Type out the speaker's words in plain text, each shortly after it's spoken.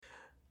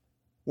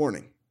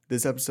Warning.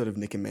 This episode of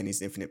Nick and Manny's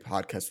Infinite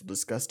Podcast will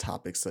discuss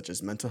topics such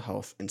as mental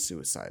health and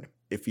suicide.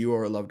 If you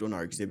or a loved one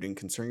are exhibiting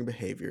concerning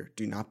behavior,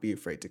 do not be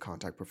afraid to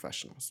contact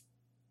professionals.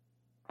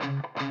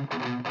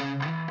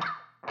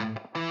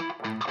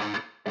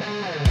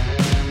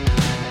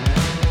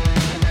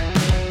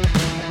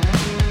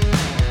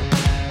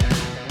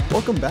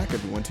 Welcome back,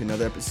 everyone, to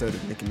another episode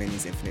of Nick and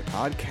Manny's Infinite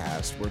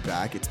Podcast. We're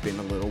back. It's been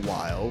a little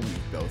while.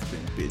 We've both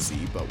been busy,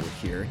 but we're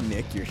here.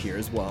 Nick, you're here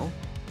as well.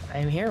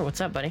 I'm here.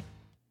 What's up, buddy?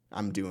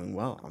 I'm doing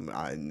well.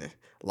 A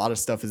lot of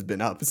stuff has been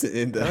up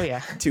in the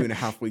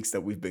 2.5 weeks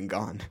that we've been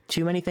gone.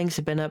 Too many things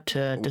have been up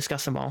to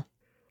discuss them all.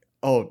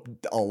 Oh,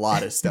 a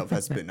lot of stuff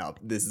has been up.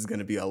 This is going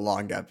to be a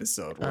long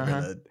episode. We're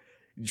going to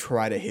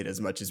try to hit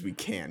as much as we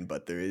can,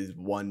 but there is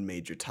one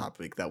major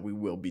topic that we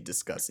will be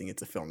discussing.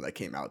 It's a film that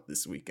came out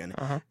this weekend.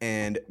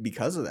 And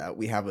because of that,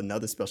 we have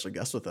another special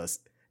guest with us.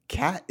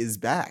 Kat is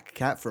back.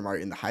 Kat from our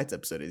In the Heights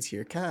episode is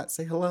here. Kat,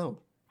 say hello.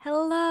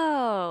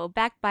 Hello,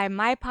 back by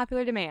my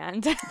popular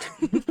demand.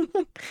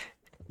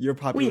 You're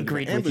popular. We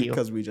agreed demand with you.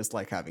 Because we just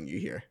like having you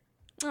here.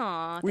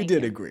 Aw, We thank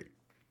did you. agree.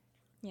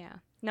 Yeah.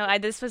 No,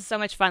 this was so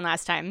much fun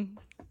last time.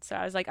 So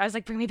I was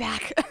like, bring me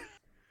back.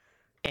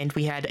 And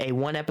we had a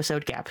 1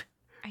 episode gap.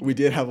 We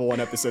did have a 1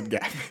 episode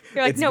gap.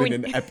 You're like, It's no, been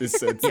an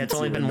episode. Yeah, it's since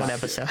only we were been 1 not here.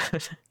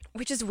 episode.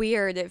 Which is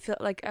weird. It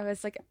felt like I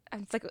was like,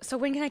 so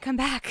when can I come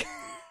back?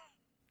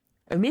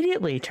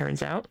 Immediately,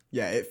 turns out.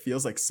 Yeah, it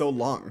feels like so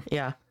long.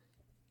 Yeah,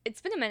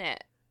 It's been a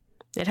minute,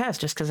 it has,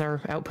 just because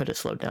our output has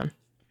slowed down.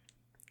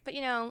 but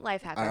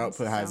life happens. Our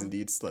output has so.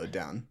 indeed slowed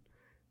down.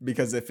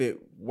 Because if it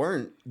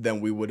weren't, then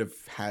we would have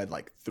had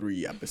like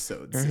 3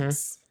 episodes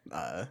since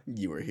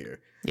you were here.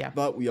 Yeah.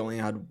 But we only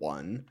had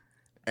 1.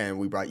 And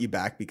we brought you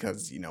back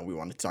because, we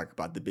want to talk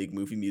about the big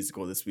movie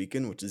musical this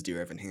weekend, which is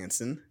Dear Evan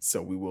Hansen.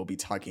 So we will be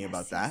talking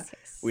about that.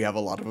 Yes. We have a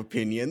lot of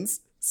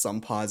opinions,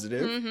 some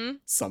positive, Mm-hmm.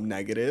 some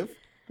negative,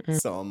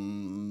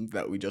 some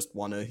that we just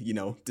want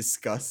to,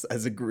 discuss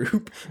as a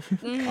group.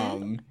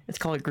 It's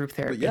called group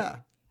therapy. But yeah.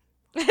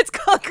 It's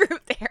called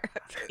group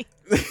therapy.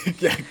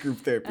 Yeah, group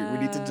therapy. We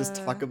need to just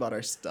talk about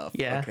our stuff.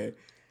 Yeah. Okay.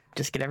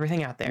 Just get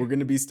everything out there.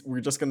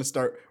 We're gonna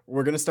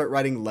start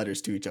writing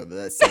letters to each other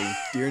that say,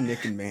 "Dear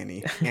Nick and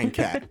Manny and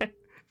Kat,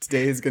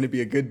 today is gonna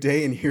be a good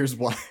day, and here's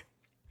why."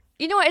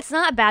 You know what? It's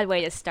not a bad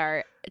way to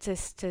start.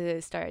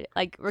 To start,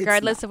 like,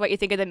 regardless not. of what you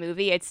think of the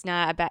movie, it's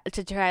not a bad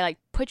to try like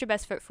put your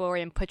best foot forward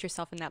and put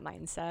yourself in that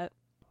mindset.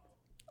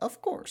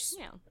 Of course.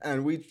 Yeah.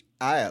 And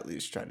I at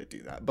least try to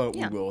do that, but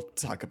Yeah. we will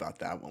talk about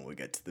that when we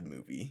get to the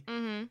movie.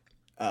 Mm-hmm.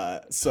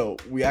 So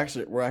we're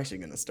actually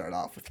gonna start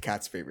off with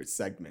Kat's favorite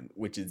segment,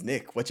 which is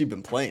Nick. What you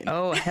been playing?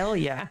 Oh, hell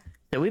yeah.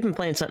 So we've been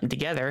playing something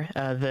together.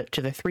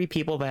 To the 3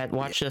 people that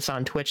watched us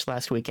on Twitch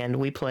last weekend,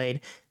 we played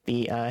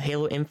the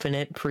Halo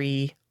Infinite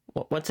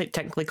what's it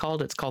technically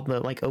called? It's called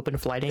the open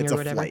flighting It's or a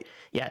whatever. flight.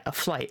 Yeah, a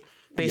flight.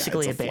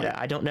 Basically it's a a beta.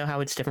 flight. I don't know how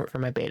it's different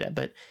from my beta,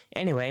 but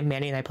anyway,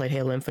 Manny and I played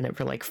Halo Infinite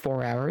for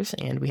 4 hours,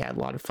 and we had a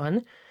lot of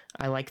fun.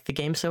 I like the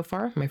game so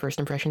far. My first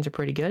impressions are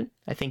pretty good.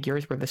 I think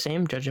yours were the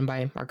same, judging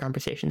by our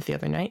conversations the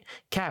other night.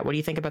 Kat, what do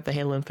you think about the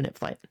Halo Infinite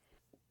flight?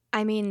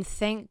 I mean,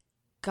 thank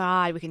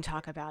God we can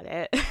talk about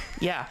it.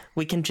 Yeah,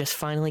 we can just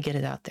finally get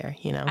it out there,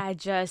 I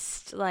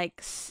just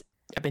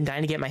I've been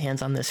dying to get my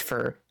hands on this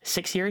for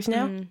 6 years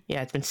now.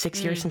 Yeah, it's been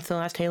 6 years since the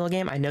last Halo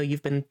game. I know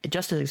you've been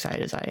just as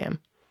excited as I am.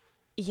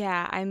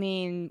 yeah, I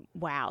mean,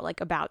 wow,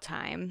 about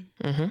time.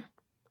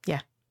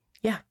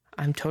 Yeah,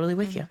 I'm totally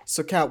with you.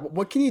 So Kat,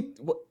 what can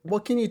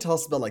you tell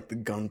us about the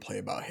gunplay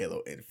about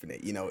Halo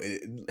Infinite?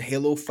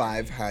 Halo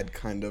 5 had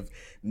kind of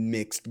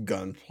mixed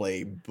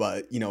gunplay,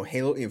 but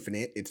Halo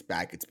Infinite, it's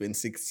back. It's been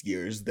 6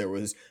 years. There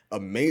was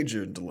a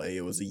major delay.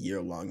 It was a year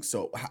long.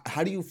 So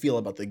how do you feel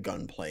about the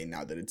gunplay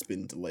now that it's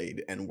been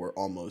delayed and we're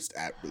almost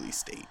at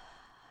release date?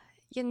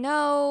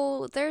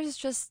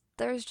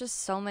 There's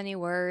just so many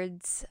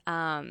words,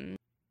 and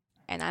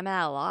I'm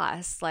at a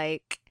loss.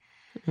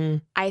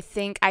 I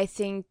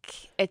think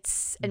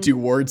it's Do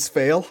words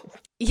fail?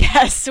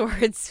 yes,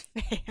 words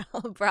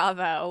fail.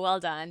 Bravo, well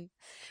done.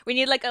 We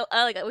need a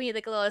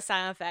little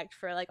sound effect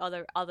for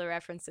all the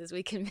references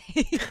we can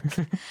make.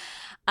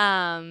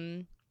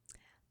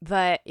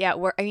 But yeah,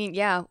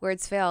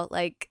 words fail.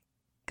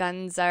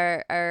 Guns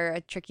are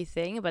a tricky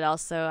thing, but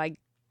also I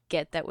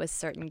get that with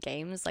certain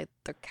games,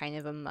 they're kind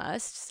of a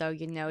must. So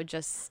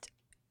just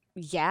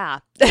yeah.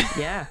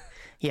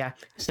 Yeah.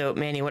 So,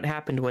 Manny, what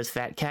happened was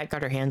that Kat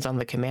got her hands on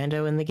the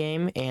commando in the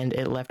game, and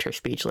it left her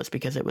speechless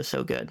because it was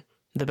so good.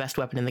 The best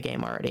weapon in the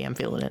game already. I'm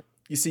feeling it.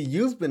 You see,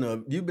 you've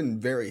been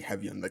very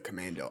heavy on the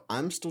commando.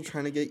 I'm still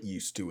trying to get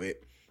used to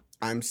it.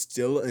 I'm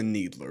still a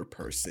needler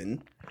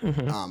person.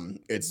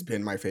 It's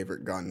been my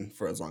favorite gun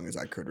for as long as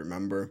I could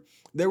remember.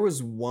 There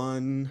was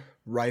one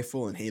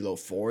rifle in Halo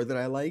 4 that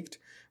I liked,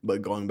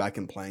 but going back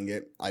and playing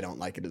it, I don't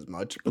like it as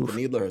much. But the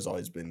needler has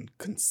always been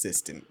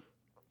consistent.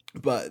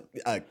 But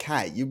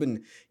Kat, you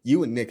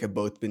and Nick have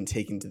both been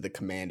taken to the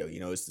commando.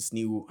 It's this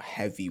new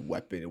heavy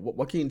weapon.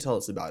 What can you tell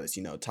us about this?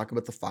 Talk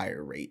about the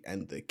fire rate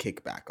and the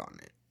kickback on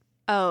it.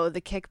 Oh, the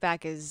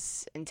kickback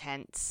is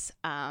intense.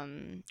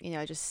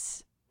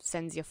 Just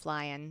sends you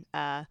flying.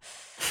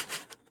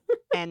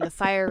 And the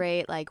fire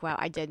rate, like, wow,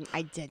 I didn't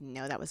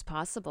know that was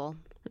possible.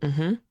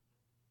 Mm-hmm.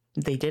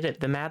 They did it.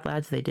 The Mad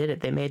Lads, they did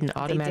it. They made an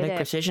automatic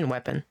precision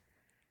weapon.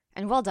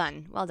 And well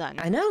done.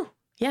 I know.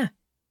 Yeah.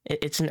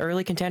 It's an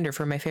early contender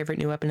for my favorite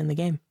new weapon in the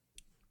game.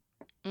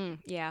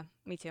 Yeah,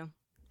 me too.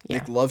 Yeah.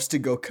 Nick loves to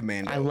go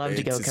commando. I love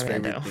to go It's his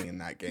commando. favorite thing in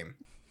that game.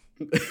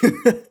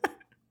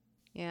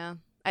 Yeah,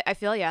 I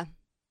feel ya.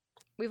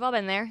 We've all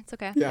been there. It's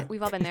okay. Yeah.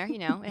 We've all been there. You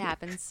know, it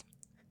happens.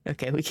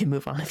 Okay, we can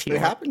move on if you It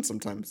want. happens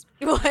sometimes.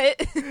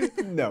 What?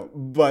 No,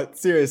 but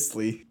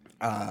seriously,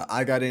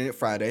 I got in it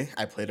Friday.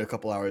 I played a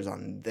couple hours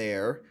on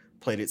there,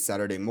 played it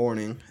Saturday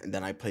morning, and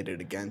then I played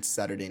it again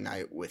Saturday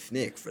night with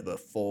Nick for the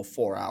full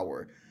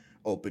 4-hour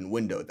open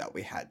window that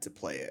we had to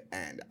play it.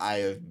 And I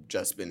have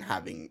just been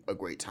having a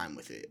great time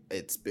with it.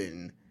 It's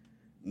been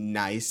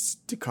nice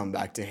to come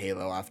back to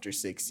Halo after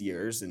 6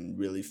 years and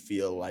really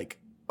feel like,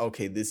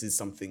 okay, this is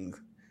something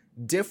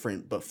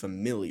different but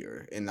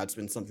familiar. And that's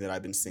been something that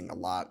I've been seeing a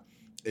lot,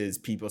 is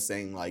people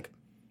saying like,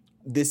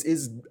 this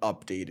is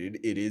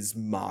updated, it is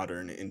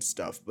modern and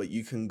stuff, but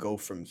you can go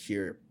from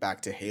here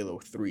back to Halo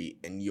 3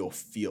 and you'll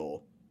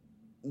feel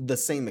the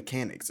same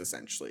mechanics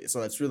essentially.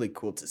 So that's really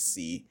cool to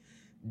see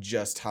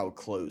just how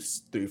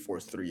close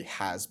 343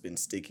 has been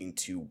sticking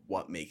to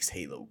what makes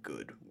Halo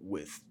good,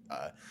 with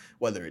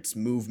whether it's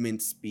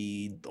movement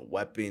speed, the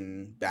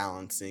weapon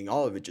balancing,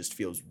 all of it just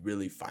feels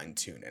really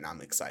fine-tuned, and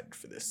I'm excited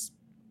for this.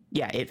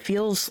 Yeah, it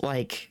feels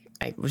like,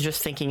 I was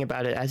just thinking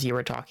about it as you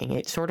were talking,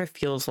 it sort of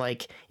feels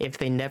like if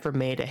they never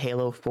made a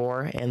Halo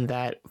 4 and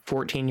that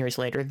 14 years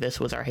later this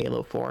was our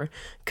Halo 4,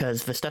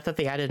 because the stuff that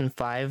they added in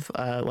 5,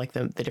 like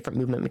the different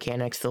movement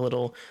mechanics,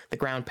 the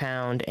ground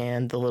pound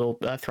and the little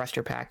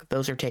thruster pack,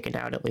 those are taken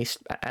out, at least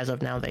as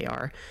of now they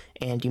are,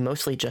 and you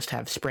mostly just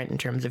have sprint in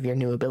terms of your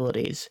new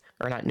abilities,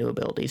 or not new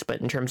abilities,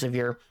 but in terms of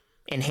your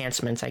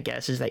enhancements, I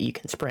guess, is that you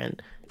can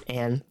sprint,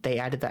 and they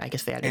added that, I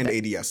guess they added And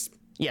that. ADS.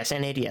 Yes,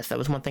 and ADS. That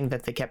was one thing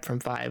that they kept from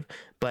 5.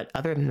 But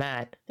other than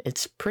that,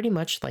 it's pretty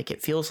much like,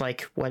 it feels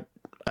like what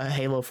a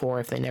Halo 4,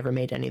 if they never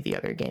made any of the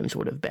other games,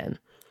 would have been.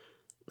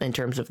 In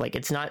terms of, like,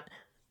 it's not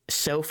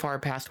so far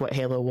past what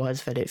Halo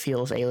was that it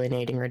feels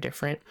alienating or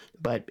different,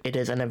 but it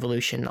is an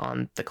evolution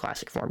on the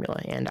classic formula.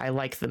 And I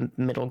like the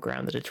middle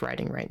ground that it's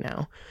riding right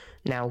now.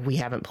 Now, we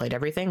haven't played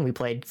everything. We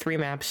played 3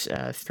 maps,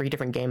 3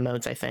 different game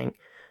modes, I think.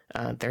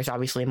 There's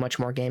obviously much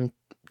more game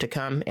to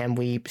come, and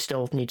we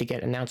still need to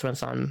get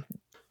announcements on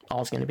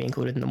all is going to be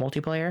included in the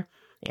multiplayer.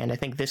 And I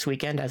think this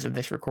weekend, as of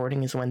this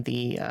recording, is when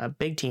the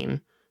big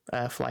team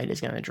flight is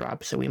going to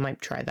drop. So we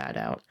might try that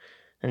out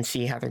and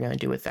see how they're going to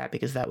do with that,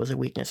 because that was a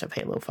weakness of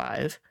Halo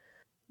 5.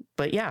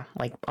 But yeah,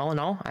 like, all in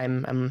all,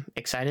 I'm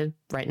excited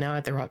right now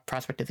at the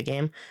prospect of the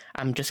game.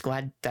 I'm just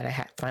glad that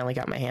I finally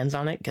got my hands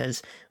on it, because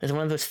it was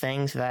one of those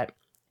things that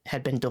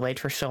had been delayed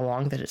for so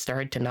long that it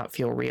started to not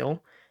feel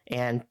real.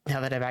 And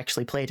now that I've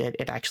actually played it,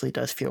 it actually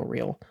does feel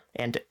real.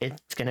 And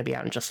it's going to be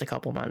out in just a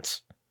couple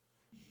months.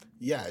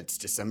 Yeah, it's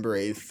December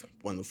 8th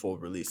when the full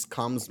release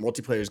comes.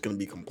 Multiplayer is going to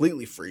be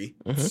completely free.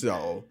 Mm-hmm.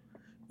 So,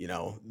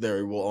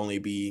 there will only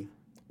be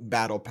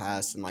Battle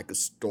Pass and like a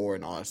store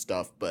and all that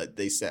stuff. But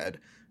they said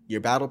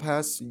your Battle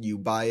Pass, you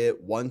buy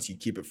it once, you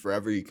keep it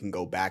forever. You can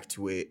go back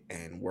to it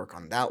and work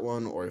on that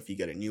one. Or if you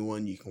get a new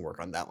one, you can work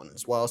on that one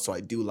as well. So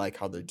I do like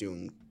how they're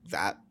doing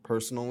that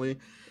personally.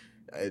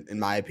 In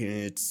my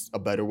opinion, it's a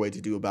better way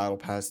to do a battle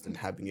pass than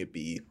having it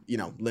be,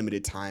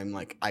 limited time.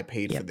 Like, I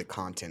paid for the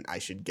content, I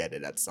should get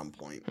it at some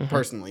point. Mm-hmm.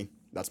 Personally,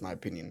 that's my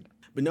opinion.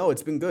 But no,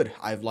 it's been good.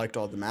 I've liked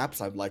all the maps.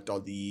 I've liked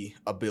all the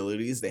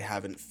abilities. They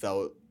haven't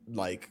felt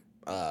like,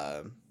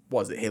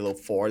 was it Halo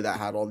 4 that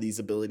had all these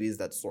abilities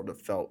that sort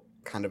of felt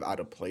kind of out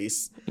of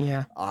place?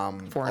 Yeah. 4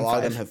 and 5. A lot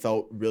of them have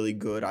felt really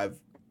good.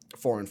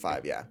 4 and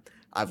 5, yeah.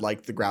 I've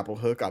liked the grapple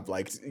hook. I've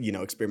liked,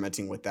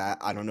 experimenting with that.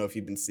 I don't know if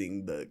you've been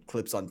seeing the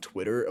clips on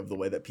Twitter of the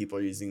way that people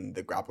are using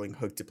the grappling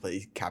hook to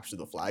play Capture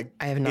the Flag.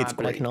 I have not,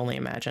 but I can only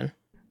imagine.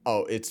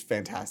 Oh, it's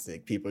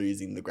fantastic. People are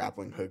using the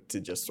grappling hook to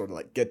just sort of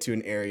like get to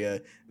an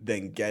area,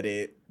 then get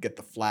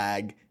the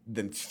flag,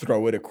 then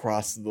throw it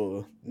across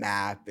the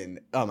map. And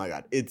oh my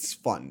God, it's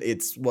fun.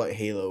 It's what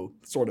Halo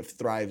sort of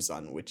thrives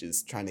on, which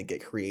is trying to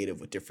get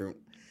creative with different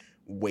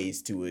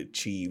ways to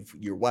achieve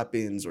your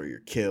weapons or your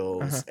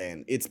kills,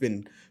 and it's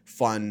been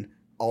fun.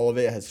 All of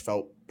it has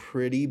felt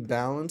pretty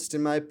balanced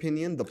in my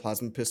opinion. The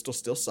plasma pistol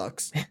still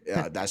sucks.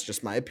 That's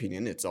just my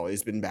opinion. It's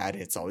always been bad.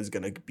 It's always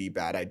gonna be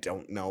bad. I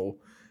don't know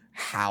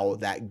how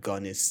that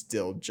gun is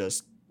still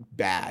just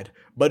bad,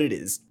 but it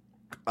is.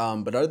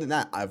 But other than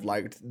that, I've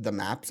liked the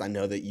maps. I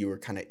know that you were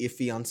kind of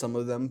iffy on some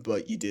of them,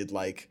 but you did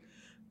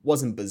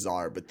wasn't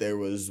bizarre, but there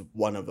was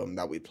one of them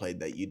that we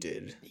played that you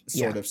did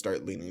sort of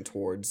start leaning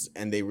towards,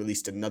 and they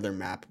released another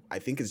map. I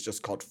think it's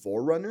just called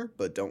Forerunner,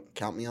 but don't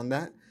count me on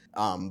that.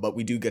 But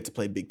we do get to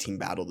play Big Team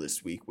Battle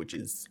this week, which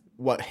is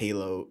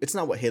it's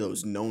not what Halo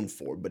is known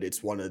for, but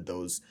it's one of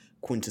those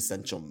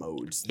quintessential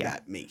modes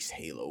that makes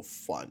Halo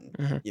fun.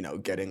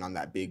 Getting on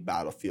that big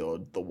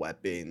battlefield, the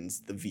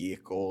weapons, the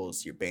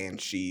vehicles, your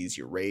Banshees,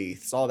 your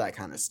Wraiths, all that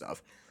kind of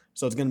stuff.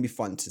 So it's going to be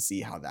fun to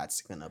see how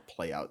that's going to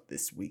play out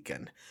this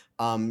weekend.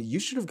 You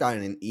should have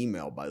gotten an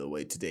email, by the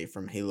way, today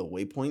from Halo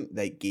Waypoint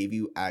that gave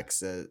you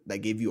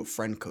a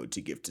friend code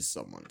to give to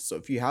someone. So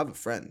if you have a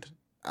friend,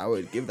 I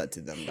would give that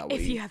to them. That way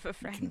If you have a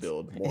friend. you can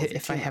build more.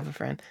 If I have a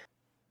friend.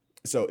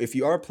 So if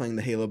you are playing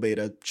the Halo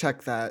beta,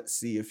 check that,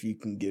 see if you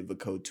can give a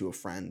code to a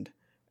friend,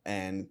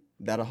 and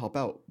that'll help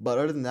out. But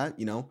other than that,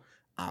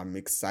 I'm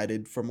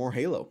excited for more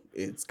Halo.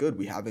 It's good.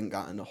 We haven't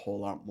gotten a whole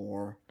lot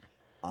more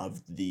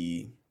of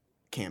the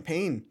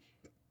campaign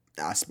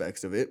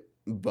aspects of it,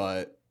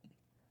 but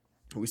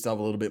we still have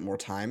a little bit more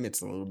time.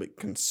 It's a little bit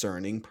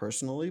concerning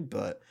personally,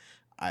 but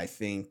I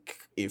think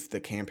if the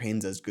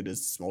campaign's as good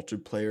as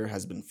multiplayer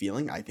has been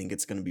feeling, I think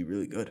it's going to be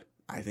really good.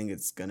 I think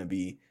it's going to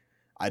be,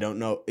 I don't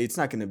know, it's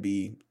not going to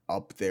be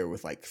up there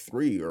with like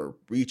 3 or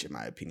Reach in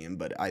my opinion,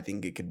 but I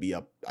think it could be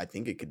a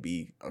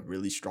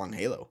really strong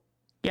Halo.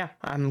 Yeah,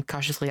 I'm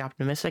cautiously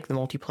optimistic. The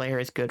multiplayer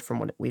is good from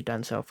what we've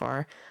done so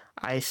far.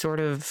 I sort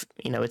of,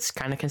 it's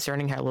kind of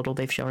concerning how little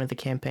they've shown of the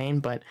campaign,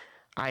 but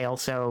I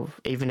also,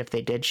 even if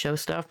they did show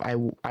stuff, I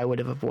would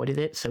have avoided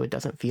it, so it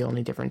doesn't feel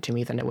any different to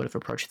me than I would have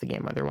approached the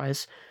game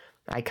otherwise.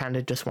 I kind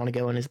of just want to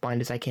go in as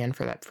blind as I can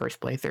for that first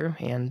playthrough,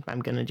 and I'm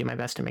going to do my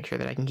best to make sure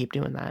that I can keep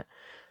doing that.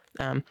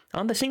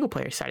 On the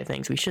single-player side of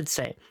things, we should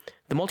say,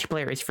 the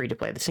multiplayer is free to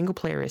play. The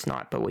single-player is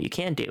not, but what you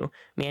can do,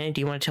 Manny, do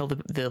you want to tell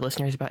the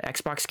listeners about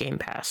Xbox Game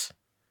Pass?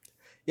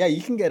 Yeah,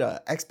 you can get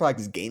a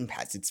Xbox Game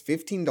Pass. It's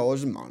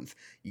 $15 a month.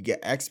 You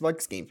get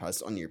Xbox Game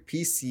Pass on your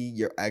PC,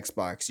 your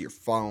Xbox, your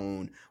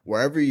phone,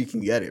 wherever you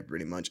can get it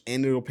pretty much,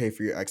 and it'll pay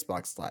for your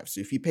Xbox Live.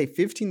 So if you pay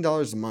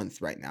 $15 a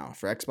month right now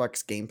for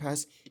Xbox Game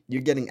Pass,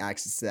 you're getting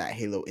access to that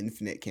Halo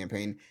Infinite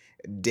campaign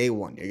day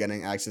one. You're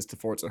getting access to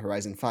Forza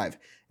Horizon 5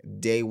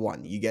 day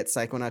one. You get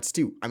Psychonauts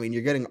 2. I mean,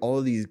 you're getting all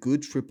of these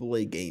good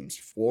AAA games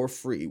for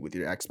free with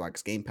your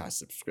Xbox Game Pass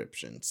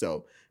subscription.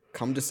 So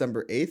come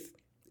December 8th,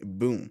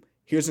 boom.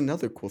 Here's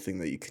another cool thing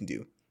that you can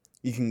do.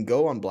 You can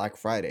go on Black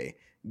Friday,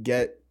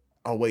 they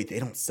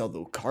don't sell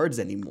the cards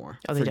anymore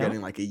for getting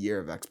like a year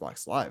of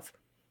Xbox Live.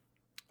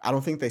 I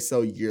don't think they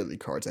sell yearly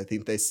cards. I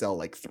think they sell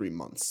like 3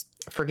 months.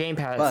 For Game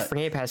Pass,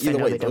 I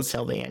know they don't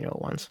sell the annual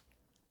ones.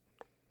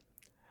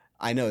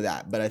 I know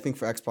that, but I think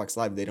for Xbox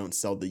Live, they don't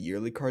sell the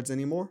yearly cards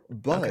anymore.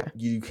 But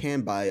you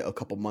can buy a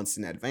couple months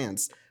in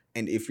advance.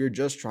 And if you're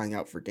just trying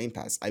out for Game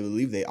Pass, I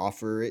believe they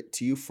offer it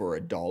to you for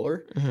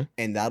 $1,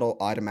 and that'll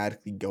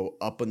automatically go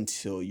up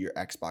until your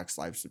Xbox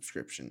Live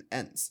subscription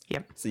ends.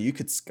 Yep. So you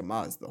could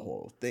schmaz the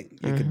whole thing.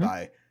 You could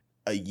buy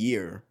a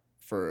year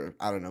for,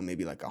 I don't know,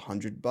 maybe like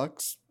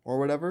 $100 or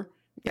whatever,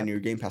 and your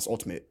Game Pass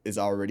Ultimate is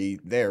already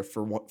there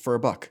for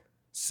 $1.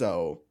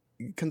 So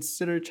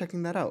consider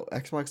checking that out.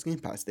 Xbox Game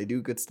Pass, they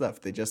do good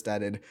stuff. They just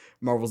added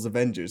Marvel's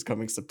Avengers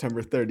coming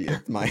September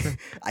 30th.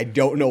 I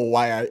don't know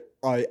why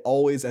I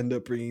always end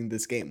up bringing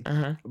this game,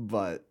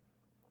 but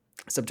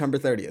September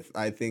 30th,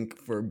 I think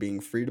for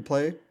being free to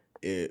play,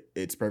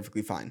 it's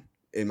perfectly fine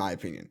in my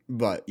opinion.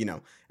 But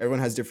everyone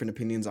has different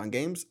opinions on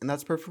games, and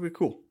that's perfectly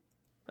cool.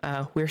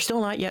 We're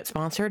still not yet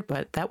sponsored,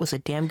 but that was a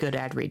damn good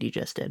ad read you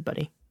just did,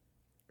 buddy.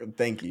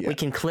 Thank you. Yeah. We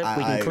can clip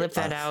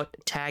that out.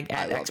 Tag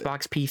at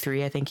Xbox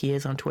P3. I think he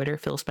is on Twitter.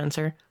 Phil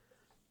Spencer.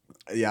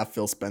 Yeah,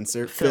 Phil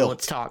Spencer. Phil,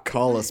 let's talk.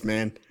 Call us,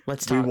 man.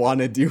 Let's talk. We want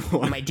to do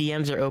one. My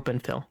DMs are open,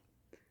 Phil.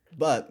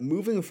 But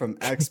moving from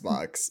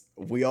Xbox,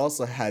 we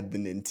also had the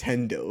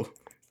Nintendo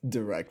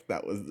Direct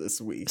that was this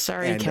week.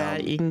 Sorry,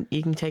 Kat. You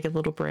can take a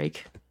little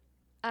break.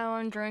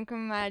 I'm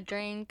drinking my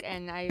drink,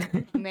 and I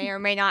may or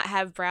may not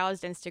have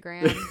browsed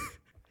Instagram.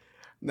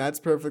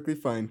 That's perfectly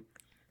fine.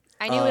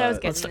 I knew what I was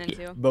getting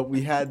into. But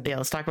we had... Yeah,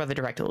 let's talk about the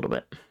Direct a little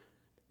bit.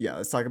 Yeah,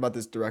 let's talk about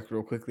this Direct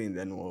real quickly, and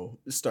then we'll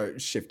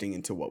start shifting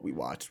into what we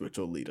watched, which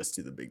will lead us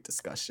to the big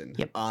discussion.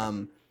 Yep.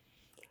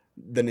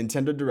 The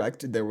Nintendo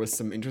Direct, there was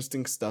some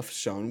interesting stuff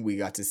shown. We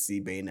got to see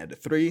Bayonetta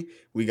 3.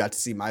 We got to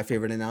see my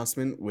favorite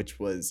announcement, which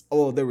was...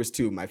 Oh, there was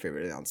 2 of my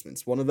favorite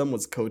announcements. One of them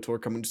was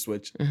KOTOR coming to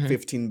Switch,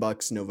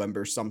 $15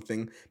 November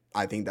something.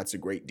 I think that's a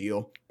great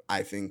deal.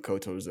 I think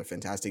KOTOR is a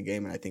fantastic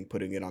game, and I think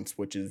putting it on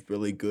Switch is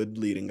really good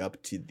leading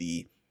up to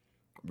the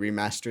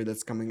remaster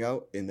that's coming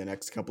out in the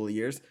next couple of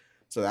years.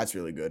 So that's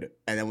really good.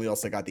 And then we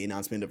also got the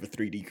announcement of a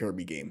 3D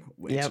Kirby game,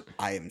 which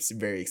I am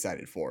very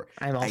excited for.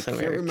 I'm also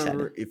very excited. I can't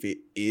remember if it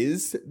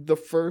is the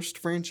first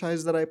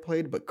franchise that I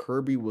played, but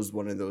Kirby was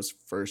one of those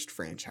first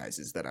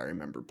franchises that I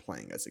remember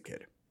playing as a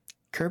kid.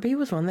 Kirby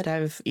was one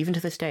that even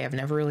to this day, I've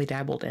never really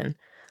dabbled in.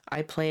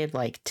 I played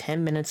like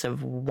 10 minutes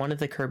of one of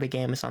the Kirby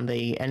games on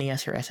the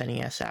NES or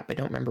SNES app. I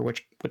don't remember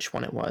which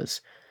one it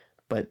was.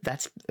 But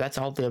that's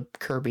all the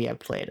Kirby I've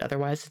played.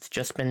 Otherwise, it's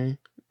just been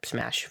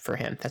Smash for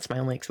him. That's my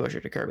only exposure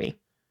to Kirby.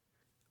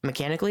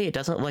 Mechanically, it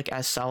doesn't look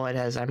as solid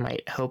as I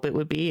might hope it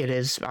would be. It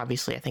is,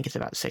 obviously, I think it's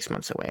about 6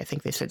 months away. I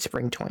think they said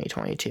spring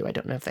 2022. I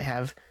don't know if they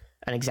have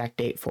an exact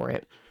date for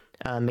it.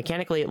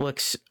 Mechanically, it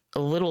looks a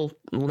little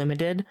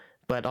limited,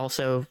 but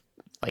also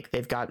like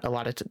they got a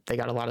lot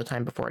of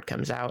time before it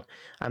comes out.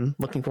 I'm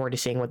looking forward to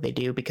seeing what they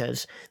do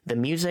because the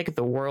music,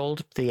 the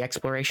world, the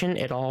exploration,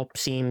 it all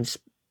seems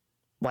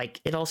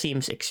Like, it all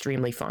seems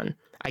extremely fun.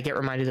 I get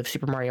reminded of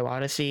Super Mario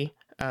Odyssey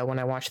when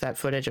I watch that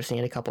footage. I've seen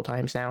it a couple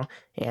times now,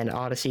 and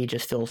Odyssey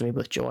just fills me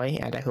with joy,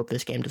 and I hope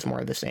this game does more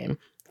of the same,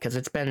 because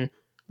it's been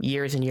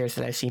years and years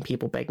that I've seen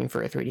people begging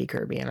for a 3D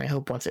Kirby, and I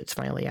hope once it's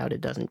finally out,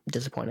 it doesn't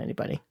disappoint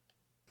anybody.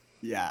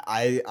 Yeah,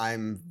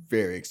 I'm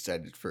very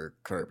excited for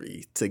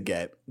Kirby to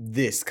get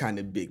this kind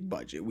of big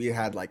budget. We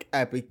had like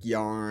Epic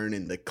Yarn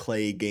and the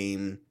Clay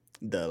game,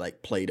 the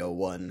like Play-Doh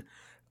one.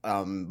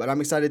 But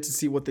I'm excited to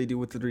see what they do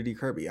with the 3D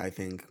Kirby. I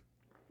think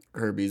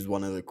Kirby's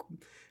one of the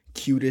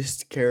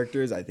cutest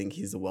characters. I think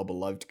he's a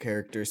well-beloved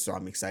character, so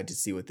I'm excited to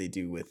see what they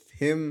do with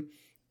him.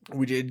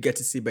 We did get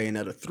to see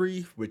Bayonetta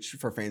 3, which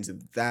for fans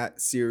of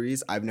that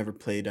series, I've never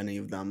played any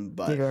of them,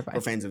 but for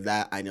fans of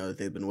that, I know that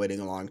they've been waiting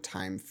a long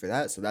time for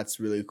that, so that's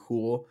really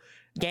cool.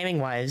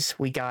 Gaming-wise,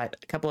 we got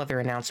a couple other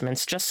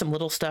announcements, just some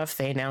little stuff.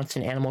 They announced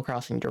an Animal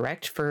Crossing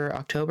Direct for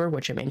October,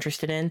 which I'm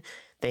interested in.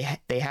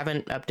 They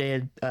haven't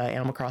updated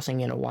Animal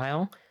Crossing in a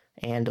while,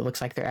 and it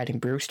looks like they're adding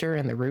Brewster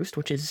and the Roost,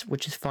 which is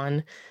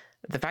fun.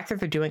 The fact that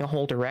they're doing a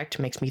whole Direct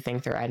makes me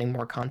think they're adding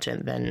more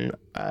content than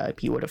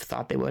you would have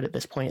thought they would at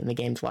this point in the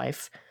game's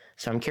life.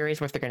 So I'm curious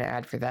what they're going to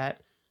add for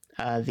that.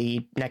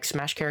 The next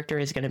Smash character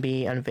is going to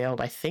be unveiled,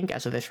 I think,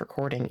 as of this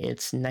recording.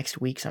 It's next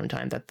week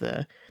sometime that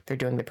they're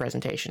doing the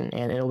presentation,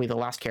 and it'll be the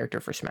last character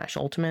for Smash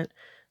Ultimate.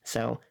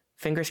 So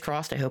fingers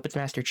crossed, I hope it's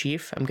Master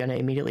Chief. I'm going to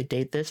immediately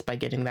date this by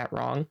getting that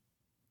wrong.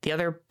 The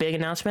other big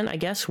announcement, I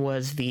guess,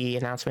 was the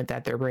announcement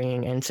that they're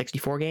bringing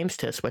N64 games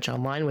to Switch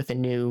Online with a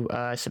new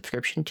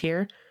subscription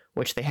tier,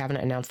 which they haven't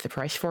announced the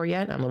price for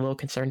yet. I'm a little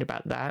concerned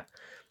about that.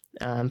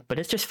 But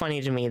it's just funny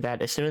to me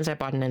that as soon as I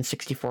bought an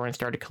N64 and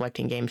started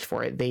collecting games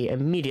for it, they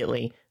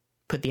immediately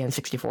put the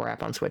N64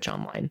 app on Switch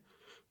Online.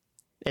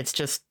 It's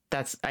just,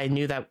 I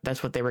knew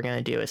that's what they were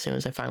going to do as soon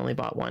as I finally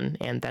bought one,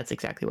 and that's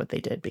exactly what they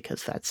did,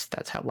 because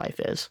that's how life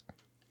is.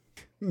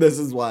 This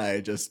is why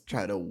I just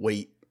try to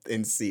wait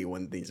and see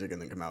when these are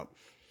going to come out.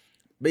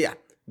 But yeah,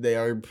 they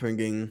are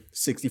bringing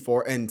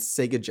 64 and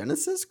Sega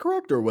Genesis,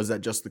 correct? Or was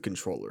that just the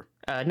controller?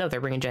 No, they're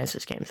bringing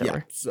Genesis games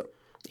over. Yeah,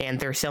 and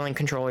they're selling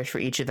controllers for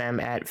each of them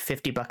at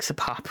 $50 a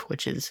pop,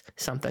 which is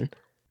something.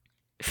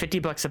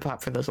 $50 a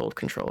pop for those old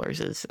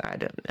controllers is, I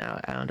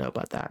don't know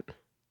about that.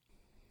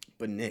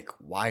 But Nick,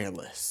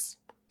 wireless.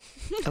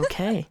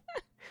 Okay.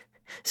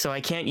 So I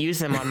can't use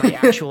them on my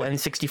actual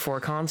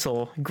N64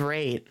 console.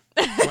 Great.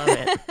 Love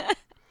it.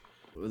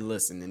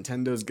 Listen,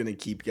 Nintendo's gonna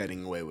keep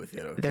getting away with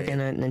it, okay?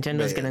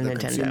 Nintendo's gonna Nintendo.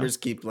 Consumers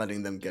keep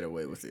letting them get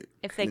away with it.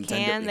 If they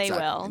can, they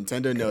will.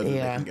 Nintendo knows that they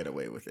can get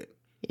away with it.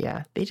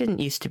 Yeah, they didn't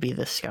used to be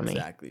this scummy.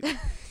 Exactly.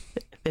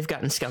 They've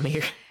gotten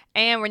scummier.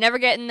 And we're never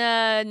getting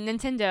a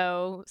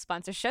Nintendo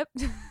sponsorship.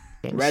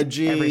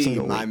 Reggie,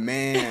 my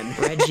man.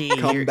 Reggie,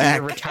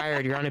 you're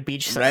retired. You're on a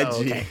beach somewhere.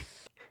 Reggie. Oh, okay.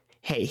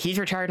 Hey, he's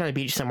retired on a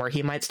beach somewhere.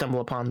 He might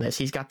stumble upon this.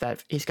 He's got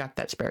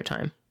that spare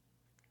time.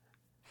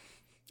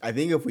 I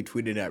think if we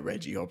tweet it at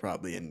Reggie, he'll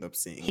probably end up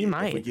seeing it. He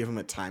might. If we give him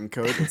a time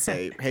code and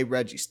say, hey,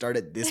 Reggie, start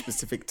at this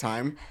specific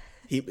time,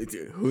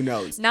 who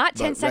knows? Not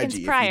 10 seconds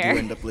Reggie, prior. If you do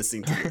end up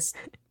listening to this.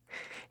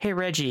 Hey,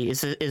 Reggie,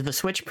 is the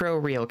Switch Pro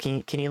real?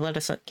 Can you let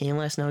us know?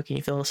 Can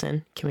you fill us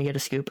in? Can we get a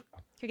scoop?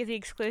 Can we get the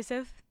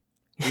exclusive?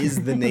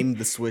 Is the name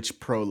the Switch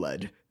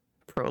ProLED?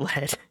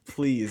 ProLED.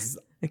 Please.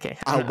 Okay.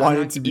 I want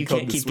it to be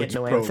called the You can't keep Switch getting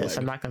away with ProLED. this.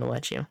 I'm not going to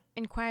let you.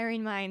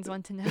 Inquiring minds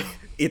want to know.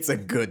 It's a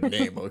good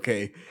name,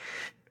 okay?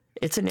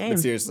 It's a name. But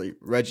seriously,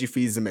 Reggie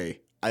Fils-Aimé,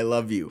 I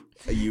love you.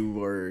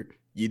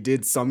 You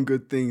did some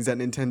good things at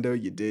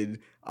Nintendo. You did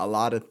a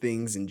lot of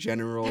things in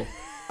general.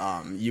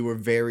 You were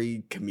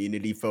very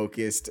community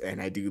focused,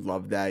 and I do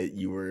love that.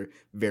 You were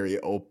very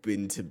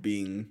open to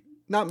being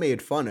not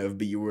made fun of,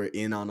 but you were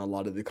in on a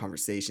lot of the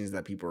conversations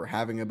that people were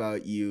having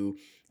about you.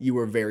 You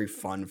were very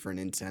fun for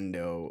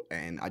Nintendo,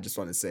 and I just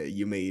want to say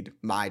you made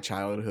my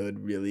childhood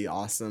really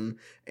awesome,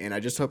 and I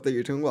just hope that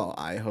you're doing well.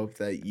 I hope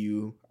that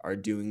you are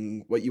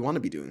doing what you want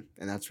to be doing,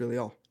 and that's really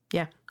all.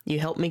 Yeah, you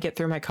helped me get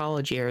through my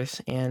college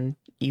years, and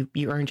you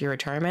earned your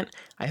retirement.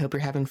 I hope you're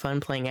having fun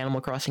playing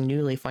Animal Crossing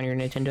New Leaf on your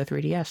Nintendo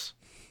 3DS.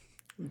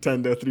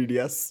 Nintendo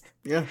 3DS?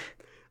 Yeah.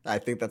 I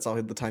think that's all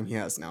the time he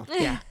has now.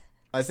 Yeah.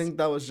 I think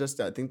that was just,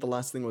 I think the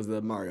last thing was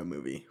the Mario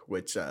movie,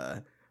 which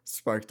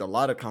sparked a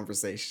lot of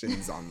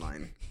conversations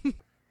online.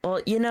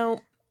 Well,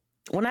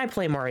 when I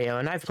play Mario,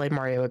 and I've played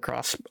Mario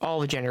across all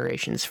the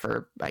generations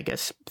for, I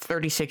guess,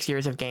 36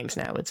 years of games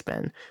now. It's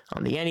been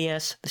on the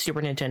NES, the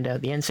Super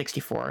Nintendo, the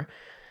N64,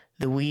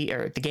 the Wii,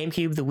 or the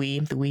GameCube, the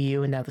Wii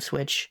U, and now the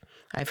Switch.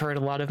 I've heard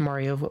a lot of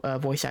Mario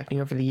voice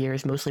acting over the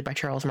years, mostly by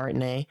Charles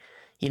Martinet.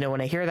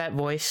 When I hear that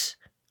voice,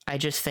 I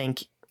just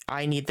think,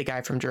 I need the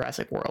guy from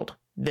Jurassic World.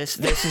 This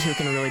is who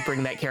can really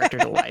bring that character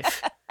to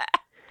life.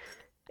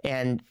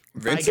 And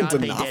Vincent by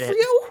God, they did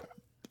it.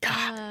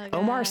 Oh,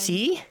 Omar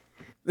Sy?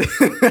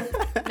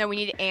 No, we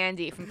need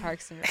Andy from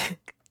Parks and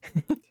Rec.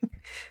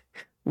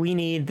 We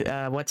need,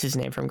 what's his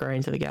name from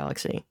Guardians of the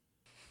Galaxy?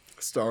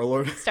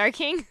 Star-Lord. Star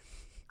King?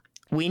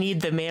 We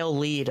need the male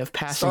lead of Wars.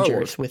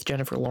 Passengers with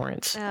Jennifer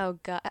Lawrence. Oh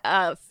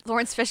god,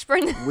 Lawrence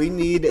Fishburne. We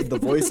need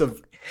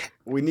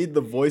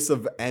the voice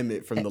of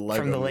Emmett from the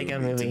Lego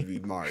movie to be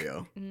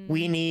Mario.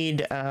 We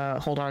need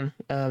hold on.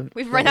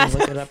 We've let run me out.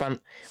 look it up on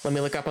let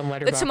me look up on The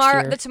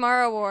Letterboxd here.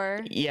 Tomorrow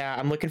War. Yeah,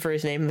 I'm looking for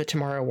his name in the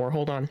Tomorrow War.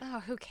 Hold on. Oh,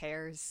 who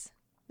cares?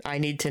 I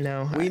need to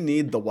know. We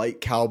need the white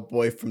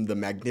cowboy from the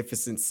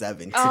Magnificent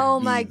Seven to Oh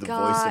be my the voice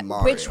god, of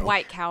Mario. which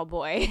white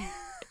cowboy?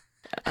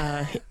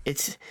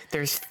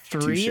 There's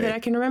three Touche. that I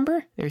can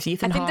remember. There's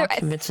Ethan I think Hawke,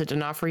 there- Vincent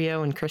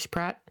D'Onofrio, and Chris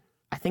Pratt.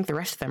 I think the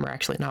rest of them are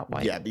actually not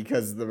white. Yeah,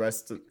 because the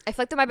rest of I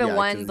feel like there might have been Yeah, 'cause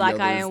one the black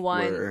guy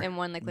others and were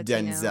one like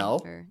Latino.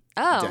 Denzel.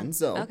 Oh,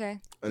 Denzel. okay.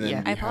 and then Yeah,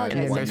 we I had apologize.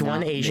 And then there's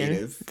one Asian.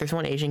 native. There's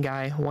one Asian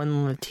guy,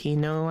 one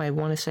Latino, I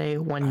want to say,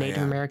 one Oh, Native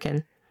yeah.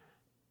 American.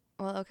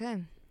 Well,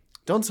 okay.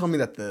 Don't tell me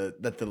that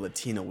the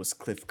Latino was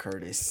Cliff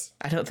Curtis.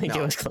 I don't think it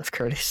No. was Cliff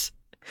Curtis.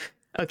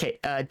 Okay,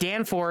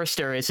 Dan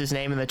Forrester is his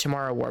name in the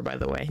Tomorrow War, by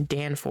the way.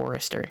 Dan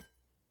Forrester.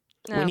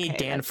 We need Okay,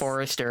 Dan that's-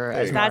 Forrester There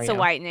as you go. That's a Mario.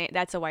 white name.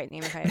 That's a white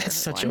name. If I ever That's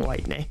heard such a one.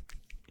 white name.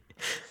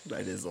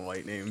 That is a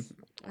white name.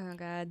 Oh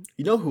god.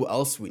 You know who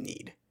else we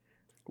need?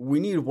 We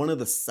need one of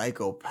the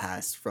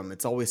psychopaths from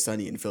It's Always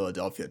Sunny in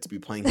Philadelphia to be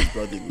playing his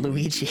brother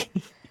Luigi.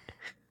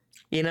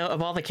 You know,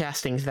 of all the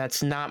castings,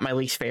 that's not my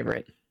least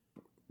favorite.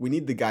 We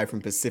need the guy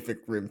from Pacific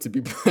Rim to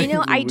be playing. You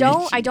know, I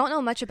Luigi. don't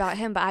know much about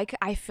him, but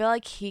I feel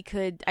like he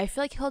could. I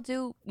feel like he'll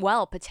do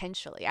well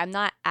potentially. I'm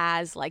not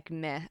as like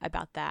meh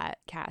about that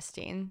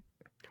casting.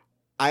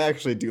 I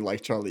actually do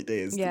like Charlie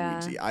Day as Yeah.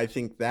 Luigi. I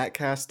think that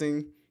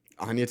casting,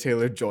 Anya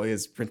Taylor-Joy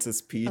as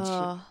Princess Peach,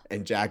 Oh,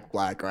 and Jack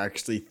Black are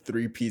actually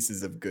three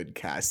pieces of good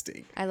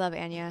casting. I love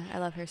Anya. I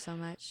love her so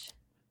much.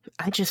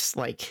 I just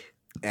like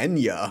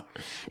Enya.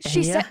 She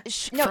Anya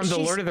said no. from The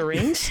she's- Lord of the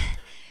Rings.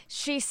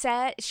 She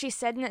said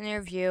in an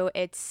interview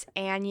it's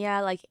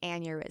Anya like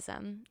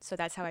aneurysm. So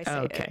that's how I say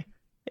Oh, it. okay.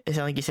 It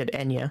sounded like you said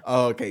Enya.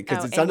 Oh, okay,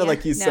 because Oh, it sounded Enya?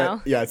 like you said,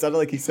 No. yeah, it sounded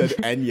like he said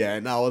Enya,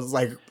 and I was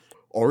like,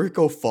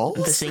 Orico Falls?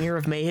 The singer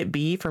of May It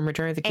Be from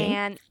Return of the King.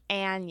 And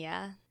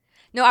Anya.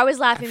 No, I was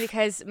laughing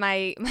because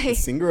my The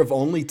singer of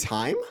Only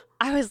Time?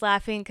 I was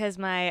laughing because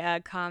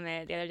my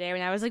comment the other day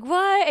when I was like,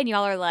 "What?" and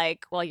y'all are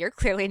like, "Well, you're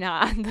clearly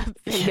not on the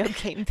video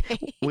game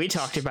page." We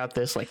talked about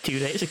this like 2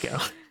 days ago.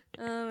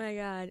 Oh my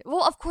god.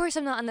 Well, of course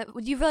I'm not on the.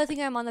 Do you really think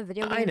I'm on the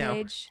video game I know.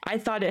 page? I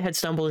thought it had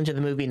stumbled into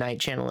the movie night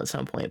channel at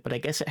some point, but I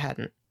guess it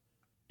hadn't.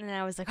 And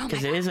I was like, "Oh my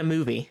Because god, it is a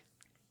movie.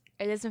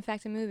 it is in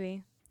fact a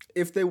movie."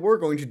 If they were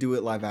going to do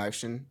it live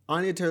action,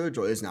 Anya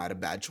Taylor-Joy is not a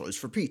bad choice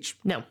for Peach.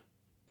 No.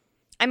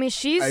 I mean,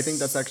 she's. I think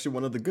that's actually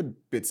one of the good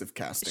bits of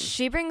casting.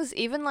 She brings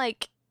even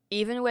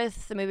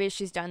with the movies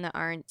she's done that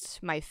aren't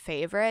my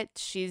favorite.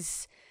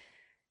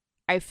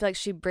 I feel like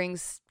she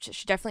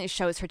definitely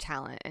shows her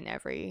talent in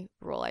every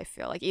role. I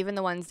feel like even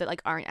the ones that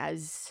like aren't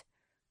as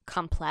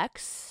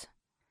complex,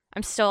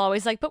 I'm still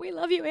always like, but we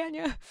love you,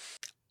 Anya.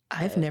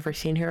 I've never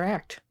seen her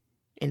act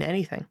in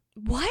anything.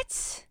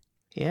 What,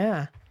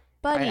 Yeah.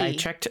 buddy? I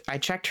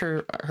checked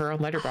her on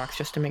Letterboxd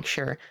just to make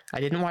sure. I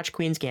didn't watch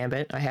Queen's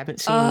Gambit. I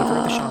haven't seen either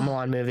of the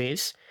Shyamalan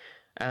movies.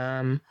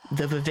 The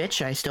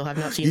Vivitch, I still have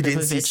not seen You the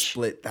didn't see Vivitch.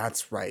 Split,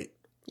 that's right.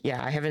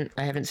 Yeah, I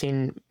haven't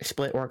seen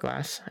Split or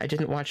Glass. I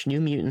didn't watch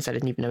New Mutants. I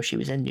didn't even know she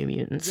was in New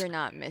Mutants. You're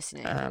not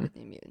missing anything with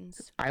New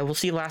Mutants. I will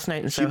see Last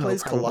Night in She Soho.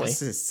 plays probably.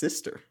 Colossus'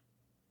 sister.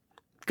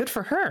 Good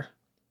for her.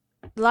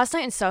 Last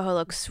Night in Soho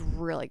looks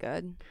really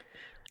good.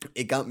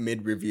 It got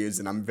mid reviews,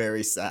 and I'm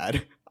very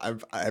sad.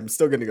 I'm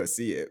still gonna go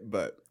see it,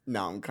 but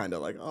now I'm kind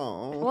of like,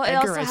 oh. Well, it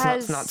Edgar also Wright's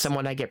has. not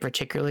someone I get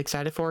particularly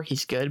excited for.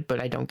 He's good, but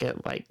I don't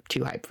get like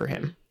too hyped for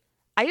him.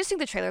 I just think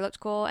the trailer looked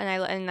cool, and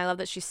I love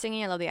that she's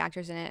singing. I love the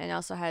actors in it, and it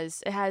also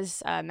has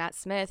Matt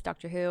Smith,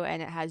 Doctor Who,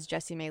 and it has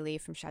Jessie May Lee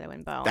from Shadow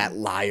and Bone. That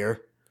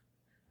liar.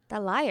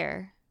 That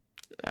liar.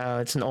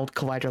 It's an old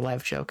Collider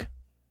Live joke.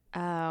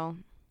 Oh,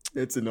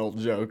 It's an old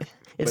joke.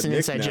 It's but an Nick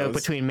inside joke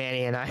knows. between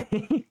Manny and I.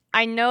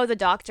 I know the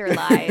doctor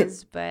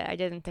lies, but I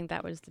didn't think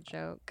that was the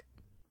joke.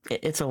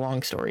 It's a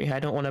long story. I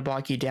don't want to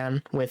bog you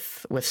down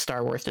with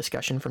Star Wars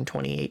discussion from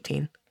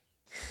 2018.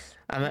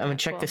 I'm gonna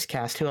check Cool. this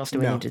cast. Who else do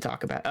we No. need to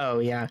talk about? Oh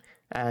yeah,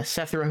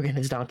 Seth Rogen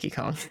is Donkey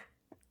Kong.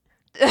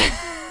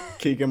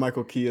 Keegan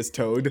Michael Key is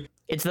Toad.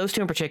 It's those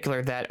two in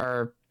particular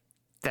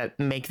that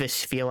make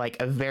this feel like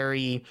a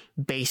very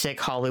basic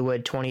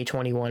Hollywood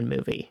 2021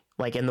 movie,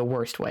 like in the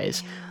worst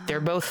ways. They're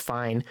both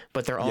fine,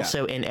 but they're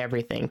also in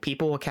everything.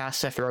 People will cast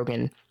Seth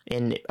Rogen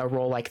in a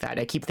role like that.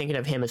 I keep thinking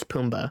of him as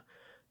Pumbaa,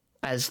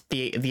 as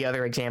the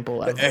other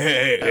example of.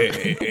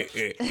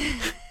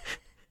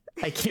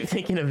 I keep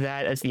thinking of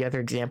that as the other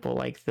example.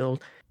 Like they'll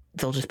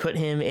just put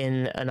him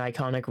in an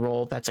iconic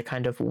role that's a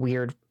kind of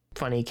weird,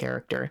 funny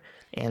character,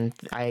 and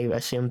I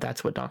assume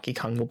that's what Donkey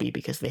Kong will be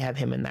because they have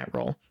him in that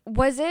role.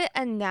 Was it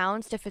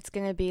announced if it's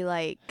gonna be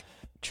like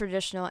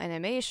traditional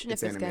animation?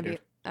 It's if it's animated.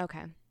 gonna be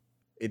okay,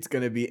 It's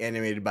gonna be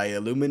animated by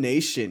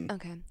Illumination.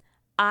 okay.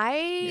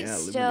 I Yeah,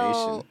 still.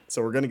 Illumination.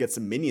 So we're gonna get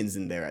some minions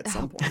in there at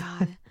some Oh point.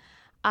 God,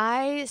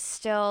 I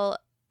still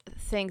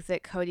think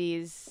that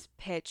Cody's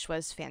pitch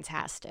was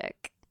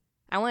fantastic.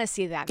 I want to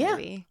see that Yeah.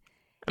 movie.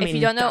 if you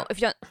mean, don't know, if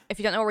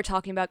you don't know what we're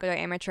talking about, go to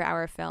Amateur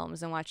Hour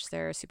Films and watch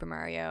their Super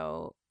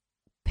Mario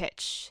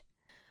pitch.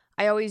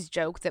 I always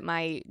joke that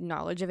my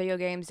knowledge of video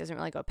games doesn't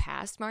really go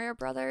past Mario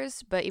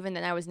Brothers, but even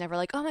then I was never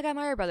like, oh my god,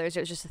 Mario Brothers. It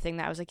was just a thing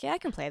that I was like, yeah, I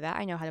can play that.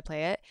 I know how to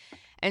play it.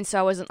 And so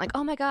I wasn't like,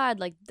 oh my god,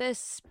 like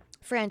this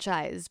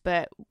franchise.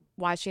 But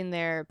watching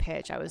their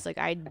pitch, I was like,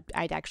 I'd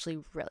actually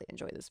really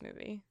enjoy this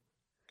movie.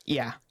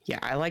 Yeah,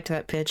 I liked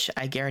that pitch.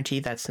 I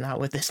guarantee that's not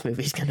what this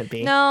movie's gonna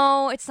be.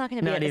 No, it's not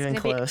going to be. Not even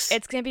close.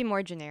 It's going to be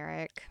more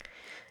generic.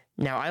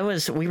 Now,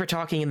 we were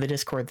talking in the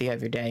Discord the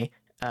other day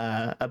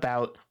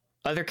about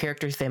other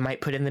characters they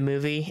might put in the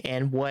movie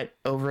and what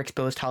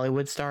overexposed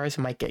Hollywood stars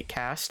might get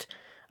cast.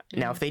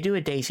 Now, if they do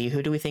a Daisy,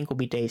 who do we think will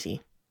be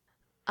Daisy?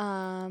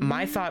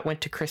 My thought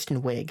went to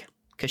Kristen Wiig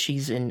because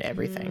she's in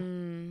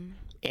everything.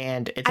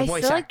 And it's a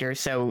voice actor,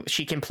 so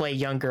she can play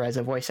younger as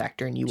a voice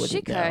actor, and you wouldn't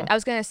She could. know. I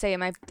was gonna say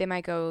they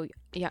might go.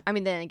 Yeah, I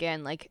mean, then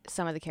again, like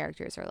some of the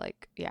characters are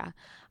like, yeah.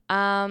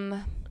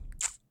 Are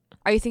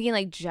you thinking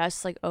like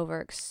just like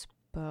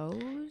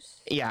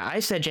overexposed? Yeah,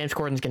 I said James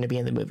Corden's going to be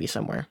in the movie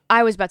somewhere.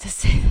 I was about to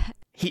say that.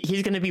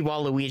 He's going to be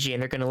Waluigi,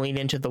 and they're going to lean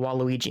into the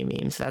Waluigi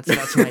memes. That's my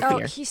fear. Oh,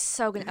 he's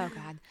so good. Oh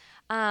god.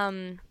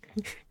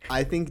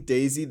 I think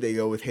Daisy, they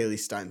go with Haley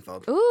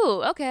Steinfeld.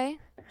 Ooh, okay.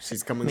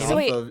 She's coming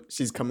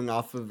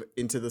off of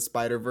Into the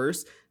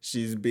Spider-Verse.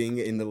 She's being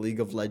in the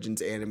League of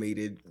Legends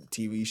animated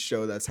TV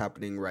show that's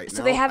happening right now.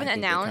 So they haven't I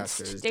think announced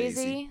cast her as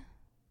Daisy?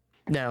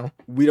 No.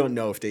 We don't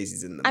know if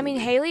Daisy's in the movie. I mean,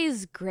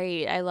 Haley's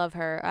great. I love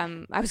her.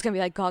 I was gonna be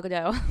like Gal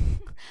Gadot.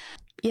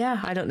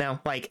 Yeah, I don't know.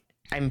 Like,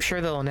 I'm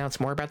sure they'll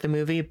announce more about the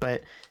movie,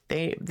 but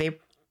they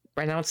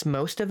announced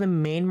most of the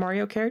main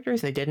Mario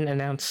characters. They didn't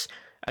announce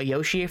a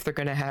Yoshi if they're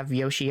going to have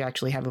Yoshi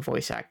actually have a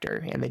voice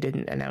actor, and they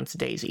didn't announce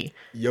Daisy.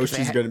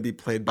 Yoshi's going to be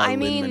played by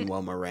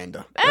Lin-Manuel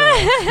Miranda.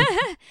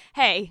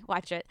 Hey,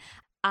 watch it.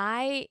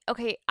 I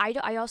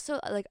also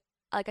like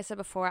I said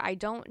before, I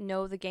don't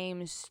know the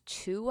games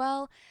too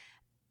well.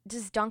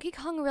 Does Donkey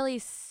Kong really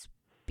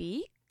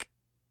speak?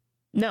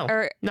 No,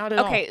 not at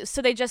all. Okay,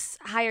 so they just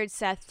hired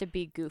Seth to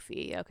be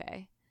Goofy.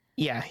 Okay.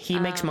 Yeah, he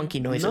makes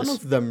monkey noises.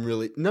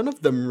 None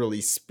of them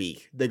really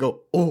speak. They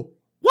go, oh,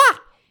 wah!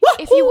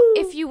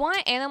 If you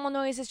want animal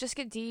noises, just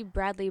get D.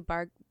 Bradley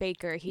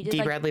Baker. He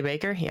did Bradley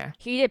Baker, yeah.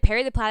 He did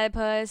Perry the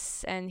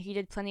Platypus, and he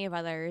did plenty of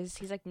others.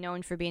 He's like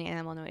known for being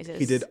animal noises.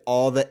 He did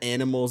all the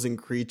animals and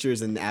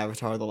creatures in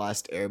Avatar: The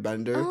Last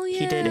Airbender. Oh yeah.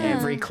 He did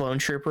every clone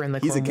trooper in the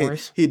Clone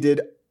Wars. He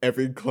did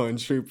every clone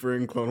trooper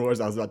in Clone Wars.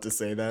 I was about to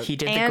say that. He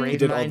did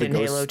the Gravemind in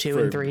Halo 2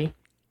 and 3.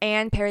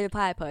 And Perry the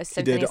Platypus.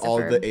 He did all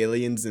the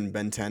aliens in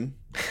Ben 10.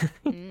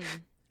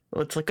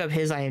 Let's look up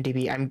his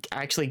IMDb. I'm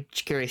actually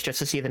curious just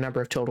to see the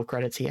number of total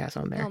credits he has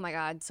on there. Oh my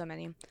god, so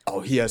many. Oh,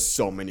 he has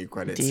so many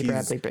credits. D.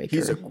 Bradley Baker.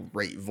 He's a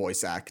great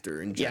voice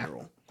actor in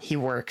general. Yeah, he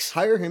works.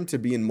 Hire him to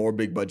be in more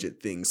big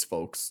budget things,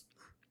 folks.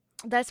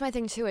 That's my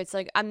thing too. It's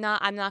like I'm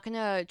not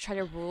gonna try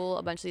to rule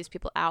a bunch of these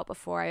people out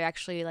before I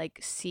actually like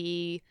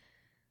see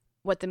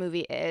what the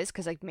movie is,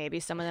 because like maybe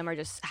some of them are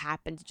just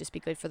happen to just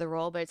be good for the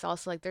role, but it's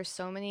also like there's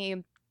so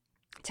many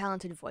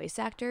talented voice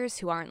actors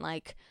who aren't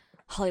like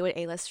Hollywood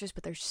A-listers,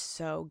 but they're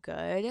so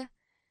good,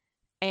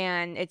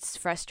 and it's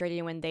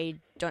frustrating when they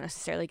don't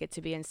necessarily get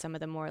to be in some of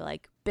the more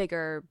like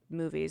bigger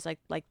movies like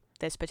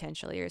this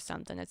potentially or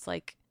something. It's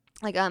like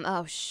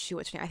oh shoot,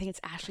 what's her name? I think it's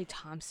Ashley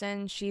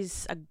Thompson.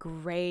 She's a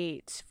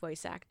great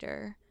voice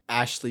actor.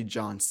 Ashley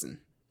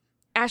Johnson,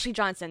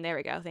 there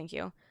we go, thank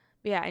you.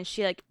 Yeah, and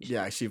she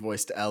she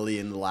voiced Ellie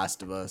in The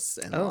Last of Us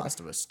and The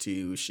Last of Us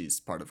 2. She's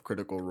part of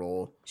Critical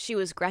Role. She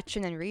was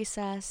Gretchen in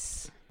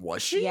Recess.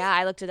 Was she? Yeah,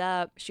 I looked it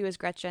up. She was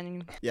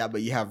Gretchen. Yeah,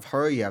 but you have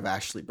her, you have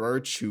Ashley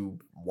Birch, who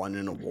won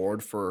an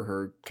award for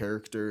her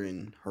character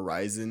in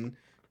Horizon.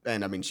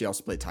 And I mean, she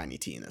also played Tiny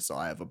Tina, so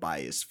I have a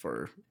bias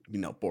for,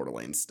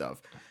 Borderlands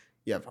stuff.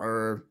 You have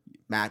her,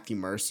 Matthew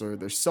Mercer.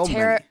 There's so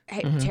many.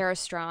 Tara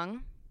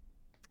Strong.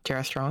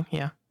 Tara Strong,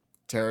 yeah.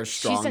 Tara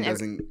Strong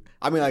doesn't...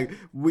 I mean, like,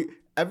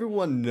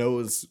 everyone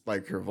knows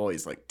like her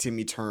voice, like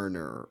Timmy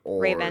Turner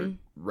or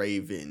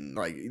Raven.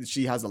 Like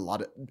she has a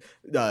lot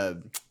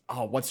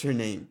of what's her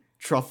name?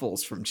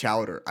 Truffles from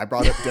Chowder.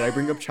 Did I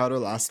bring up Chowder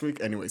last week?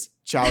 Anyways,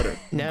 Chowder.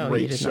 No,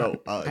 great you did show.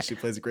 not. She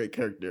plays a great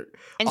character.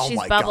 And she's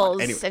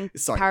Bubbles in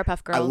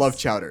Powerpuff Girls. I love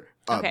Chowder.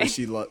 Okay.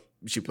 But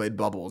she played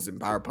Bubbles in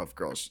Powerpuff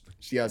Girls.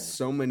 She has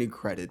so many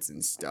credits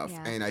and stuff.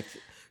 Yeah. And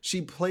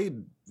she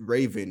played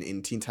Raven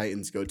in Teen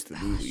Titans Go to the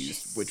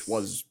Movies, which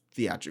was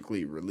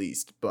theatrically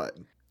released, but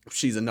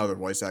she's another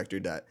voice actor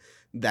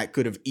that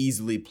could have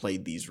easily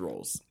played these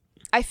roles.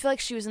 I feel like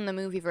she was in the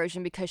movie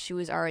version because she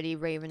was already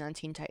Raven on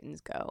Teen Titans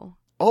Go.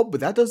 Oh,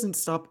 but that doesn't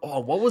stop. Oh,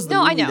 what was the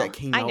movie that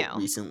came out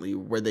recently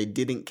where they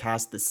didn't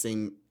cast the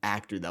same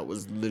actor that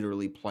was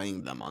literally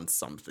playing them on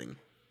something?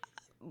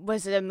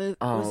 Was it a movie?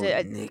 Was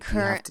it a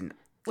current?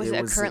 Was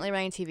it a currently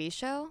running TV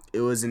show?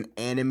 It was an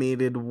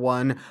animated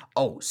one.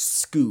 Oh,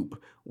 Scoob.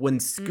 When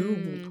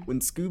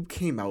Scoob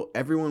came out,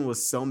 everyone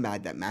was so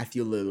mad that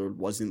Matthew Lillard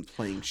wasn't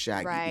playing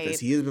Shaggy because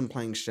he has been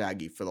playing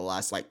Shaggy for the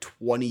last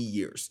 20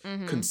 years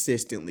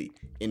consistently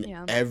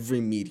in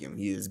every medium.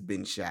 He has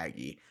been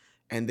Shaggy,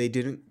 and they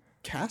didn't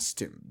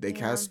cast him. They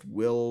cast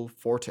Will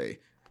Forte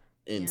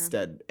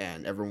instead,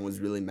 and everyone was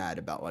really mad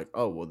about like,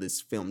 oh well,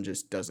 this film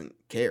just doesn't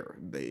care.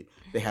 They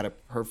had a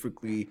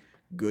perfectly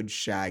good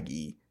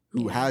Shaggy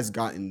who has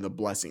gotten the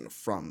blessing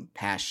from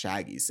past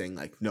Shaggy saying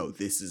like, no,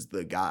 this is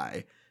the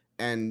guy.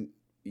 And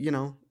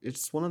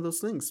it's one of those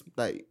things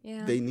that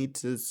they need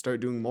to start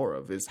doing more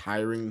of, is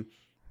hiring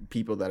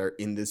people that are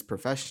in this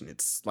profession.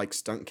 It's like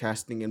stunt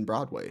casting in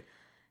Broadway.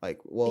 Like,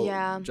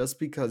 well, just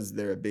because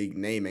they're a big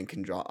name and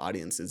can draw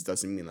audiences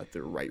doesn't mean that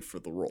they're right for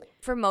the role.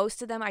 For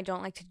most of them, I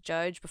don't like to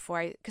judge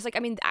because like, I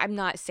mean, I'm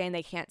not saying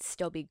they can't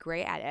still be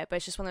great at it, but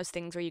it's just one of those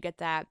things where you get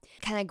that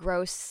kind of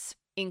gross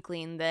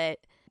inkling that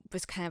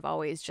was kind of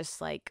always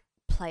just like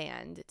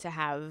planned to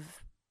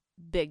have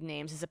big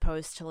names as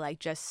opposed to like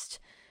just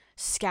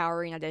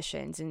scouring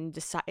auditions and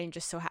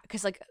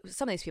because like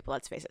some of these people,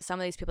 let's face it, some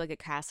of these people that get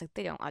cast, like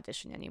they don't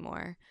audition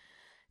anymore.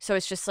 So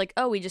it's just like,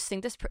 oh, we just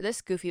think this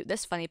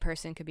funny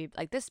person could be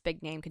like, this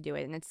big name could do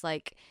it. And it's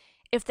like,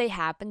 if they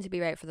happen to be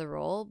right for the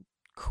role,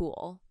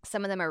 cool.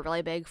 Some of them are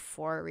really big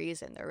for a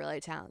reason. They're really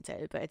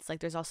talented. But it's like,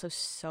 there's also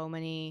so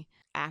many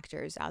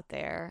actors out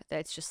there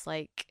that it's just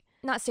like,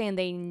 not saying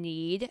they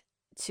need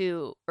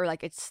to, or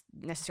like it's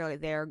necessarily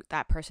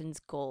that person's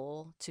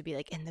goal to be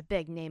like in the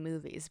big name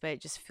movies, but it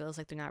just feels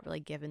like they're not really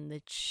given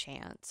the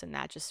chance, and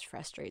that just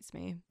frustrates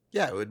me.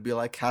 Yeah, it would be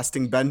like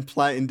casting Ben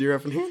Platt in Dear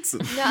Evan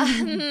Hansen.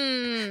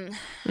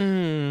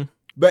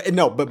 But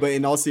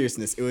in all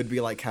seriousness, it would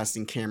be like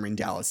casting Cameron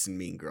Dallas in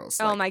Mean Girls.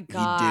 Oh my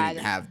God. He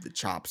didn't have the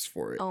chops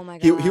for it. Oh my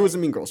God. He was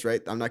in Mean Girls,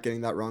 right? I'm not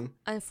getting that wrong?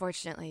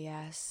 Unfortunately,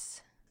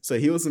 yes. So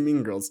he was in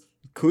Mean Girls,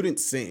 couldn't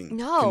sing,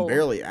 can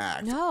barely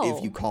act,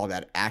 if you call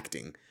that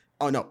acting.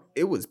 Oh no,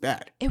 it was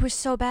bad. It was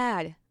so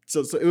bad.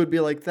 So it would be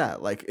like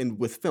that, like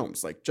with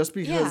films, like just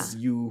because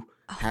you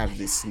have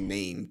this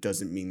name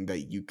doesn't mean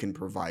that you can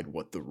provide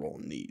what the role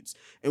needs.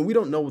 And we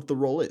don't know what the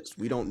role is.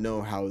 We don't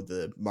know how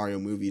the Mario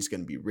movie is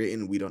going to be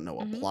written. We don't know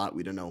a plot.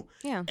 We don't know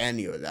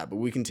any of that. But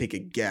we can take a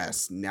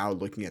guess now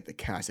looking at the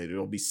cast.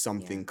 It'll be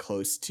something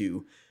close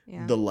to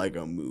the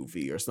Lego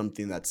movie or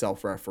something that's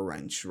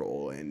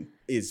self-referential and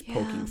is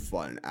poking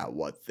fun at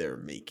what they're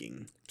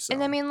making. So.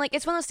 And I mean, like,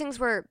 it's one of those things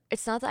where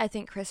it's not that I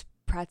think Chris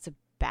Pratt's a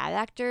bad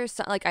actor.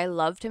 So, like, I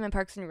loved him in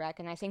Parks and Rec,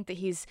 and I think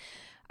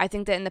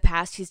that in the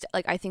past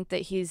I think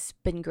that he's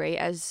been great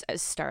as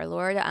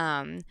Star-Lord.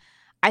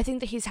 I think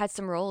that he's had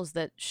some roles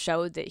that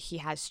showed that he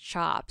has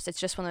chops. It's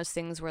just one of those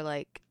things where,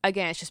 like,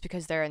 again, it's just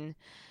because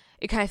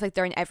you kind of feel like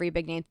they're in every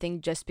big name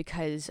thing just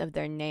because of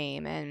their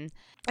name. And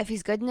if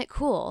he's good in it,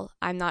 cool.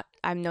 I'm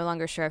no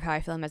longer sure of how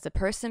I feel him as a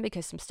person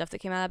because some stuff that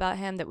came out about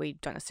him that we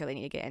don't necessarily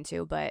need to get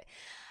into, but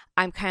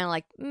I'm kind of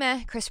like,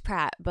 meh, Chris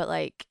Pratt. But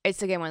like,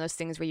 it's again one of those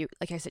things where you,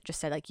 like I just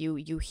said, like you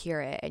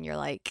hear it and you're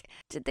like,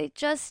 did they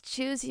just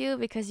choose you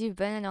because you've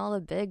been in all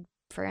the big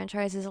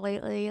franchises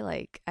lately?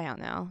 Like, I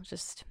don't know.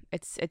 Just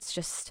it's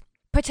just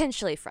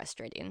potentially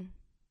frustrating.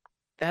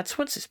 That's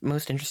what's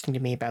most interesting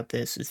to me about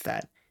this is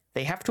that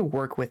they have to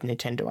work with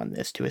Nintendo on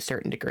this to a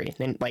certain degree.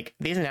 And like,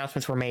 these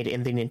announcements were made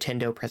in the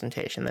Nintendo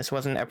presentation. This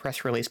wasn't a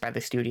press release by the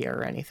studio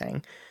or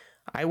anything.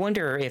 I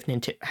wonder if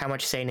how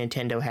much say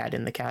Nintendo had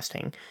in the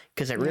casting,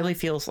 because it really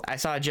feels. I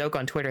saw a joke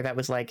on Twitter that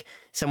was like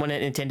someone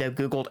at Nintendo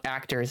Googled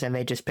actors and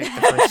they just picked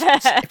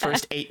the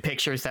first 8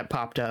 pictures that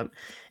popped up,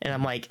 and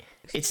I'm like,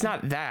 it's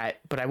not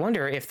that, but I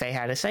wonder if they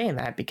had a say in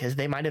that because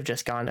they might have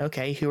just gone,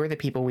 okay, who are the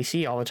people we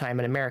see all the time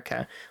in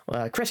America?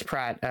 Chris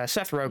Pratt,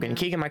 Seth Rogen,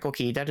 Keegan-Michael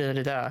Key,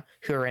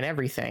 who are in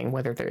everything,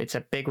 whether it's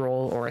a big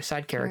role or a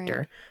side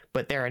character,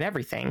 but they're in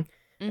everything.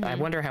 Mm-hmm. I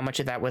wonder how much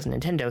of that was a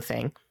Nintendo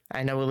thing.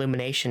 I know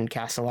Illumination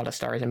casts a lot of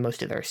stars in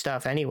most of their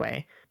stuff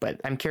anyway,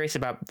 but I'm curious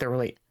about their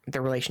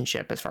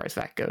relationship as far as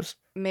that goes.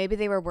 Maybe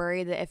they were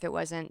worried that if it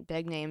wasn't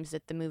big names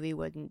that the movie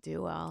wouldn't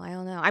do well. I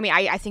don't know. I mean,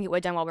 I think it would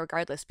have done well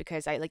regardless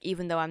because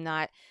even though I'm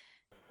not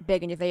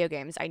big into video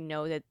games, I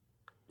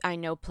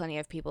know plenty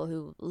of people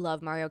who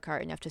love Mario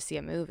Kart enough to see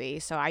a movie,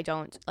 so I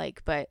don't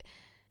but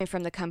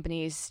from the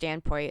company's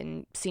standpoint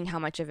and seeing how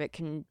much of it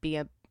can be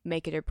a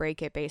make it or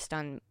break it based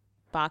on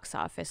box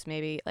office,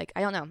 maybe,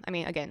 I don't know. I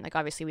mean, again,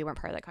 obviously we weren't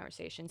part of that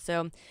conversation,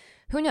 so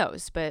who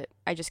knows, but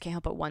I just can't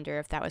help but wonder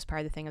if that was part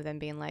of the thing of them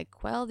being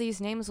like, well,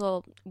 these names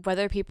will,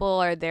 whether people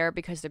are there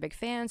because they're big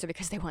fans or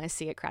because they want to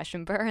see it crash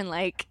and burn,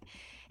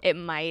 it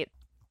might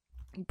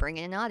bring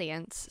in an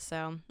audience.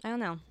 So I don't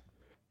know.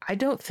 I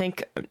don't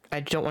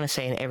want to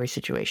say in every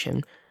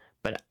situation,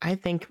 but I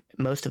think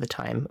most of the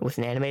time with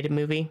an animated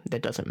movie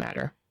that doesn't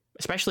matter.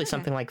 Especially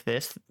something like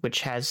this,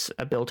 which has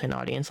a built-in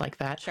audience like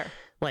that. Sure.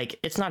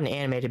 It's not an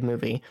animated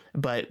movie,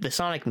 but the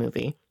Sonic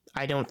movie,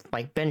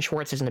 Ben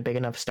Schwartz isn't a big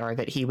enough star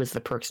that he was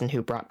the person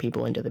who brought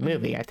people into the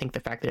movie. I think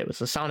the fact that it was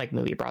the Sonic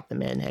movie brought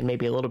them in, and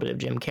maybe a little bit of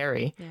Jim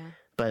Carrey. Yeah.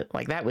 But,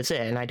 that was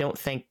it. And I don't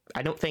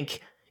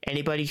think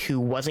anybody who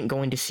wasn't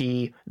going to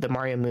see the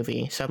Mario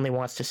movie suddenly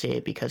wants to see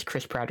it because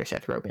Chris Pratt or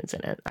Seth Rogen's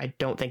in it. I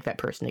don't think that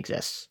person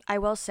exists. I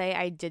will say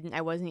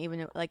I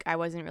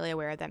wasn't really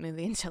aware of that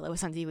movie until it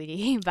was on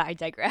DVD, but I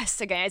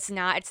digress. Again, it's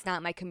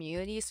not my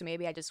community, so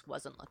maybe I just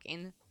wasn't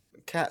looking.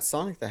 Kat,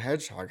 Sonic the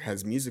Hedgehog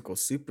has musical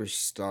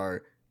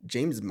superstar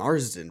James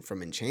Marsden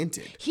from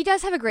Enchanted. He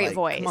does have a great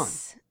Like, come on.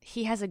 voice.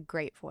 He has a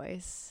great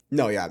voice.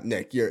 No, yeah,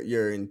 Nick,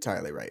 you're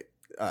entirely right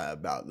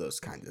about those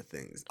kinds of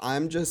things.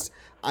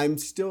 I'm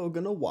still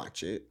gonna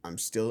watch it. I'm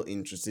still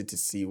interested to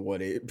see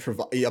what it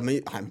provides. I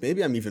mean,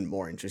 maybe I'm even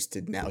more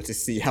interested now to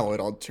see how it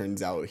all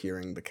turns out,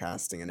 hearing the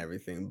casting and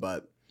everything.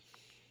 But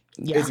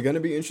Yeah. it's gonna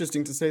be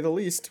interesting to say the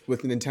least.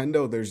 With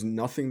Nintendo, there's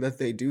nothing that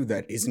they do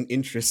that isn't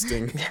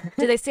interesting.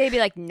 Did they say it'd be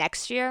like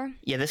next year?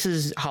 Yeah, this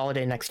is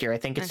holiday next year. I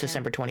think it's Okay.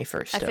 December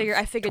 21st.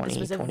 I figured this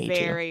was a 2022.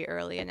 very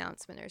early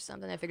announcement or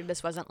something. I figured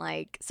this wasn't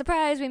like,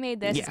 surprise, we made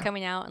this, it's Yeah.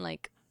 coming out, and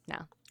like,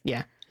 no.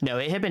 Yeah. No,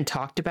 it had been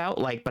talked about,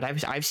 like, but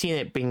I've seen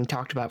it being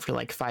talked about for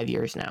like 5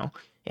 years now,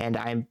 and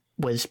I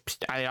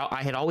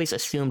had always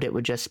assumed it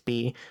would just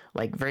be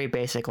like very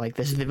basic, like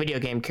this is the video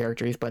game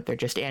characters, but they're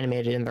just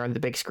animated and they're on the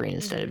big screen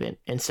instead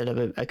of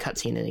a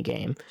cutscene in a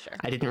game. Sure.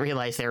 I didn't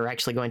realize they were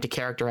actually going to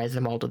characterize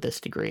them all to this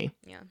degree.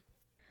 Yeah.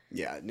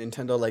 Yeah,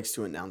 Nintendo likes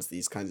to announce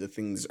these kinds of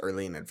things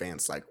early in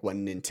advance. Like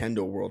when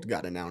Nintendo World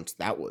got announced,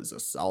 that was a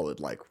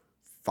solid like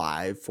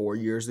 4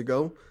 years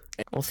ago.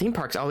 Well, theme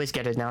parks always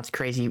get announced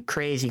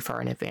crazy far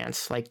in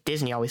advance. Like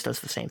Disney always does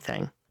the same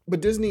thing.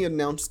 But Disney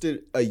announced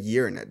it a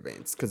year in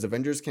advance because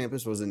Avengers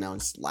Campus was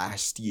announced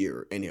last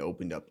year and it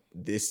opened up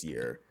this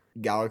year.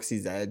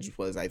 Galaxy's Edge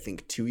was, I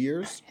think, 2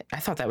 years. I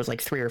thought that was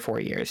like 3 or 4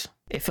 years.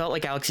 It felt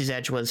like Galaxy's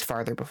Edge was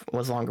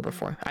longer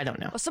before. I don't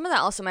know. Well, some of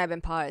that also might have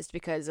been paused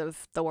because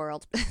of the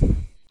world.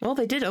 Well,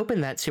 they did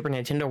open that Super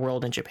Nintendo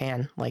World in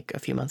Japan like a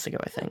few months ago,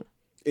 I think.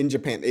 In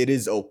Japan, it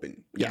is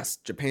open. Yeah. Yes,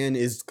 Japan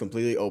is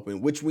completely open,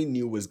 which we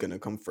knew was going to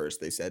come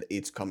first. They said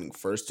it's coming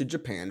first to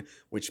Japan,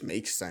 which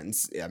makes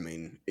sense. I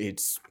mean,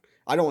 it's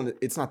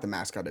not the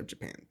mascot of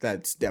Japan.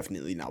 That's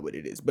definitely not what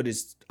it is. But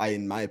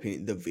in my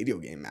opinion, the video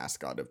game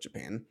mascot of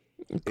Japan.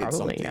 Probably, It's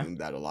something yeah.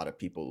 that a lot of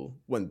people,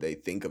 when they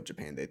think of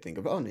Japan, they think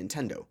of, oh,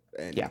 Nintendo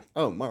and Yeah.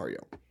 oh,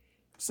 Mario.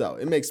 So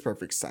it makes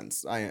perfect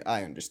sense.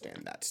 I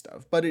understand that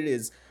stuff. But it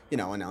is,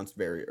 announced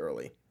very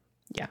early.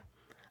 Yeah.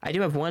 I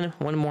do have one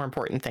more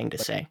important thing to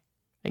say.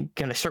 I'm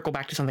going to circle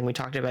back to something we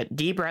talked about.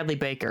 D. Bradley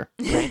Baker.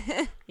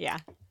 Yeah.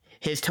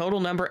 His total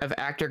number of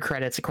actor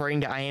credits,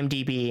 according to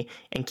IMDb,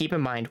 and keep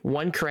in mind,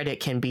 one credit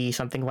can be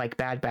something like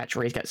Bad Batch,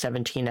 where he's got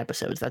 17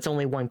 episodes. That's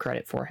only one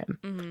credit for him.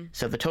 Mm-hmm.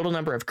 So the total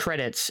number of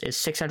credits is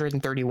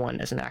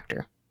 631 as an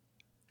actor.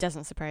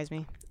 Doesn't surprise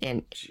me.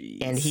 And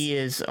Jeez. he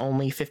is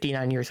only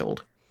 59 years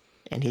old.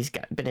 And he's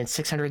been in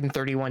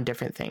 631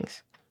 different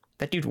things.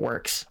 That dude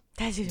works.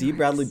 That dude D. works.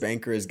 Bradley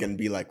Banker is going to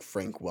be like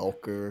Frank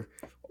Welker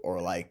or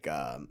like,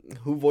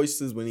 who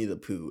voices Winnie the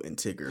Pooh and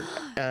Tigger?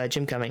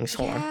 Jim Cummings.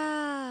 Hold on.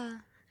 Yeah.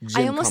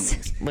 Jim almost-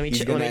 Cummings. Let me He's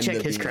check gonna end his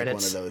up being,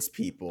 credits. Like one of those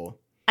people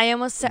I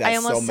almost said that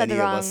so said many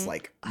the of wrong. us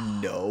like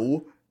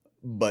know,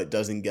 but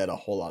doesn't get a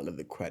whole lot of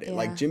the credit.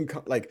 Yeah.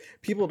 Like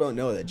people don't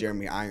know that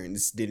Jeremy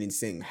Irons didn't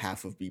sing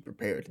half of Be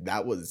Prepared.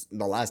 That was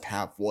the last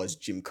half was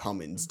Jim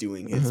Cummins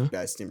doing his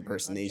best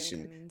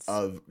impersonation Cummins.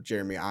 of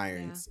Jeremy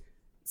Irons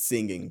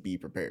singing Be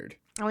Prepared.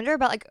 I wonder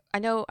about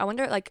I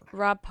wonder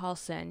Rob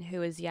Paulson,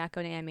 who is Yakko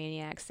in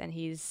Animaniacs, and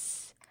He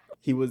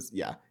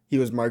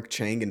was Mark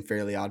Chang in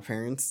Fairly Odd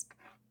Parents.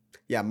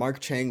 Yeah, Mark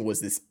Chang was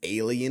this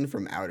alien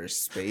from outer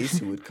space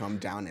who would come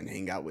down and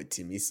hang out with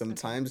Timmy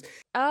sometimes.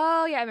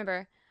 oh yeah, I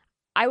remember.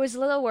 I was a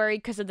little worried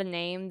because of the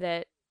name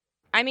that.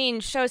 I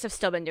mean, shows have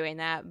still been doing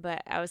that,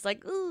 but I was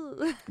like,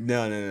 ooh.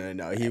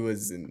 No. He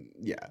was in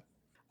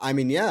I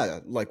mean, yeah,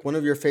 like one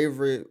of your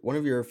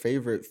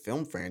favorite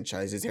film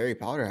franchises, Harry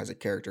Potter, has a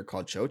character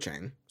called Cho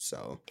Chang.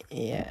 So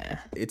Yeah.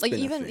 it's Like been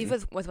a even thing.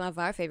 with one of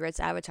our favorites,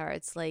 Avatar,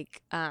 it's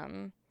like,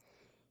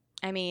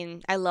 I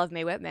mean, I love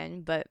Mae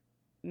Whitman, but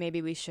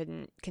maybe we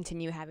shouldn't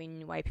continue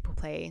having white people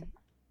play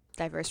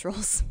diverse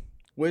roles.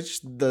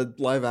 Which the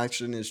live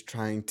action is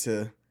trying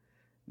to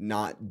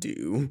not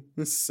do.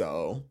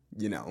 So,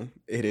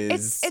 it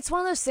is. It's one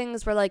of those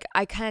things where like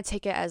I kind of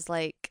take it as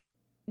like,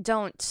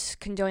 don't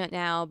condone it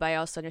now, but I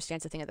also understand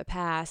it's a thing of the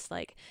past.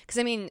 Like, because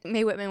I mean,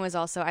 Mae Whitman was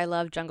also, I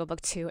love Jungle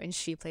Book 2, and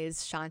she plays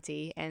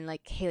Shanti, and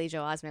like Haley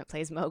Joel Osment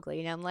plays Mowgli,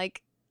 and I'm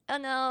like, oh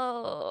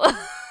no.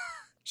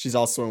 She's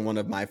also in one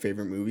of my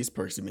favorite movies,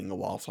 Percy Being a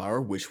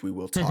Wallflower, which we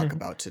will talk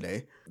about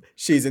today.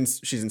 She's in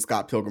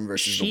Scott Pilgrim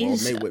versus the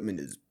World. Mae Whitman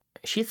is.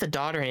 She's the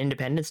daughter in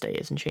Independence Day,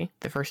 isn't she?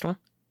 The first one?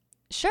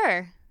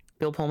 Sure.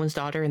 Bill Pullman's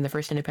daughter in the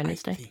first I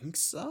Independence Day? think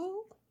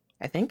so.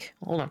 I think.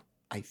 Hold on.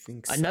 I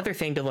think so. Another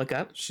thing to look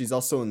up. She's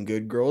also in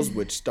Good Girls,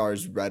 which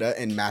stars Retta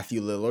and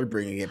Matthew Lillard,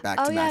 bringing it back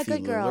Oh, to yeah, Matthew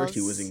Good Lillard. He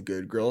Girls. was in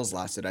Good Girls,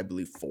 lasted, I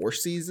believe, 4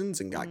 seasons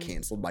and got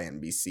canceled by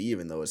NBC,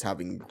 even though it was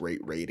having great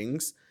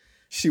ratings.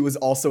 She was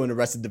also in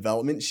Arrested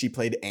Development. She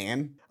played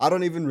Anne. I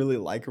don't even really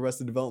like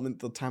Arrested Development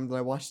the time that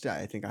I watched it.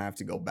 I think I have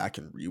to go back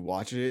and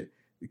rewatch it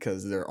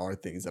because there are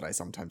things that I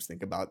sometimes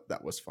think about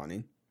that was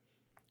funny.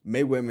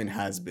 Mae Whitman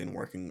has been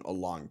working a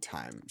long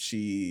time.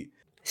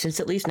 Since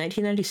at least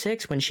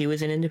 1996 when she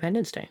was in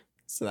Independence Day.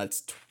 So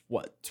that's,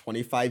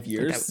 25 I think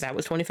years? That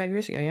was 25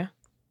 years ago, yeah.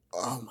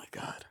 Oh my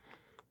god.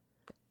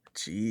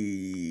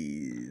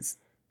 Jeez.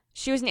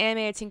 She was an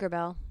animated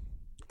Tinkerbell.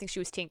 I think she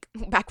was Tink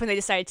back when they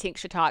decided Tink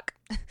should talk.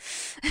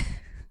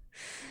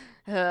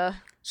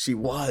 She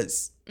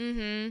was.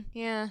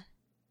 Yeah.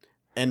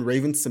 And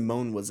Raven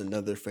Simone was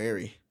another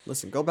fairy.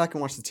 Listen, go back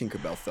and watch the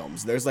Tinkerbell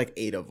films. There's like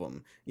 8 of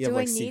them. You have Do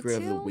I like need Secret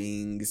of the to?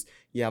 Wings.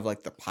 You have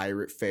like the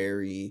Pirate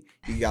Fairy.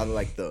 You got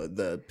like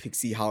the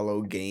Pixie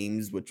Hollow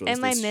games, which was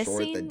Am I this short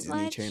missing that Disney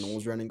much? Channel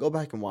was running. Go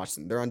back and watch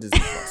them. They're on Disney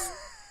Plus.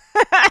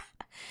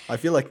 I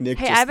feel like Nick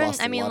Hey, just I've been-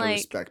 lost I a mean, lot of like-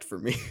 respect for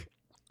me.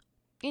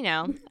 You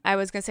know, I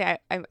was gonna say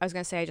I was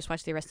gonna say I just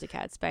watched the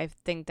Aristocats, but I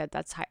think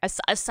that's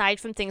aside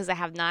from things that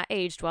have not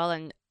aged well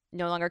and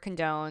no longer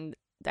condoned.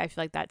 I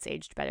feel like that's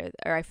aged better,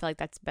 or I feel like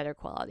that's better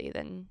quality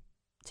than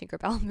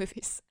Tinkerbell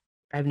movies.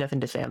 I have nothing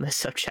to say on this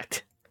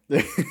subject.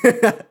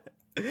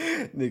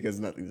 Nick has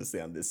nothing to say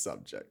on this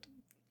subject.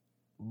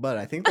 But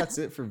I think that's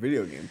it for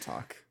video game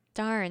talk.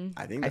 Darn.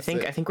 I think I that's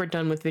think it. I think we're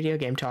done with video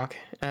game talk.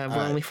 We're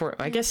Alright. only for.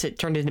 I guess it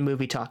turned into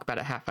movie talk about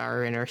a half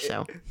hour in or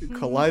so.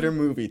 Collider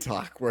movie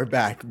talk. We're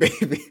back,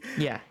 baby.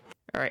 Yeah.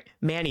 All right,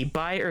 Manny,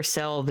 buy or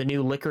sell the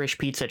new Licorice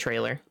Pizza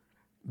trailer?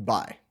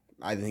 Bye.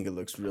 I think it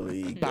looks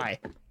really good. Buy.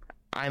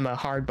 I'm a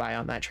hard buy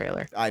on that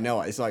trailer. I know.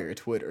 I saw your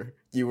Twitter.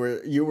 You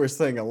were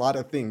saying a lot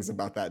of things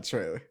about that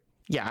trailer.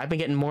 Yeah, I've been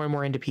getting more and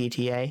more into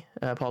PTA,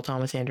 Paul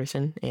Thomas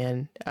Anderson,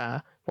 and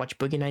watched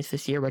Boogie Nights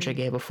this year, which I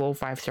gave a full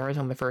 5 stars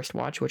on the first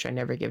watch, which I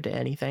never give to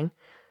anything.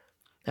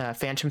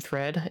 Phantom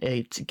Thread,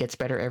 it gets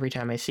better every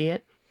time I see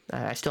it.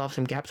 I still have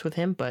some gaps with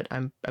him, but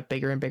I'm a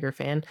bigger and bigger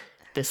fan.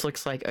 This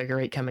looks like a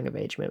great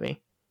coming-of-age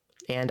movie,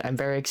 and I'm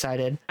very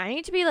excited. I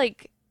need to be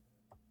like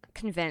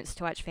convinced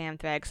to watch Phantom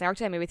Thread because I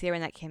worked at a movie theater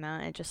when that came out,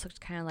 and it just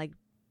looked kind of like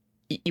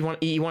You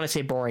want to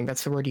say boring?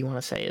 That's the word you want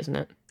to say, isn't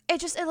it?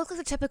 it looked like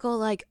a typical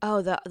like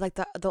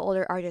the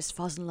older artist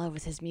falls in love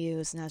with his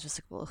muse, and I was just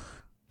like, ugh.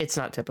 It's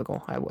not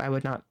typical. I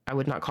would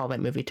not call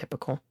that movie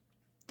typical.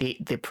 The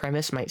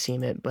premise might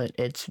seem it, but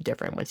it's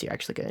different once you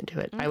actually get into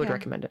it. I would Okay.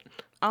 recommend it.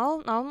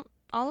 I'll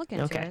look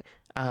into Okay.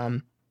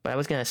 it. But I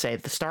was gonna say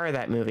the star of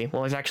that movie.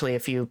 Well, there's actually a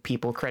few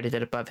people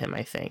credited above him,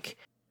 I think.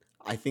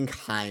 I think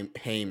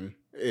Haim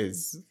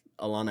is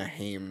Alana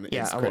Haim.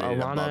 Yeah, is credited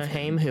Alana above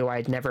Haim, who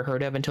I'd never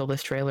heard of until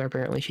this trailer.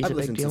 Apparently, she's I've a big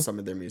listened deal. to some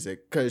of their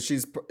music because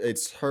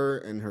it's her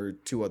and her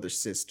 2 other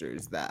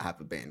sisters that have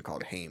a band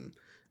called Haim,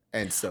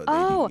 and so they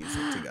Oh. do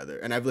music together.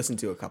 And I've listened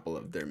to a couple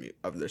of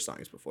their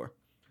songs before,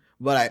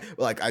 but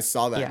I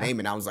saw that Yeah. name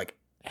and I was like,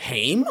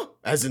 Haim,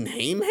 as in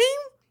Haim,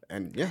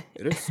 and yeah,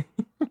 it is.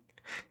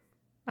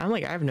 I'm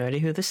like, I have no idea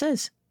who this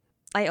is.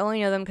 I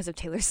only know them because of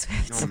Taylor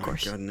Swift. Oh Of my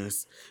course.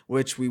 goodness!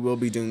 Which we will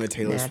be doing a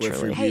Taylor Swift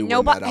Naturally. review Hey, when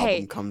nobo- that album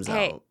hey, comes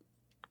hey. out.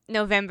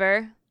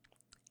 November.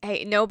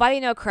 Hey, Nobody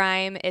No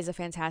Crime is a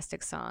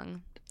fantastic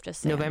song.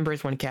 Just saying. November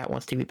is when Kat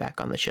wants to be back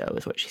on the show,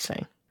 is what she's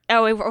saying.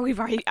 Oh, I'm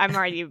already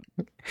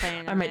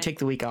planning. I on might it. take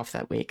the week off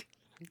that week.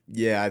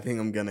 Yeah, I think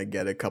I'm gonna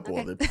get a couple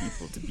Okay. other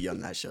people to be on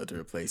that show to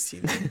replace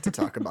Tina to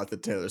talk about the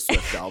Taylor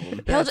Swift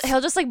album.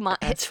 He'll just like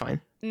That's fine.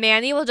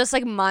 Manny will just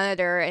like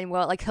monitor and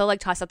he'll like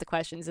toss out the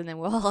questions and then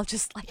we'll all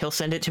just like He'll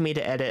send it to me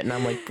to edit, and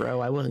I'm like, bro,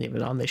 I wasn't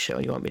even on this show.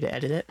 You want me to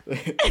edit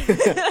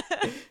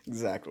it?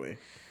 Exactly.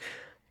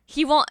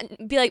 he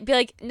won't be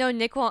like no,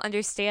 Nick won't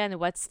understand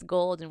what's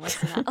gold and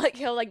what's not. Like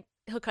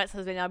he'll cut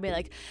something and I'll be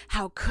like,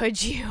 how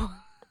could you?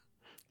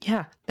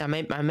 Yeah, I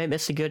might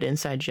miss a good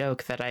inside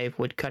joke that I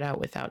would cut out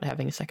without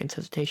having a second's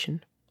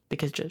hesitation,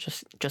 because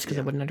just because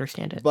I wouldn't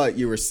understand it. But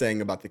you were saying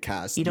about the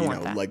cast, You don't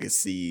want that.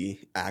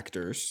 legacy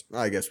actors,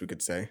 I guess we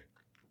could say.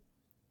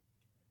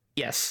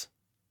 Yes.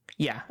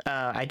 Yeah,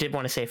 I did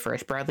want to say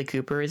first, Bradley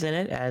Cooper is in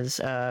it as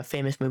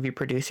famous movie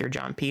producer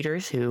John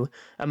Peters, who,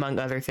 among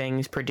other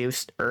things,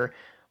 produced or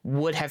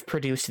would have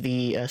produced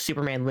the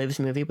Superman Lives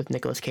movie with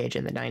Nicolas Cage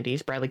in the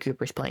 90s. Bradley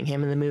Cooper's playing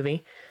him in the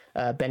movie.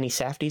 Benny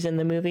Safdie's in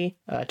the movie.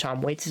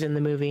 Tom Waits is in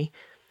the movie.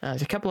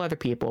 There's a couple other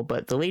people,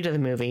 but the lead of the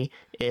movie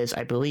is,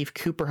 I believe,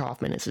 Cooper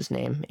Hoffman is his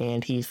name,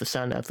 and he's the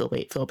son of the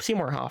late Philip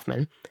Seymour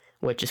Hoffman,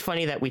 which is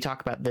funny that we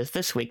talk about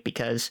this week,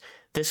 because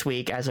this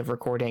week, as of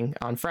recording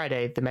on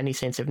Friday, The Many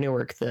Saints of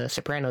Newark, the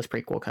Sopranos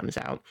prequel, comes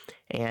out,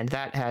 and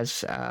that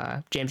has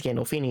James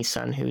Gandolfini's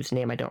son, whose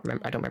name I don't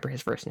remember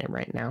his first name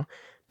right now,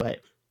 but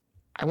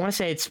I want to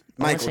say it's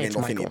Michael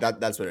Michael. Gandolfini.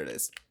 That's what it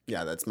is.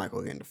 Yeah, that's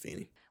Michael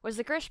Gandolfini. Was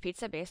Licorice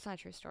Pizza based on a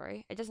true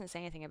story? It doesn't say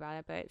anything about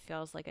it, but it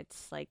feels like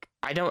it's like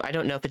I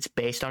don't know if it's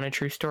based on a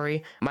true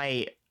story.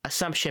 My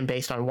assumption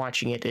based on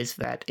watching it is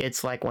that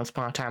it's like Once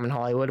Upon a Time in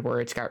Hollywood,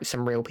 where it's got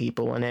some real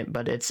people in it,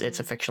 but it's a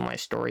fictionalized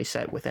story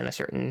set within a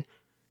certain.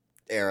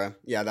 Era.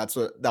 Yeah, that's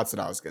what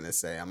I was gonna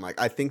say. I'm like,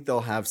 I think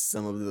they'll have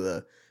some of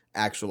the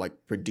actual like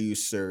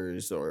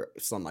producers or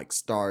some like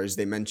stars.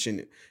 They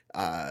mention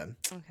okay.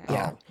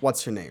 Yeah.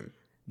 what's her name?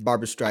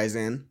 Barbara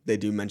Streisand. They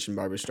do mention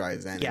Barbara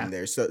Streisand Yeah. in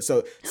there. So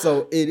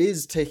it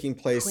is taking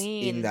place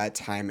Queen. in that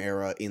time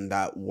era, in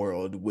that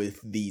world with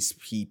these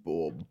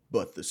people,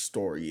 but the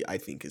story I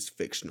think is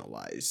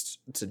fictionalized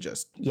to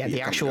just Yeah, be a the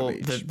coming actual of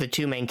age. the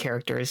two main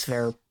characters,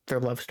 their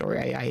love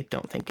story, I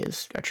don't think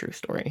is a true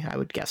story. I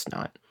would guess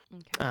not.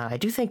 Okay. I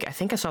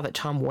think I saw that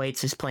Tom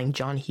Waits is playing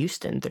John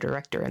Huston, the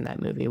director in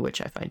that movie,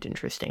 which I find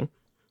interesting.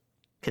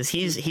 because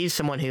he's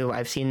someone who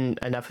I've seen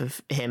enough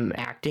of him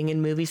acting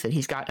in movies that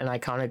he's got an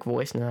iconic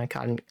voice and an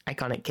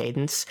iconic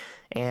cadence,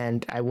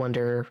 and I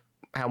wonder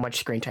how much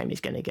screen time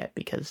he's going to get,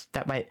 because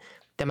that might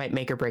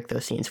make or break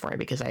those scenes for him,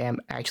 because I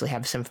actually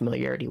have some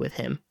familiarity with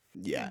him.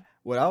 Yeah.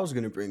 What I was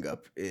going to bring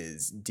up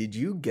is, did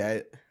you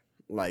get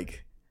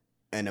like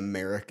an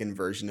American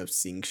version of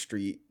Sing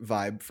Street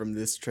vibe from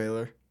this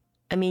trailer?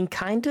 I mean,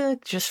 kind of,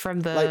 just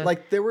from the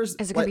like there was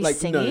Is it gonna be no,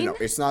 singing?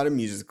 it's not a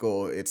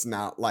musical. It's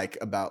not like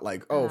about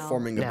like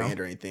forming a No. band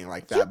or anything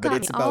like You that. But got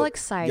it's me all about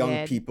excited.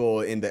 young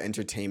people in the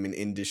entertainment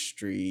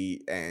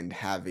industry and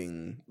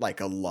having like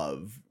a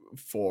love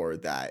for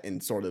that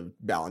and sort of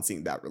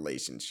balancing that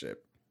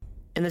relationship.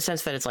 in the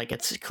sense that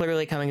it's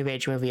clearly a coming of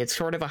age movie. It's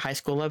sort of a high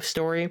school love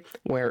story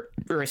or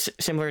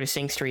similar to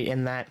Sing Street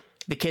in that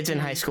the kid's in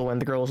high school and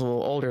the girl's a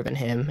little older than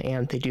him,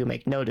 and they do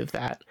make note of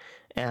that.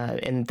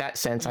 In that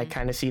sense, I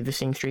kind of see the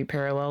Sing Street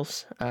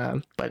parallels,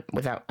 but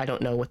I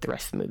don't know what the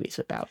rest of the movie's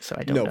about, so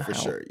I don't know. No, for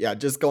sure. Yeah,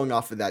 just going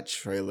off of that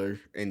trailer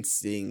and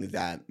seeing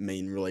that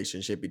main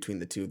relationship between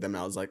the two of them,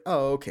 I was like,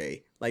 oh,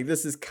 okay. Like,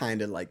 this is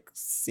kind of like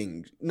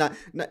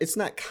it's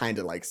not kind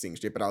of like Sing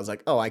Street, but I was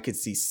like, oh, I could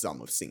see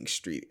some of Sing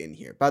Street in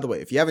here. By the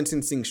way, if you haven't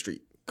seen Sing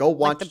Street, go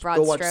watch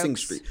Sing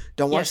Street.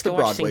 Don't watch the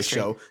Broadway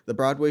show. The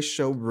Broadway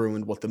show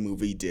ruined what the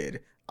movie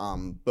did.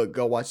 But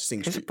go watch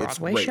Sing Street. There's a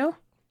Broadway show?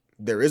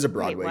 There is a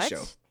Broadway Wait,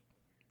 show.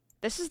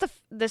 This is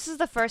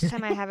the first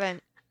time I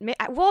haven't.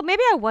 Well,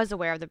 maybe I was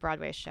aware of the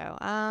Broadway show.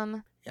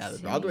 Yeah, the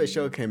Broadway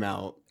show came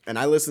out, and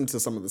I listened to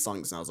some of the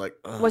songs, and I was like,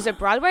 ugh. Was it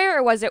Broadway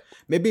or was it?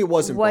 Maybe it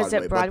wasn't Was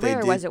Broadway, it Broadway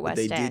or was it West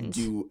They End? did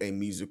do a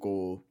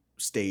musical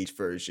stage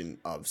version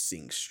of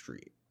Sing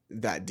Street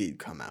that did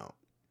come out.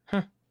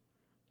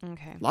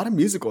 Okay. A lot of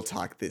musical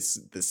talk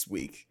this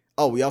week.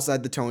 Oh, we also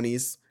had the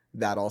Tonys.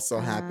 That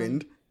also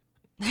happened.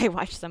 I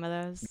watched some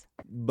of those.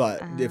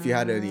 But if you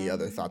had any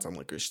other thoughts on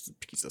Licorice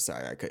Pizza,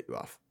 sorry, I cut you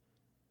off.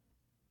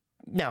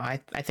 No, I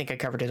think I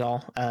covered it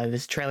all.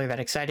 This trailer that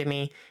excited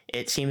me.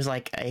 It seems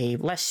like a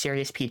less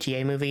serious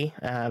PTA movie,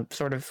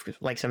 sort of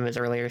like some of his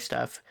earlier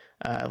stuff,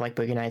 like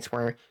Boogie Nights,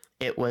 where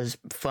it was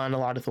fun a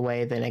lot of the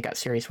way, then it got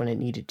serious when it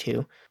needed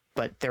to.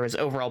 But there was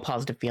overall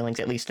positive feelings,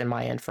 at least in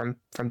my end, from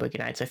Boogie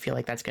Nights. I feel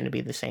like that's going to be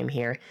the same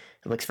here.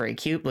 It looks very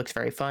cute, looks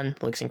very fun,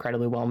 looks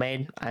incredibly well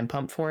made. I'm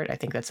pumped for it. I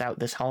think that's out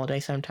this holiday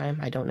sometime.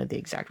 I don't know the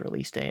exact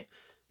release date,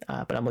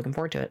 but I'm looking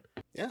forward to it.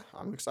 Yeah,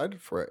 I'm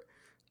excited for it.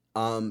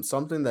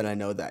 Something that I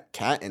know that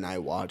Kat and I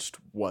watched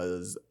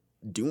was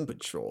Doom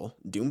Patrol.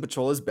 Doom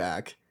Patrol is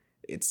back.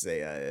 It's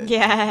a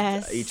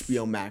Yes.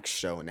 HBO Max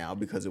show now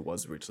because it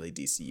was originally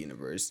DC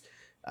Universe.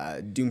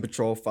 Doom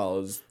Patrol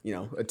follows,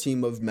 a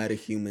team of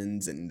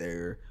metahumans and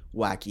their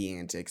wacky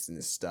antics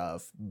and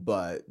stuff.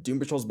 But Doom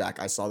Patrol's back.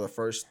 I saw the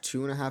first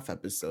 2.5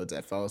 episodes. I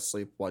fell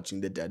asleep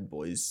watching the Dead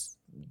Boys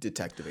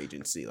Detective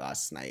Agency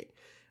last night.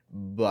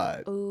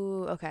 But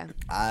Ooh, okay.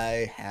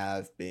 I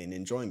have been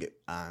enjoying it.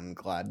 I'm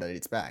glad that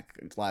it's back.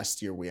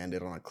 Last year we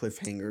ended on a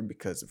cliffhanger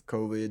because of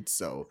COVID,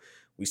 so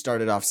we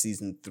started off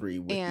season 3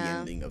 with the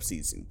ending of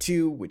season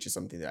 2, which is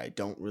something that I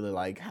don't really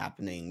like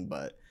happening,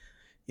 but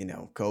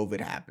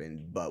COVID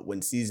happened. But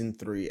when season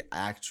 3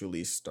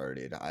 actually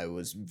started, I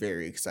was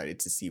very excited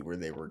to see where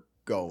they were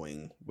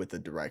going with the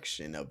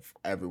direction of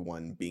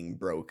everyone being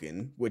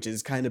broken, which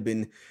has kind of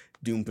been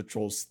Doom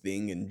Patrol's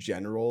thing in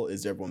general,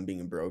 is everyone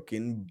being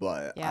broken.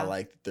 But I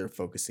like that they're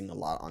focusing a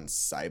lot on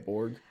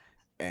Cyborg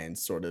and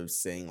sort of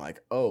saying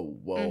like, oh,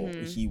 well,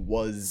 he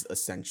was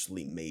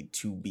essentially made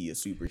to be a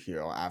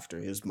superhero after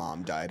his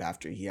mom died,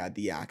 after he had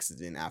the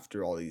accident,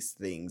 after all these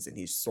things, and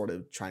he's sort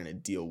of trying to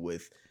deal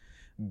with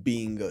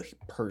being a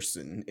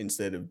person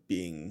instead of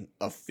being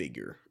a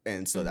figure.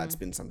 And so that's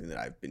been something that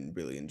I've been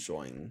really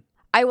enjoying.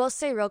 I will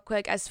say real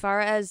quick, as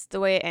far as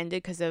the way it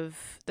ended because of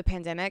the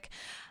pandemic,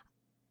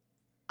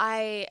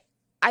 I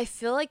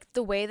feel like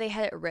the way they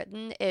had it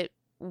written, it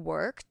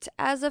worked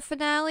as a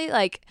finale.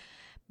 Like,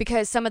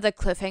 because some of the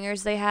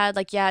cliffhangers they had,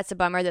 like, yeah, it's a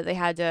bummer that they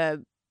had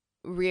to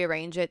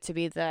rearrange it to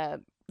be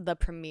the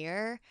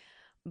premiere,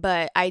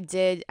 but I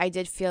did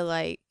feel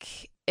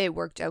like it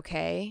worked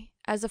okay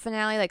as a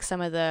finale. Like some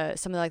of the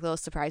like little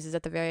surprises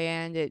at the very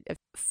end, it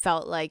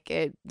felt like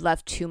it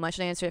left too much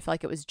unanswered. It felt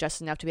like it was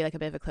just enough to be like a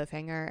bit of a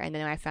cliffhanger, and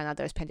then I found out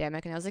there was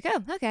pandemic and I was like,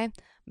 oh, okay.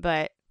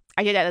 But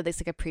I did at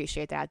least like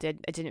appreciate that.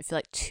 It didn't feel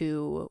like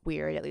too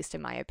weird, at least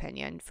in my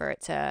opinion, for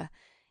it to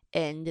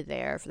end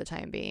there for the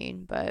time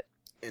being. But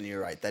and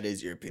you're right, that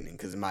is your opinion,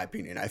 because in my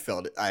opinion, I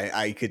felt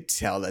I could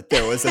tell that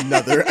there was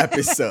another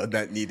episode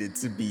that needed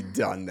to be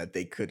done that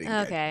they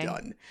couldn't get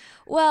done.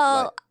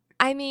 Well,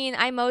 I mean,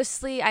 I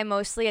mostly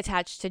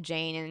attached to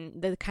Jane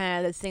and the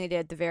kind of the thing I did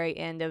at the very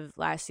end of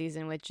last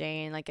season with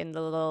Jane, like in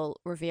the little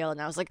reveal,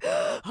 and I was like,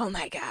 oh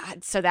my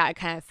god. So that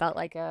kind of felt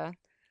like a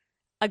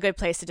good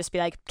place to just be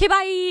like, okay,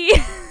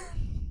 bye.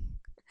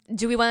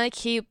 Do we want to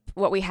keep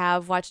what we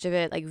have watched of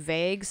it like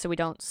vague so we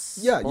don't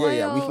spoil?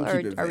 Yeah. We can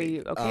keep it vague. Are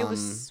we okay with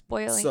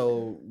spoiling?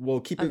 So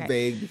we'll keep it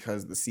vague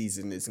because the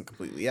season isn't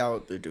completely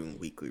out. They're doing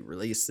weekly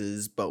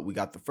releases, but we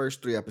got the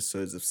first 3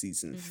 episodes of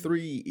season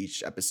 3.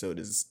 Each episode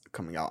is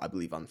coming out, I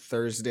believe, on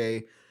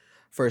Thursday.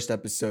 First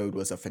episode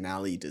was a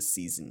finale to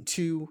season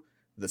 2.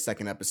 The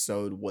second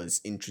episode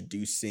was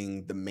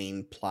introducing the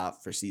main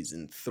plot for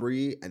season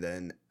 3, and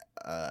then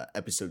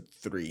episode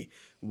 3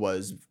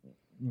 was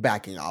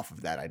backing off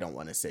of that. I don't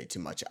want to say too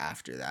much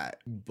after that,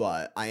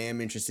 but I am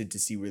interested to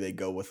see where they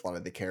go with a lot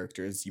of the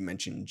characters. You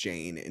mentioned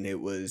Jane, and it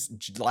was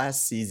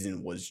last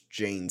season was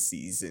Jane's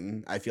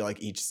season. I feel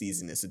like each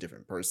season is a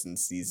different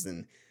person's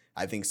season.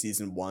 I think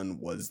season 1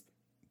 was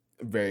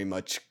very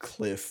much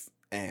Cliff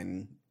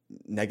and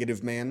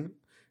Negative Man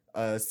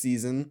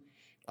season.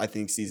 I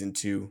think season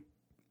 2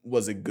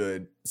 was a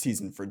good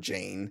season for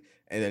Jane,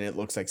 and then it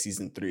looks like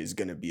season 3 is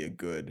going to be a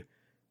good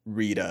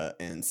Rita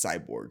and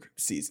Cyborg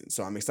season.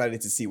 So I'm excited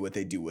to see what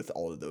they do with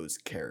all of those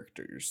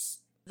characters.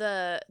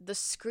 The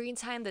screen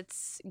time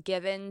that's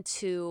given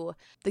to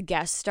the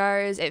guest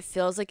stars, it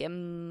feels like it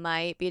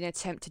might be an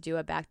attempt to do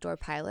a backdoor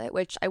pilot,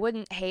 which I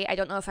wouldn't hate. I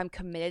don't know if I'm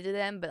committed to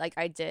them, but like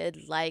I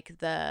did like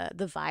the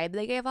vibe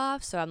they gave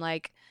off. So I'm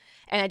like,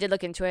 and I did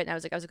look into it, and I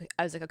was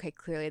like, okay,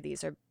 clearly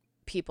these are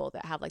people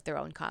that have like their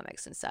own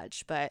comics and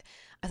such. But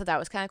I thought that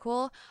was kind of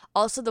cool.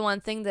 Also, the one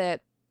thing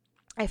that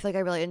I feel like I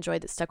really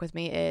enjoyed that stuck with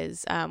me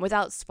is,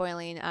 without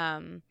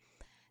spoiling,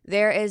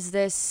 there is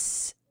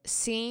this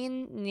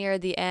scene near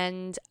the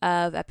end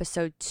of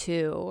episode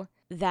 2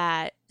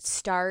 that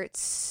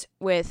starts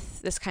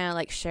with this kind of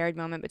like shared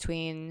moment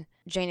between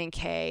Jane and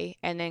Kay,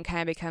 and then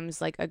kind of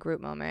becomes like a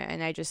group moment.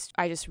 And I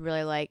just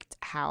really liked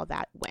how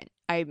that went.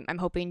 I'm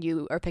hoping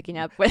you are picking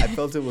up with. I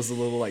felt it was a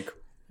little like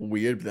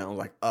weird, but then I was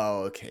like,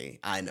 oh, okay,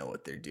 I know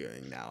what they're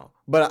doing now.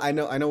 But I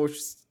know what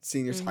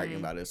scene you're talking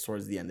about is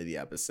towards the end of the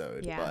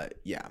episode. Yeah. But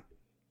yeah.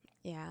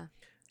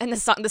 And the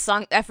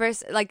song at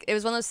first, like, it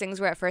was one of those things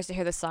where at first I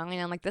hear the song and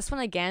I'm like, this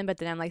one again, but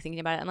then I'm like thinking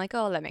about it, I'm like,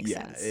 oh, that makes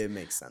sense. Yeah, it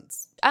makes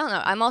sense. I don't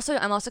know. I'm also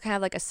kind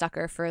of like a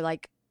sucker for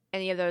like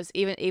any of those,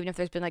 even if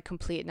there's been like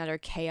complete and utter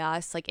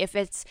chaos. Like if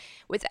it's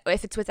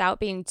without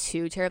being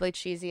too terribly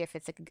cheesy, if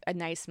it's like a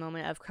nice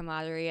moment of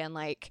camaraderie, and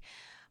like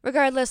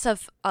regardless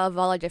of all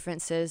our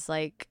differences,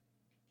 like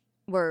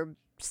we're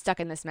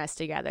stuck in this mess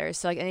together.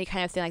 So like any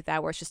kind of thing like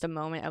that where it's just a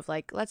moment of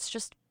like, let's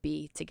just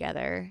be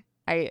together.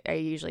 I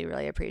usually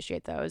really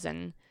appreciate those,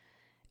 and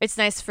it's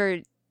nice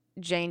for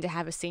Jane to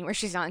have a scene where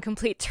she's not in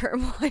complete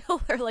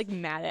turmoil or like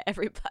mad at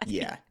everybody.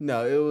 Yeah,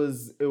 no,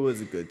 it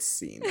was a good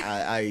scene.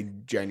 I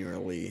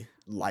genuinely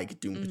like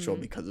Doom Patrol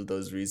because of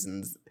those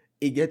reasons.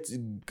 It gets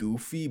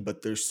goofy,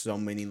 but there's so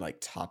many like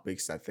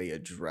topics that they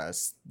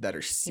address that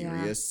are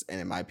serious,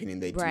 and in my opinion,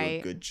 they do a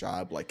good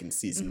job. Like in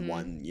season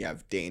 1, you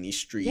have Danny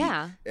Street,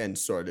 and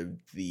sort of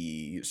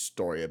the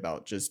story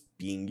about just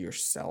being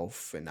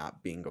yourself and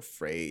not being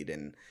afraid,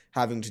 and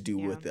having to do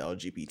with the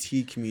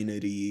LGBT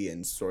community,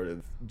 and sort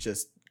of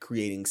just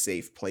creating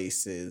safe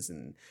places,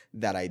 and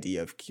that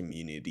idea of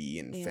community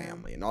and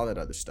family and all that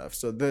other stuff.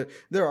 So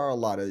there are a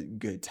lot of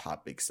good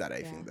topics that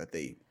I think that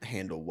they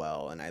handle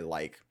well, and I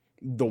like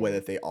the way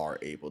that they are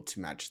able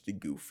to match the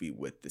goofy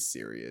with the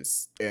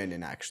serious in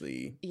an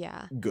actually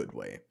good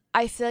way.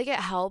 I feel like it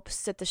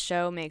helps that the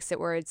show makes it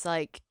where it's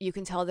like you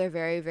can tell they're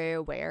very, very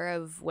aware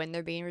of when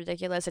they're being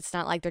ridiculous. It's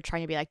not like they're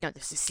trying to be like, no,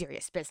 this is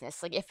serious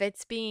business. Like if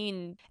it's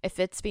being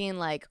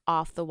like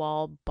off the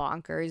wall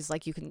bonkers,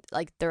 like you can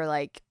like they're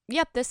like,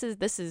 yep, this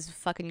is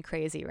fucking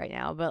crazy right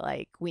now, but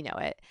like we know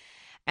it.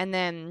 And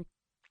then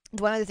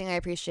one other thing I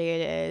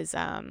appreciate is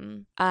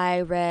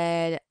I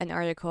read an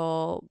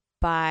article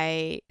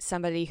by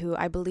somebody who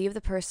I believe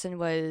the person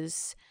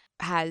has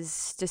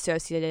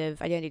dissociative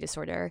identity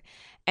disorder,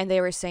 and they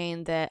were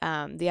saying that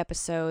the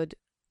episode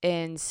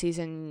in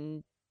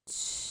season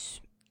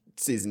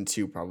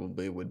 2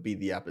 probably would be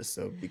the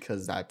episode,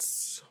 because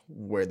that's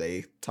where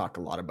they talk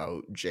a lot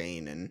about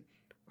Jane and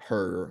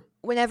her.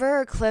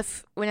 Whenever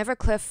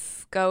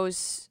Cliff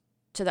goes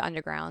to the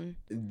underground,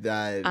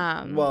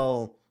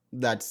 that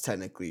that's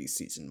technically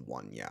season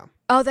 1, yeah.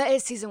 Oh, that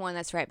is season 1.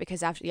 That's right.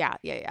 Because after, yeah.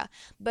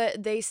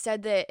 But they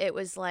said that it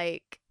was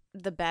like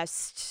the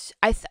best.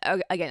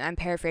 Again, I'm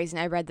paraphrasing.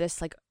 I read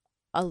this like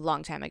a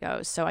long time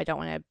ago, so I don't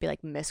want to be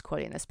like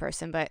misquoting this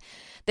person. But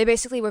they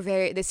basically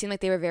they seemed like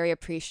they were very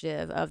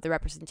appreciative of the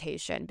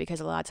representation, because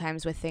a lot of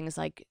times with things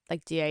like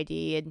DID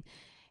and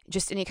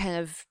just any kind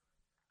of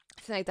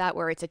thing like that,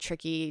 where it's a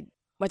tricky,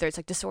 whether it's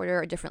like disorder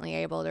or differently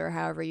abled or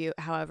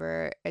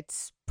however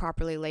it's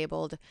properly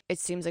labeled, it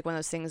seems like one of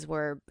those things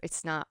where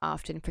it's not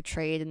often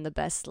portrayed in the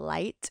best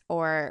light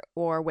or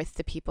with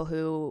the people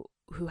who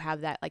have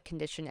that like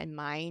condition in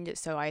mind.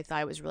 So I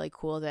thought it was really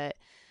cool that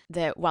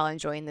while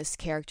enjoying this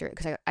character,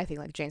 because I think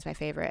like Jane's my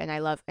favorite, and I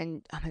love,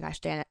 and oh my gosh,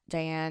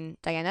 Diane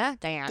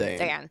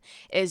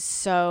is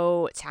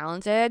so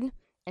talented,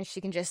 and she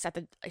can just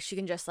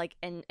like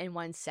in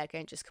 1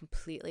 second just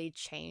completely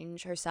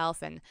change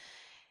herself. And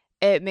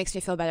it makes me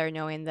feel better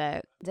knowing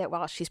that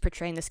while she's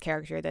portraying this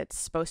character that's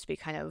supposed to be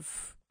kind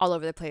of all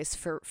over the place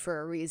for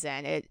a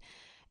reason,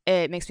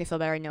 it makes me feel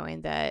better knowing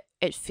that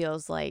it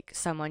feels like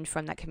someone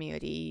from that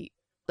community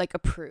like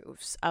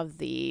approves of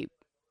the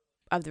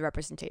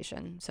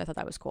representation. So I thought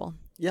that was cool.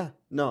 Yeah,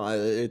 no,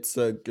 it's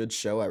a good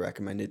show. I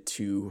recommend it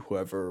to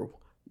whoever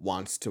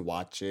wants to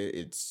watch it,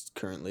 it's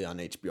currently on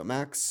HBO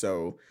Max,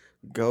 so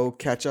go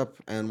catch up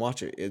and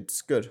watch it.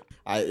 It's good.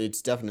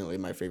 It's definitely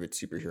my favorite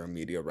superhero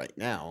media right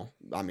now.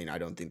 I mean, I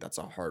don't think that's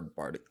a hard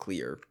bar to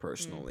clear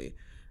personally,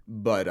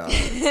 but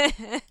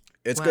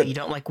it's Wow, good. you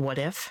don't like What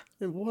If?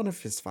 What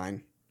If is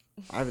fine.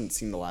 I haven't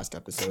seen the last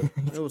episode.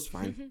 It was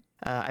fine.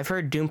 I've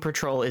heard Doom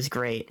Patrol is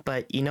great,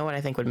 but you know what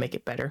I think would make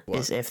it better? What?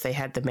 Is if they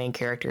had the main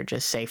character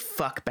just say,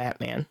 fuck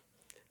Batman.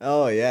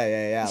 Oh,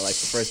 yeah. Like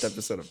the first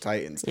episode of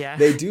Titans. Yeah.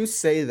 They do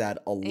say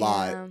that a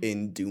lot Yeah.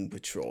 in Doom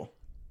Patrol.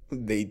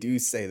 They do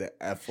say the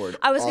F word.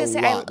 I was gonna say,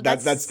 I- lot.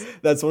 that's-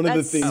 That's one of the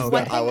that's things one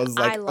that I thing was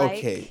like, I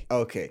like.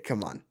 okay,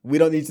 come on. We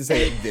don't need to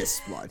say it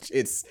this much.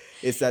 It's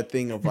that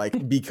thing of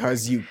like,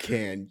 because you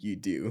can, you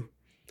do.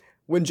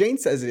 When Jane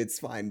says it, it's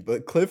fine,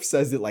 but Cliff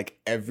says it like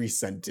every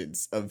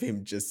sentence of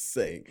him just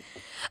saying.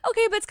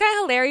 Okay, but it's kind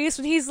of hilarious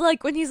when he's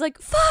like,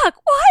 fuck,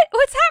 what?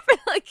 What's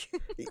happening? Like,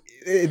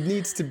 It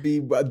needs to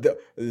be.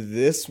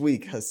 This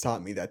week has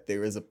taught me that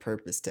there is a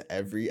purpose to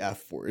every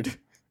F word.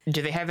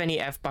 Do they have any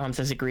F-bombs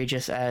as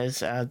egregious as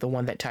the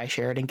one that Ty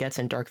Sheridan gets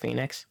in Dark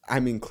Phoenix?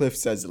 I mean, Cliff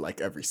says it like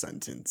every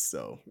sentence,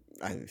 so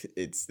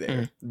it's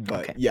there.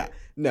 But okay. yeah,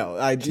 no,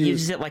 I He do.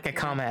 uses it like a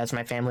comma, as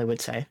my family would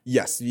say.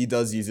 Yes, he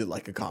does use it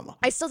like a comma.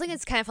 I still think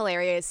it's kind of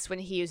hilarious when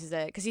he uses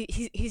it because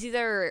he's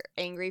either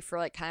angry for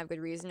like kind of good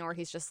reason or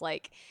he's just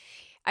like.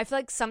 I feel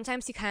like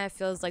sometimes he kind of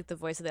feels like the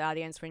voice of the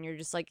audience when you're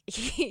just like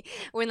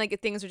when like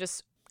things are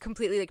just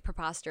completely like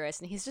preposterous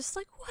and he's just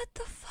like, what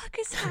the fuck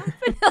is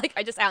happening? Like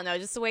I don't know,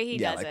 just the way he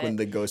Yeah, does like it. when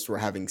the ghosts were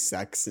having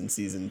sex in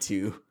season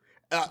 2.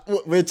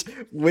 Which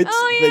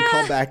Oh, they yeah.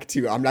 call back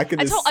to. I'm not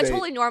gonna a say.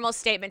 totally normal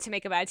statement to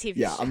make about a TV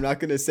Yeah, show. I'm not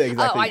gonna say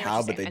exactly I know what how,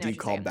 you're but they saying. I know do what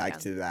you're call saying, back yeah.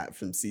 to that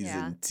from season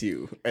Yeah.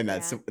 2, and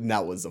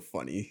that was a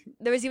funny.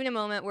 There was even a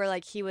moment where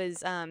like he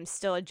was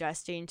still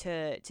adjusting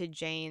to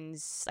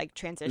Jane's like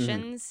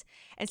transitions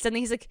and suddenly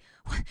he's like,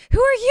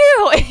 who are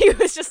you? And he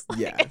was just like,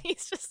 Yeah. and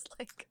he's just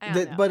like, I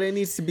don't know. But it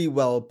needs to be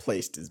well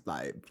placed, is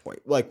my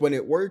point. Like when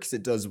it works,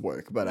 it does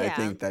work, but I Yeah.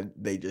 think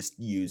that they just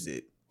use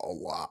it a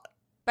lot.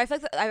 But I feel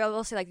like I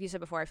will say, like you said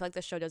before, I feel like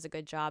the show does a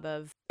good job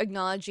of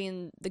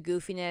acknowledging the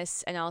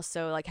goofiness and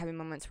also like having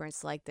moments where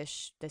it's like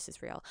this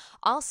is real.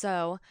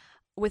 Also,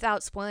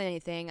 without spoiling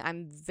anything,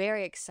 I'm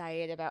very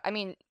excited about. I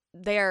mean,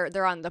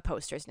 they're on the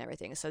posters and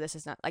everything, so this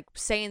is not like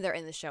saying they're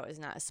in the show is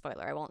not a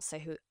spoiler. I won't say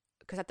who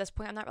because at this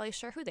point I'm not really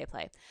sure who they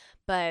play.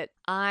 But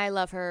I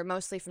love her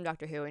mostly from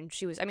Doctor Who, and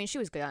she was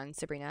good on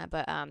Sabrina,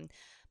 but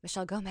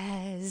Michelle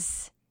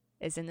Gomez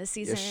is in this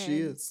season. Yes, she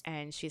is.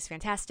 And she's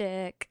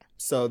fantastic.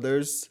 So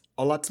there's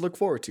a lot to look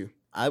forward to.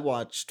 I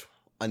watched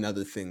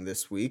another thing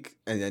this week,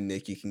 and then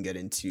Nick, you can get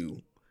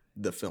into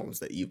the films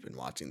that you've been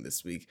watching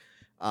this week.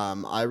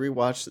 I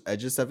rewatched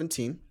Edge of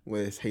 17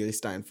 with Haley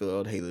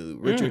Steinfeld, Haley Lou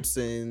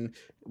Richardson,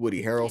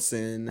 Woody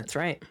Harrelson. That's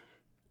right.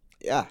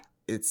 Yeah,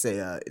 it's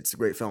a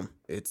great film.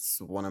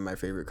 It's one of my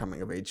favorite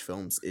coming of age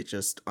films. It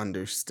just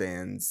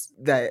understands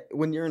that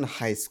when you're in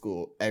high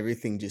school,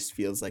 everything just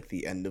feels like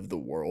the end of the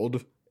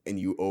world, and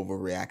you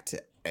overreact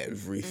to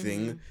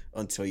everything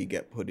until you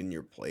get put in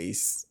your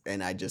place.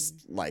 And I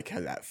just like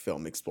how that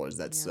film explores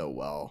that so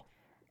well.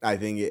 I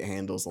think it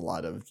handles a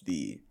lot of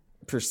the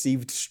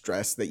perceived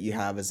stress that you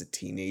have as a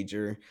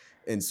teenager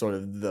and sort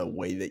of the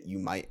way that you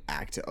might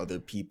act to other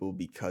people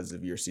because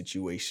of your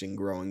situation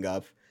growing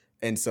up.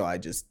 And so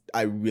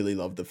I really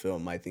love the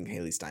film. I think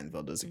Haley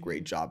Steinfeld does a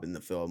great job in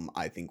the film.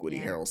 I think Woody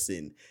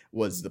Harrelson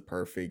was the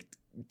perfect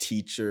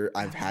teacher.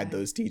 I've had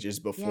those teachers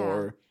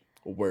before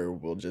where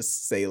we'll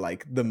just say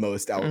like the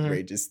most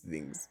outrageous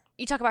things.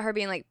 You talk about her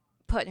being like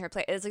put in her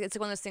place. It's like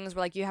one of those things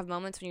where like you have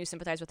moments when you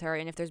sympathize with her,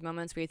 and if there's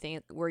moments where you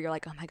think where you're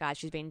like, oh my god,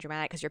 she's being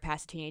dramatic because you're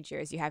past the teenage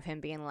years, you have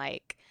him being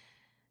like,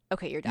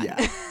 okay, you're done.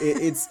 Yeah,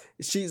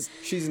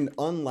 she's an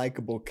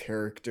unlikable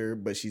character,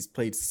 but she's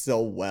played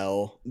so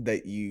well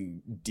that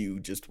you do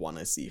just want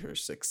to see her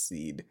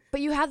succeed.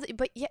 But you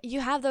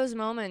have those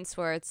moments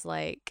where it's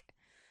like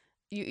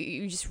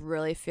you just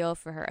really feel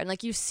for her, and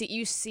like you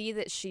see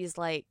that she's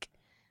like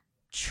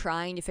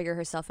trying to figure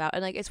herself out,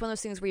 and like it's one of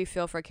those things where you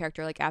feel for a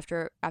character like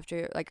after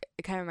like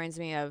it kind of reminds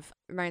me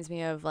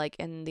of like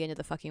in The End of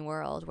the Fucking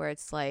World, where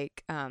it's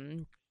like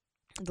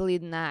the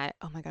lead in that,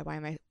 oh my god, why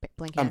am I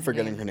blanking I'm on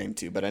forgetting name? her name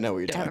too, but I know what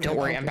you're talking Don't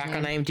about. worry, I'm back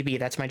on IMDb.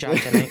 That's my job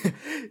tonight.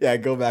 Yeah,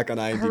 go back on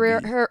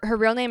IMDb. Her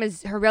real name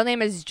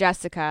is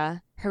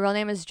Jessica. Her real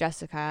name is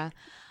Jessica.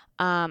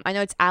 I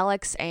know it's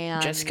Alex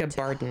and Jessica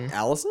Barden.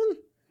 Allison?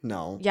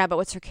 No. Yeah, but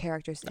what's her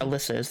character's name?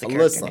 Alyssa is the Alyssa.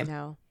 character name.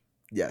 No.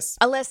 Yes.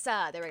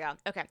 Alyssa, there we go.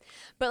 Okay.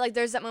 But like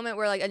there's that moment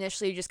where like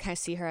initially you just kind of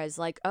see her as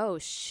like, oh,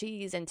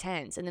 she's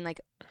intense, and then like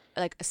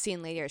a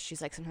scene later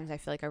she's like, sometimes I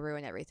feel like I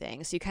ruin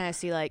everything. So you kind of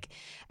see like,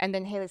 and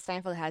then Haley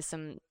Steinfeld has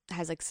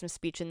like some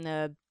speech in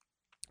the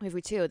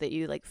movie too that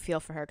you like feel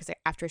for her, because like,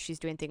 after she's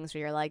doing things where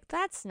you're like,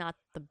 that's not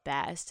the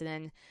best, and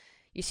then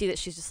you see that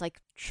she's just like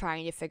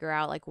trying to figure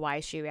out like why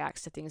she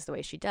reacts to things the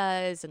way she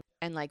does,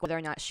 and like whether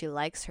or not she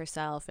likes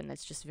herself, and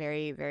it's just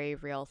very, very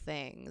real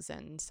things.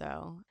 And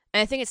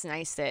I think it's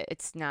nice that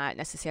it's not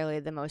necessarily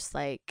the most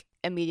like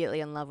immediately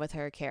in love with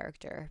her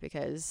character,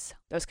 because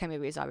those kind of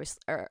movies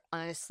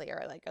honestly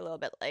are like a little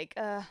bit like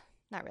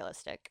not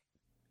realistic.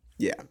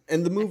 Yeah,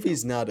 and the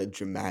movie's not a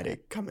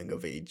dramatic coming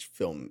of age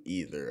film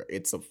either.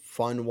 It's a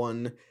fun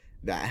one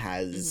that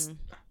has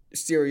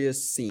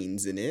serious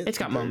scenes in it. It's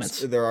got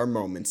moments. There are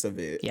moments of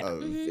it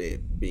Mm-hmm.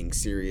 it being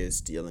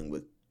serious, dealing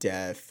with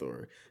death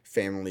or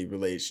family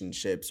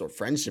relationships or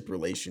friendship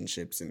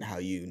relationships and how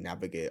you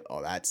navigate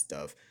all that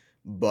stuff.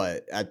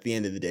 But at the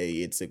end of the day,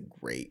 it's a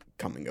great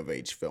coming of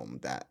age film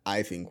that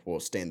I think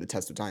will stand the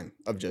test of time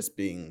of just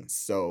being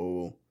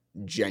so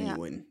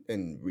genuine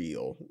and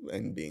real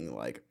and being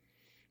like,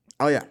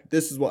 oh yeah,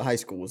 this is what high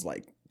school was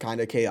like.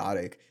 Kind of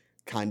chaotic,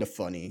 kind of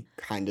funny,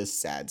 kind of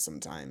sad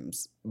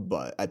sometimes.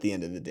 But at the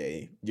end of the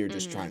day, you're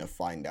just trying to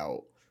find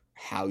out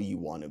how you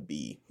want to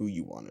be, who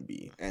you want to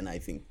be. And I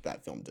think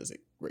that film does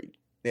it great.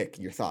 Nick,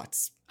 your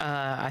thoughts?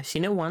 I've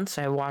seen it once.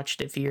 I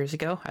watched it a few years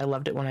ago. I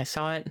loved it when I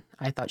saw it.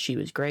 I thought she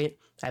was great.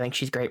 I think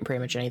she's great in pretty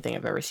much anything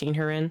I've ever seen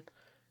her in.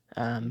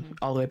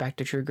 All the way back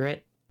to True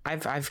Grit.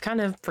 I've kind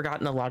of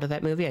forgotten a lot of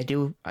that movie.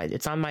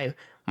 It's on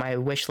my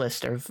wish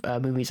list of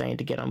movies I need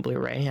to get on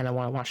Blu-ray, and I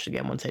want to watch it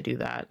again once I do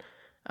that.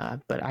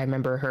 But I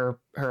remember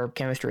her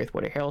chemistry with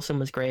Woody Harrelson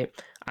was great.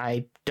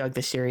 I dug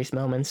the serious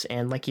moments,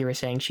 and like you were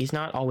saying, she's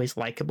not always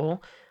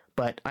likable,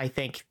 but I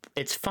think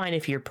it's fine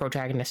if your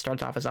protagonist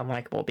starts off as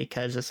unlikable,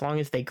 because as long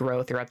as they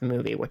grow throughout the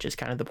movie, which is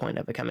kind of the point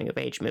of a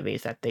coming-of-age movie,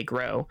 is that they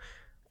grow,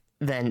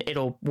 then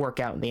it'll work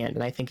out in the end,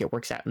 and I think it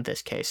works out in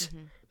this case.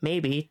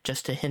 Maybe,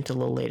 just to hint a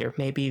little later,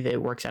 maybe that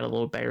it works out a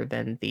little better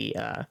than the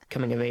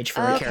coming of age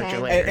for a character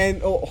later.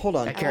 And hold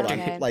on. Like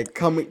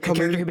a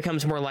character who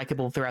becomes more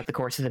likable throughout the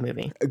course of the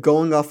movie.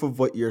 Going off of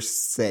what you're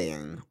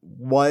saying,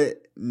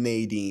 what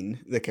Nadine,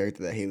 the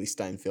character that Haley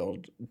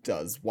Steinfeld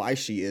does, why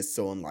she is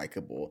so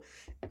unlikable,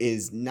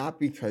 is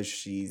not because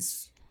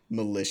she's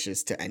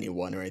malicious to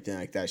anyone or anything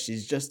like that.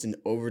 She's just an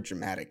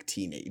overdramatic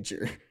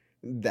teenager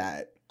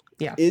that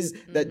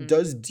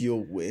does deal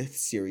with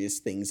serious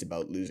things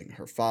about losing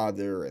her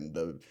father and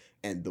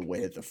the way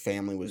that the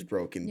family was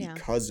broken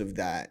because of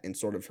that, and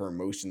sort of her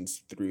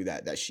emotions through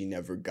that she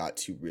never got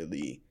to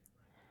really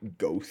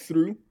go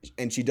through.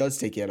 And she does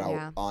take it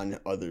out on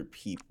other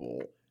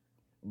people,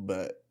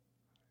 but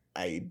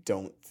I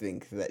don't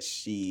think that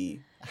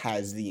she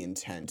has the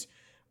intent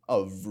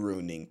of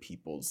ruining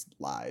people's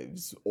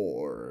lives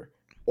or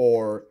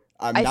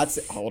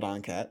hold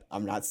on, Kat.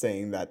 I'm not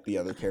saying that the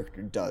other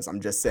character does.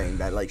 I'm just saying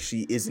that like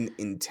she isn't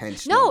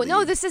intentionally.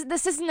 No, this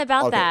isn't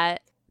about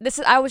that.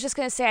 I was just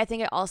gonna say, I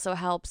think it also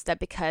helps that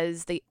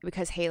because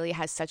Haley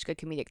has such good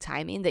comedic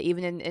timing, that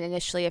even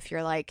initially, if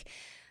you're like,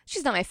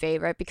 she's not my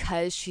favorite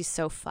because she's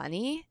so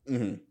funny,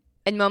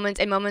 in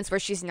moments where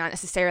she's not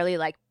necessarily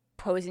like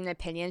posing an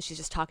opinion, she's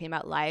just talking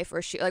about life,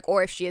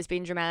 or if she is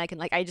being dramatic, and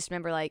like I just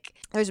remember like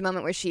there's a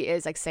moment where she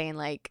is like saying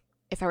like,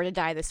 if I were to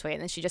die this way,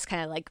 and then she just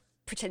kind of like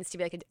pretends to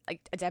be like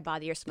a dead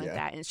body or something like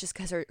that, and it's just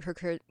because her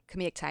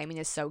comedic timing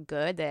is so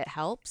good that it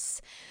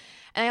helps.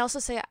 And I also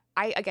say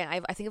I think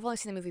I've only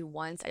seen the movie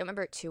once. I don't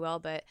remember it too well,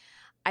 but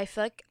I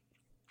feel like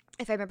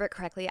if I remember it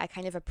correctly, I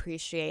kind of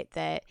appreciate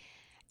that.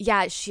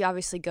 Yeah, she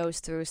obviously goes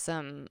through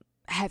some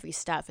heavy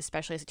stuff,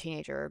 especially as a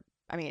teenager.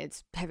 I mean,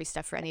 it's heavy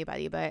stuff for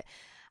anybody, but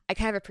I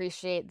kind of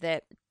appreciate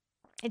that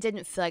it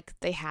didn't feel like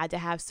they had to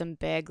have some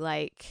big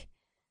like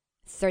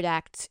third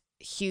act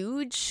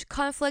huge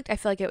conflict. I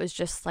feel like it was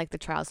just like the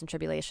trials and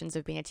tribulations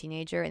of being a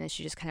teenager, and then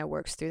she just kind of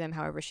works through them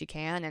however she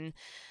can. And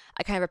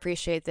I kind of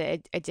appreciate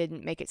that it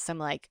didn't make it some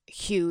like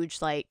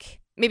huge, like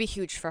maybe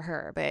huge for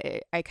her, but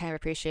I kind of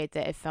appreciate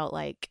that it felt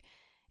like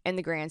in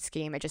the grand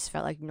scheme it just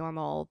felt like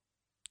normal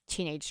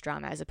teenage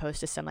drama as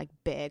opposed to some like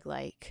big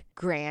like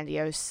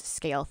grandiose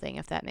scale thing,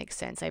 if that makes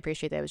sense. I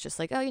appreciate that it was just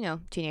like, oh,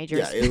 teenagers.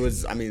 Yeah, it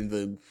was. I mean,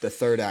 the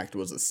third act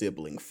was a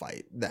sibling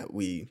fight that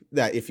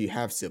if you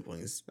have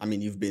siblings, I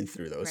mean, you've been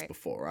through those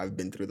before. I've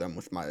been through them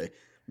with my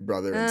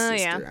brother and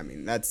sister. I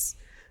mean, that's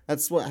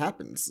what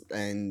happens,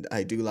 and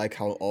I do like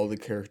how all the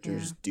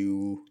characters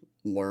do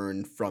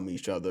learn from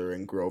each other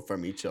and grow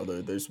from each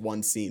other. There's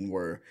one scene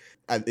where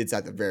it's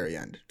at the very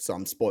end, so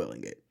I'm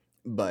spoiling it.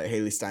 But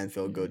Haley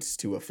Steinfeld goes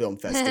to a film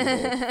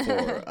festival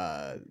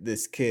for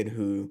this kid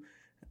who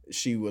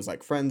she was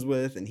like friends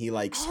with, and he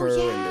likes her,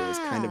 and there was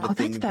kind of a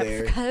thing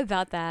there. I forgot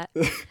about that.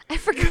 I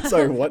forgot.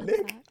 Sorry, what,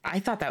 Nick? I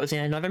thought that was in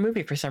another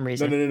movie for some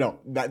reason. No.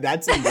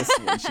 That's in this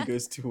one. She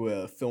goes to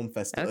a film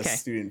festival, a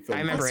student film festival.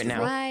 I remember it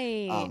now.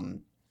 Right.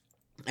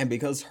 And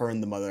because her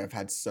and the mother have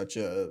had such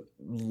a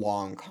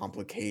long,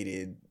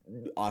 complicated,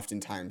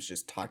 oftentimes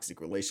just toxic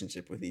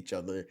relationship with each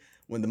other,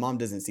 when the mom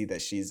doesn't see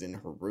that she's in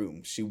her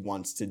room, she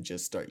wants to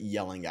just start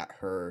yelling at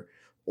her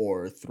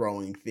or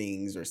throwing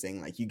things or saying,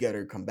 like, you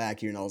gotta come back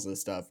here and all this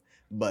stuff.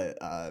 But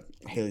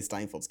Haley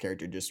Steinfeld's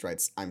character just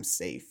writes, I'm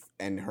safe.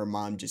 And her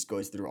mom just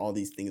goes through all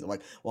these things of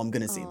like, well, I'm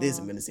gonna say this,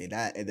 I'm gonna say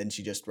that. And then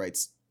she just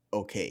writes,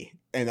 okay.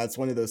 And that's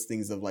one of those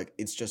things of like,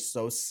 it's just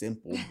so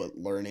simple, but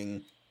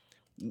learning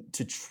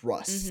to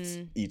trust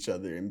each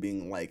other and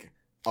being like,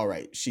 all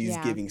right, she's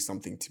giving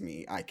something to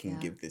me, I can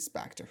give this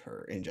back to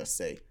her, and just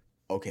say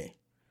okay,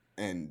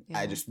 And Yeah.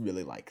 I just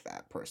really like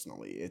that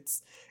personally.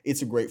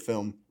 It's a great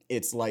film.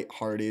 It's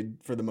lighthearted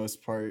for the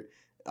most part.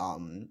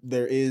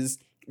 There is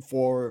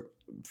for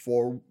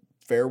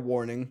fair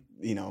warning,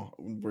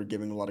 we're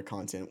giving a lot of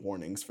content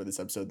warnings for this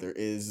episode. There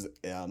is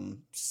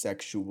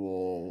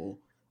sexual,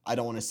 I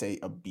don't want to say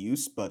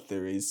abuse, but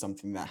there is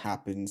something that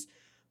happens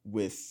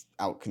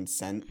without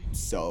consent.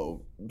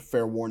 So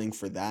fair warning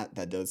for that.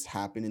 That does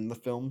happen in the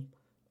film.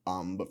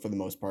 But for the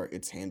most part,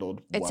 it's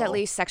handled well. It's at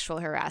least sexual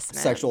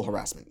harassment. Sexual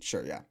harassment,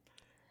 sure, yeah.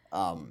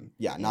 Not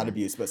Yeah.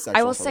 abuse, but sexual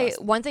I will harassment.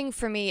 say one thing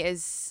for me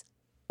is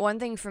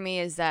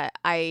that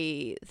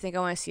I think I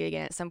want to see it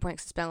again at some point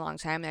because it's been a long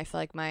time, and I feel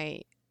like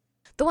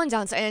the one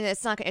downside, and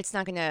it's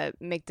not gonna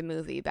make the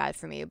movie bad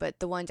for me, but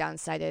the one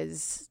downside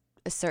is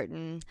a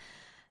certain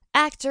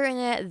actor in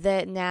it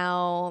that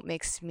now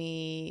makes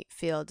me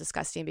feel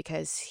disgusting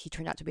because he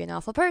turned out to be an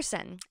awful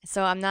person.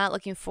 So I'm not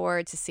looking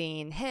forward to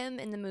seeing him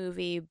in the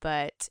movie,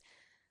 but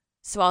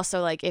so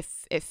also like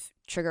if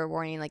trigger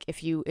warning, like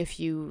if you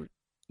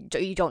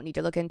don't need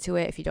to look into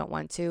it if you don't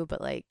want to, but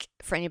like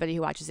for anybody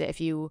who watches it,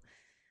 if you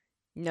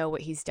know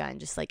what he's done,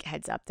 just like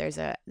heads up, there's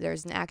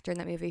an actor in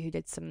that movie who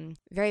did some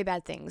very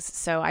bad things.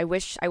 So I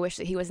wish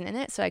that he wasn't in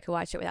it so I could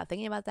watch it without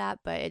thinking about that,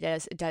 but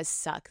it does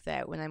suck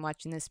that when I'm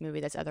watching this movie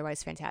that's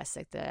otherwise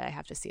fantastic that I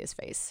have to see his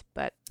face.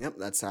 But Yep,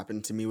 that's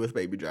happened to me with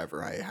Baby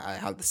Driver. I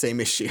have the same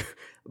issue.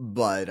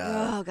 But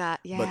oh god,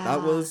 yeah. but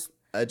that was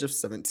Edge of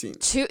 17.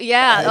 That's a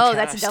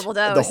cast. double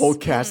dose. The whole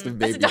cast of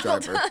That's a Baby double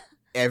Driver. dose.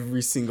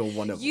 Every single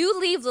one of them. You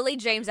leave Lily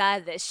James out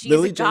of this. She's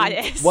Lily a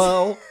goddess.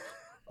 Well,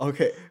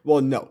 okay.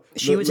 Well, no.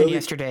 She was in Lily,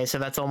 yesterday, so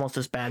that's almost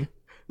as bad.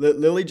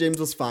 Lily James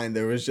was fine.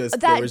 There was just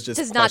That does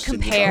not questions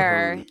about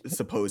compare. her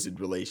supposed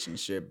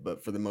relationship,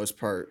 but for the most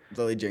part,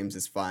 Lily James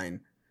is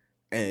fine.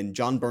 And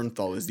John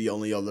Bernthal is the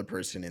only other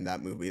person in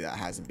that movie that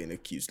hasn't been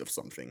accused of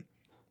something.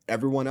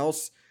 Everyone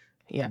else,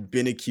 Yeah.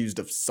 been accused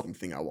of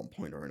something at one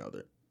point or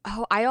another.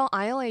 Oh, I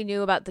only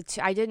knew about the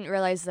two. I didn't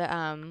realize that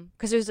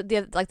because there's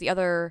the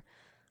other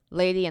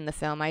lady in the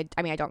film. I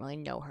mean I don't really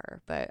know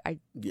her, but I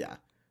Yeah,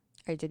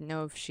 didn't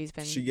know if she's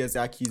been. she gets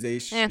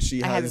accusations.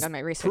 She I haven't has done my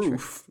research.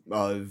 proof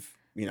of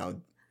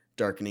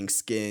darkening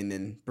skin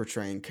and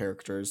portraying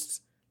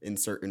characters in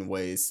certain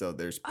ways. So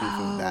there's proof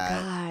Oh of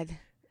that. god.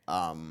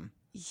 Um,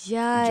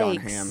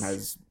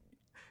 Yikes.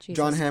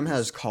 John Hamm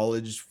has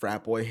college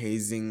frat boy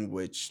hazing,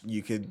 which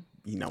you could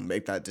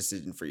make that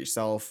decision for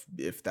yourself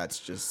if that's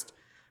just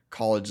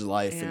college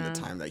life in Yeah. the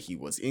time that he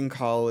was in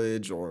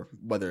college, or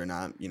whether or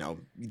not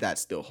that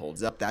still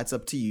holds up. That's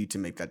up to you to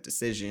make that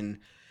decision.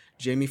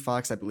 Jamie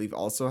Foxx, I believe,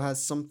 also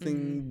has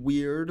something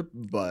weird,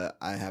 but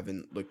I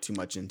haven't looked too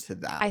much into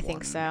that. I think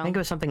one. so. I think it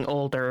was something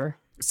older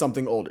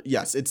Something older.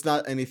 Yes, it's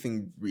not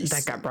anything recent.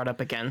 that got brought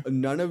up again.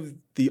 None of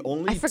the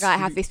only. I forgot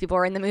half these people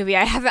were in the movie.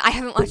 I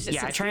haven't watched it.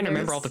 Yeah, I since try and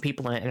remember years. all the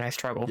people in it, and I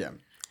struggle. Yeah,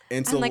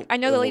 and so And like I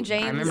know Lily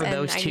James. remember and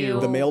those I two. knew-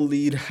 the male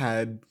lead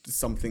had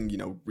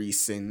something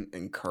recent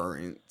and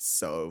current,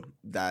 so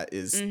that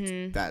is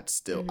Mhm. that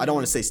still. I don't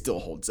want to say still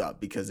holds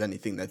up because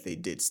anything that they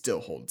did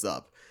still holds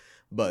up,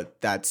 but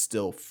that's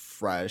still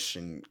fresh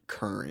and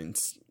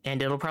current. And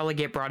it'll probably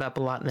get brought up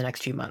a lot in the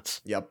next few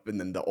months. Yep, and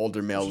then the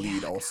older male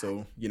lead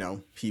also,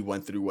 he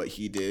went through what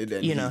he did,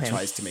 and You know he him.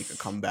 tries to make a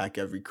comeback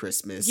every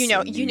Christmas. You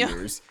know- and you New know.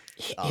 Year's.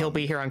 He'll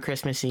be here on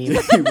Christmas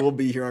Eve. He will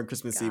be here on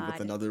Christmas Eve with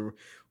God. another.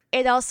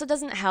 It also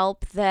doesn't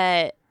help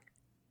that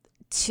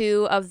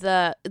two of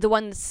the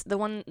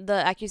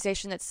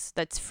accusation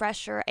that's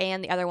fresher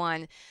and the other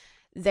one,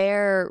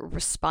 their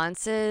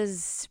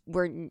responses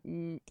were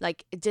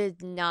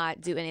did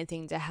not do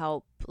anything to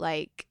help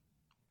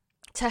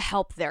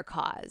their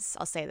cause.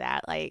 I'll say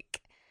that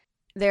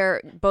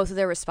both of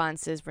their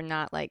responses were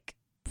not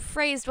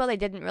phrased well. They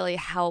didn't really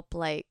help.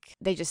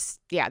 They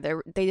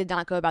did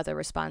not go about their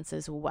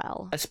responses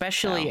well.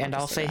 Especially, I'll and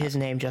just I'll say say that. his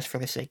name just for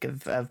the sake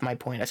of my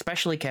point,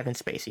 especially Kevin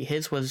Spacey.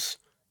 His was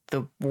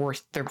the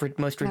worst, the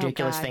most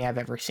ridiculous God. thing I've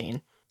ever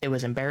seen. It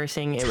was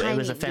embarrassing. It was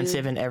Tiny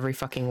offensive dude. in every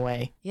fucking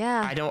way.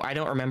 Yeah. I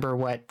don't remember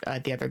what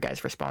the other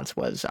guy's response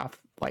was.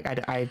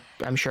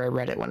 I'm sure I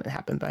read it when it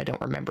happened, but I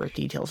don't remember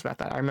details about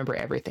that. I remember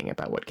everything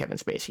about what Kevin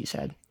Spacey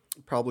said.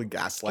 Probably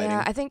gaslighting.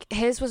 Yeah, I think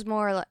his was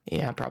more like.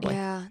 Yeah, probably.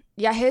 Yeah.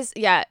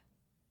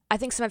 I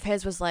think some of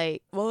his was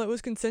well, it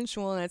was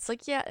consensual, and it's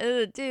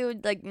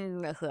dude,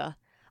 ugh.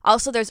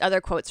 Also, there's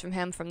other quotes from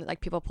him from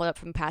people pulled up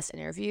from past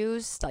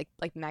interviews, like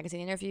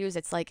magazine interviews.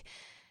 It's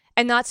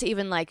and not to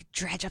even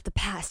dredge up the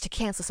past to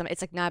cancel some.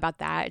 It's not about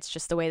that. It's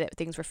just the way that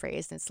things were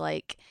phrased. And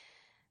it's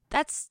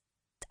that's.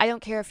 I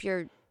don't care if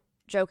you're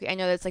joking. I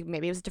know that's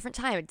maybe it was a different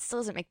time. It still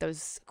doesn't make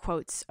those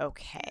quotes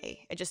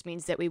okay. It just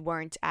means that we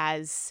weren't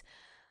as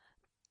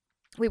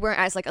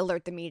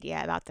alert the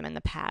media about them in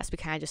the past. We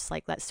kind of just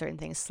let certain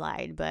things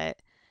slide. But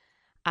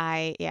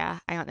I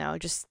don't know.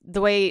 Just the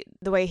way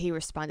he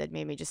responded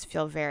made me just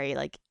feel very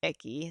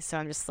icky. So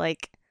I'm just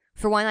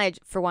for one right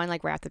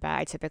off the bat,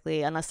 I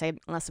typically unless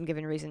I'm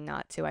given reason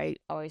not to, I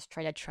always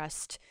try to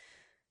trust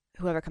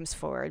whoever comes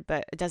forward.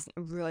 But it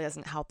really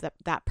doesn't help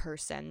that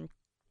person,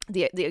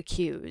 the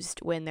accused,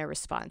 when their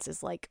response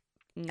is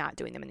not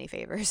doing them any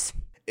favors.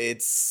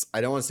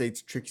 I don't want to say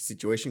it's a tricky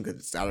situation because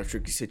it's not a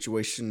tricky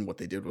situation. What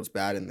they did was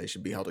bad and they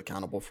should be held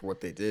accountable for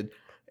what they did.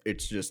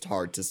 It's just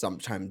hard to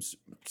sometimes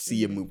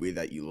see a movie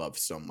that you love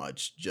so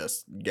much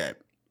just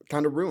get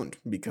kind of ruined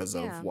because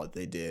of what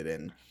they did.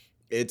 And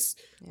it's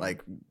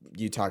like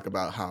you talk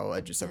about how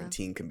Edge of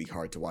 17 can be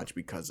hard to watch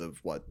because of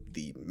what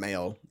the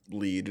male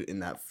lead in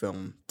that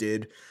film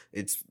did.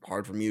 It's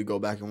hard for me to go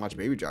back and watch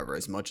Baby Driver.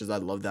 As much as I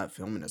love that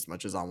film and as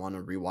much as I want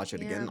to rewatch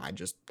it again, I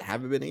just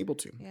haven't been able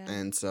to. Yeah.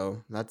 And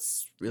so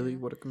that's really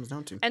what it comes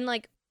down to. And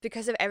like,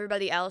 because of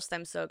everybody else that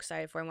I'm so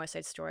excited for in West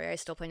Side Story, I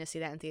still plan to see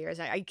that in theaters.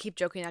 I keep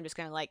joking I'm just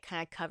going to like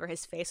kind of cover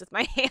his face with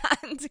my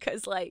hand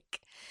because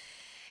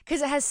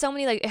it has so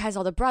many, like, it has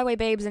all the Broadway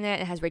babes in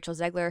it. It has Rachel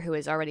Zegler, who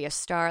is already a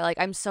star. Like,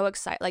 I'm so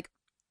excited. Like,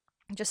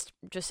 just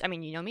I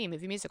mean, you know me,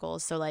 movie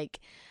musicals. So,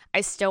 like,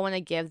 I still want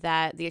to give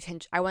that the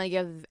attention. I want to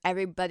give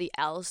everybody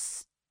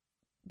else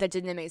that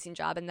did an amazing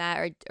job in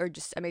that or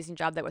just amazing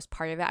job that was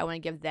part of it. I want to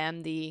give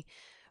them the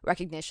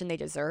recognition they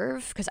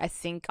deserve because I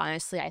think,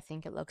 honestly,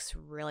 it looks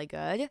really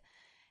good.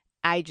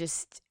 It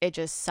just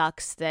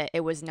sucks that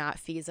it was not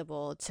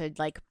feasible to,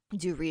 like,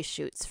 do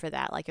reshoots for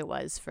that like it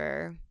was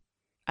for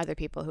other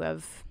people who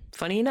have.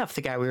 Funny enough,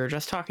 the guy we were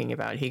just talking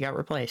about, he got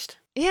replaced.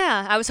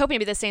 Yeah, I was hoping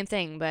it'd be the same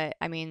thing, but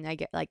I mean, I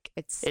get like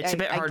it's a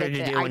bit harder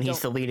to do when he's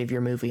the lead of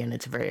your movie and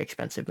it's a very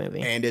expensive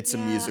movie. And it's a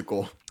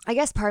musical. I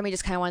guess part of me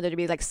just kind of wanted there to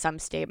be like some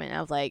statement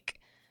of like,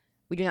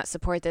 we do not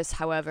support this.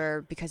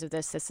 However, because of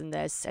this, and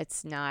this, it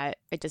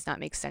does not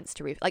make sense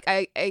to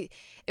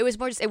it was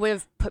more just, it would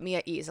have put me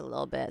at ease a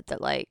little bit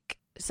that like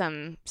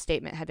some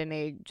statement had been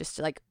made just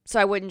to like, so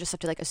I wouldn't just have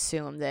to like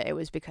assume that it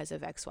was because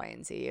of X, Y,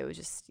 and Z. It was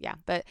just,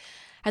 but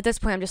at this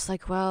point I'm just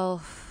like,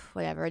 well,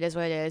 whatever, it is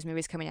what it is.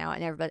 Movie's coming out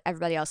and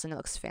everybody else in it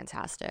looks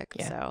fantastic.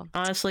 Yeah. So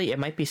honestly, it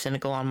might be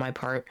cynical on my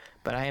part,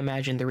 but I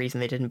imagine the reason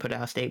they didn't put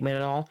out a statement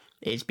at all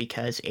is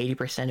because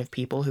 80% of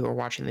people who are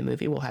watching the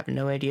movie will have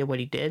no idea what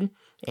he did,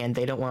 and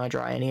they don't want to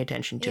draw any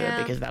attention to it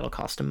because that'll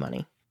cost them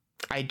money.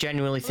 I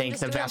genuinely think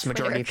the vast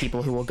majority of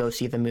people who will go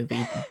see the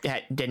movie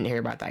didn't hear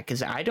about that,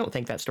 because I don't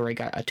think that story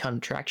got a ton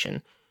of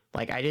traction.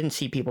 Like, I didn't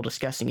see people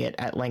discussing it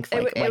at length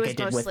like I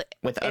did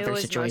with other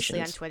situations.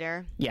 Mostly on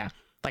Twitter. Yeah.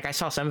 Like, I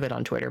saw some of it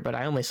on Twitter, but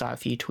I only saw a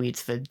few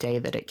tweets the day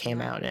that it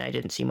came out, and I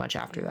didn't see much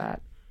after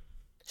that.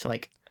 So,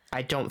 like,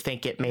 I don't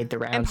think it made the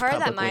rounds And part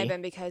publicly. of that might have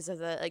been because of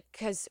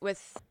because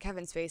with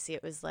Kevin Spacey,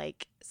 it was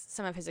like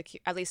some of his,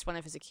 at least one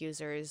of his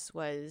accusers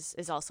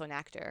is also an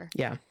actor.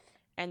 Yeah.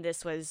 And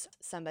this was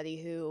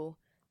somebody who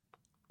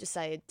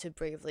decided to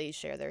bravely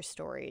share their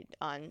story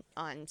on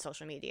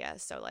social media.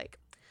 So, like,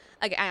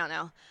 I don't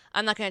know.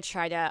 I'm not going to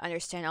try to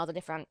understand all the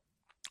different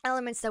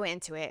elements that went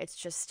into it. It's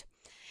just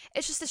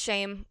a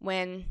shame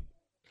when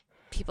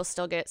people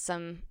still get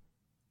some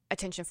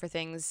attention for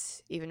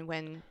things, even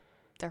when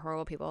they're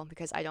horrible people,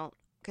 because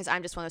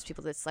I'm just one of those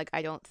people that's like,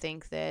 I don't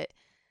think that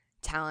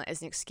talent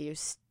is an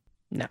excuse.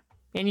 No.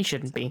 And you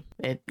shouldn't be.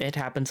 It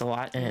happens a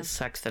lot, and it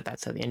sucks that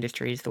that's how the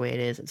industry is the way it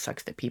is. It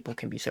sucks that people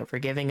can be so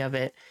forgiving of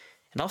it.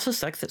 It also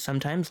sucks that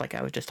sometimes, like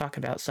I was just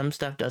talking about, some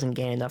stuff doesn't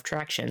gain enough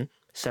traction,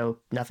 so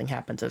nothing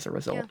happens as a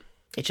result. Yeah.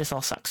 It just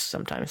all sucks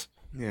sometimes.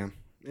 Yeah,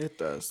 it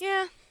does.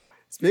 Yeah.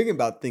 Speaking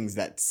about things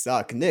that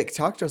suck, Nick,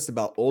 talk to us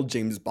about old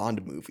James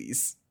Bond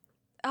movies.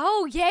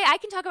 Oh, yay, I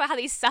can talk about how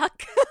these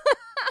suck.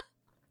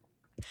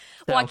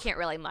 Well, I can't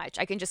really much.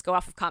 I can just go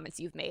off of comments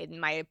you've made and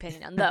my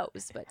opinion on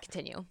those, but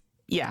continue.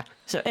 Yeah,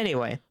 so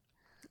anyway,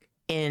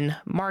 in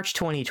March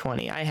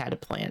 2020, I had a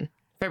plan.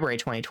 February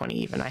 2020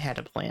 even, I had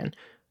a plan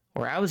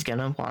where I was going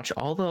to watch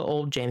all the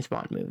old James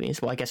Bond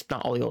movies. Well, I guess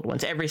not all the old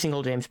ones, every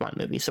single James Bond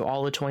movie, so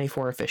all the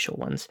 24 official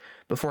ones,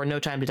 before No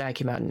Time to Die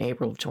came out in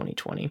April of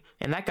 2020.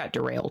 And that got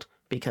derailed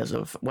because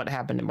of what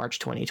happened in March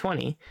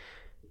 2020.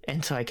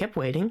 And so I kept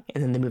waiting,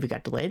 and then the movie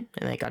got delayed,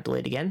 and then it got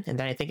delayed again, and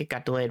then I think it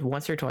got delayed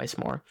once or twice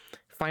more.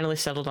 Finally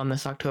settled on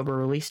this October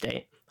release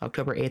date,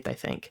 October 8th, I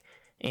think.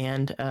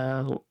 And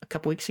a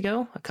couple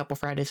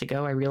Fridays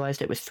ago, I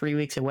realized it was 3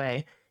 weeks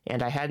away,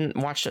 and I hadn't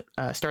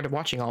started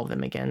watching all of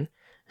them again.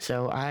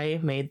 So I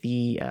made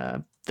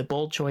the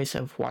bold choice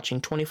of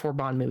watching 24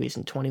 Bond movies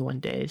in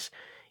 21 days.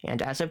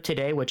 And as of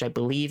today, which I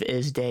believe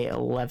is day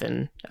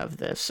 11 of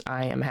this,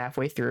 I am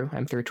halfway through.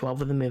 I'm through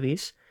 12 of the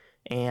movies.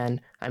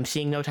 And I'm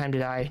seeing No Time to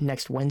Die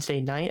next Wednesday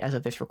night as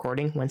of this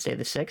recording, Wednesday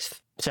the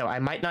 6th. So I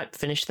might not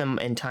finish them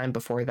in time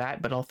before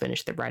that, but I'll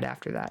finish them right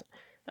after that.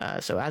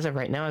 So as of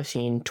right now, I've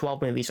seen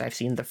 12 movies. I've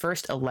seen the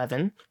first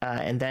 11,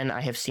 and then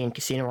I have seen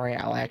Casino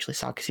Royale. I actually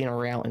saw Casino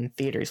Royale in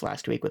theaters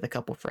last week with a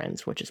couple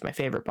friends, which is my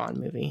favorite Bond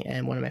movie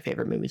and one of my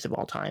favorite movies of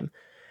all time.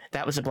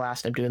 That was a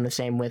blast. I'm doing the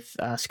same with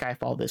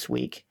Skyfall this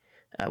week,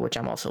 which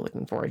I'm also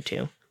looking forward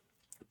to.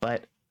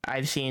 But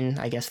I've seen,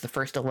 I guess, the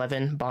first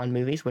 11 Bond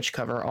movies, which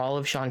cover all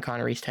of Sean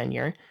Connery's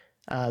tenure.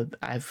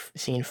 I've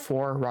seen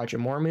 4 Roger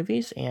Moore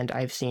movies, and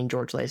I've seen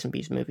George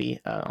Lazenby's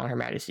movie on Her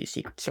Majesty's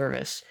Secret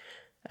Service.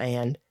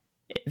 And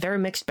they're a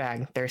mixed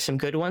bag. There's some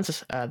good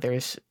ones.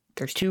 There's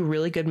 2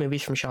 really good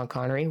movies from Sean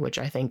Connery, which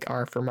I think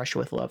are From Russia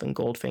with Love and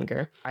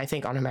Goldfinger. I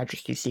think On Her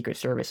Majesty's Secret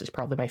Service is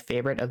probably my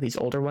favorite of these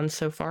older ones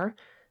so far.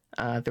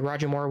 The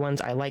Roger Moore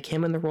ones, I like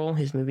him in the role.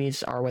 His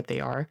movies are what they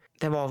are.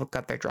 They've all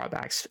got their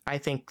drawbacks. I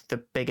think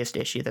the biggest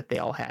issue that they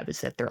all have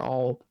is that they're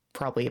all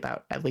probably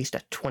about at least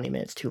 20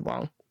 minutes too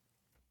long.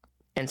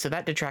 And so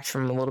that detracts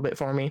from them a little bit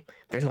for me.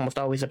 There's almost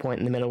always a point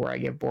in the middle where I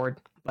get bored,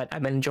 but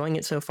I've been enjoying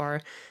it so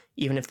far.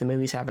 Even if the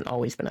movies haven't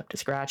always been up to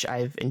scratch,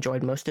 I've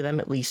enjoyed most of them,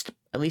 at least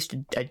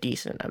a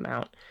decent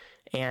amount.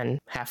 And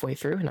halfway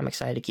through, and I'm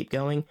excited to keep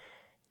going.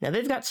 Now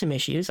they've got some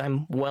issues.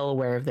 I'm well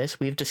aware of this.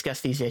 We've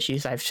discussed these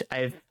issues. I've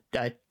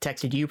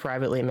texted you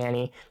privately,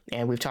 Manny,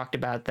 and we've talked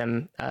about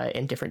them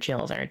in different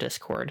channels on our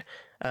Discord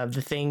of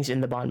the things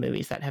in the Bond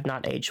movies that have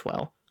not aged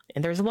well.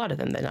 And there's a lot of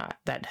them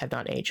that have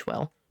not aged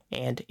well.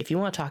 And if you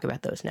want to talk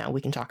about those now,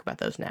 we can talk about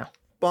those now.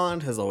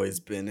 Bond has always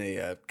been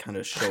a kind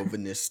of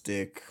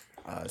chauvinistic,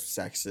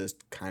 sexist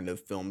kind of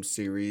film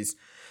series.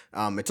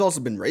 It's also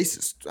been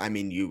racist. I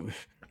mean,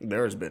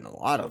 there's been a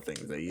lot of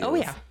things that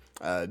you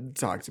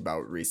talked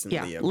about recently.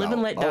 Yeah, about, Live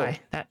and Let Die.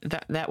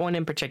 That one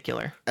in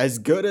particular. As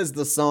good as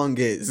the song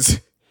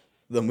is,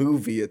 the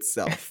movie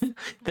itself.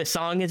 The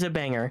song is a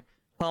banger.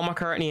 Paul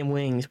McCartney and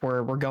Wings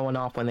were going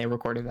off when they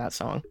recorded that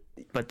song.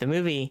 But the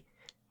movie,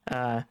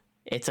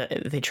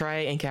 they try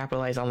and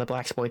capitalize on the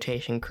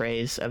blaxploitation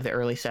craze of the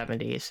early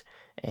 70s,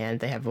 and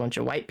they have a bunch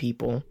of white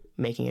people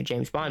making a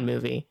James Bond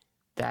movie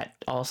that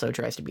also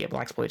tries to be a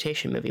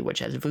blaxploitation movie, which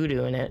has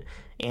voodoo in it,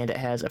 and it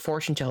has a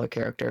fortune teller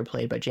character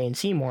played by Jane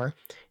Seymour,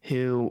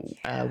 who,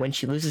 when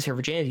she loses her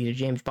virginity to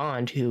James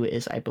Bond, who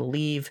is, I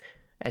believe,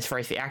 as far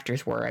as the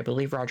actors were, I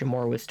believe Roger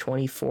Moore was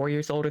 24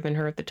 years older than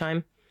her at the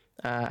time.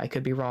 I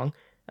could be wrong.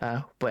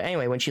 But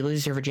anyway, when she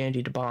loses her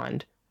virginity to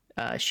Bond,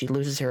 she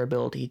loses her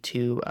ability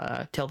to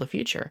tell the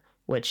future,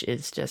 which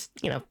is just,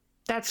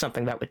 that's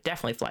something that would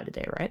definitely fly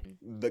today, right?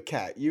 The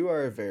Cat, you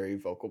are a very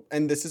vocal,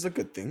 and this is a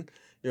good thing.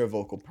 You're a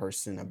vocal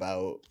person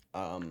about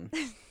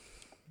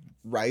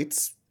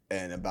rights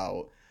and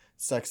about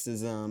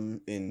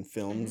sexism in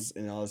films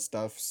and all this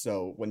stuff.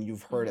 So when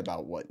you've heard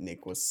about what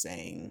Nick was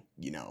saying,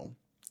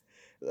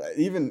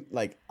 even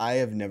like I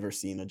have never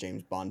seen a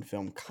James Bond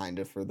film kind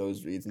of for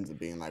those reasons of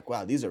being like,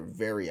 wow, these are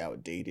very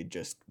outdated,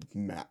 just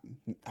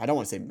I don't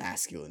want to say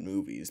masculine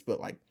movies, but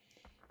like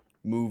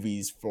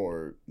movies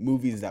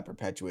that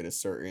perpetuate a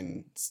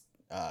certain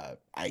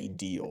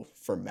ideal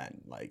for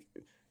men. Like,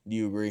 do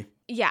you agree?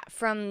 Yeah,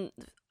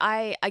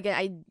 I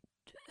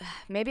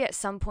maybe at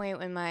some point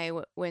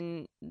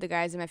when the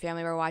guys in my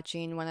family were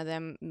watching one of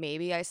them,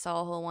 maybe I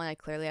saw a whole one.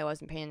 I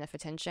wasn't paying enough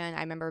attention.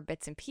 I remember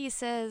bits and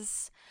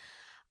pieces.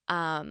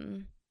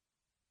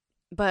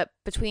 But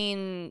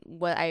between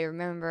what I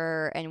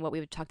remember and what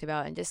we've talked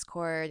about in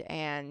Discord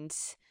and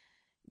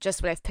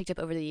just what I've picked up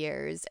over the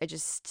years, it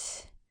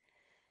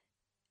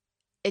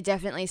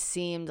definitely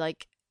seemed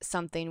like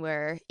something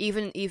where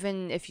even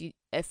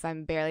if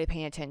I'm barely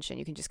paying attention,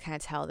 you can just kind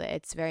of tell that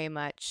it's very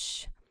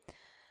much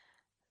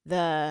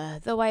the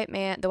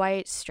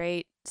white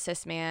straight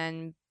cis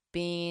man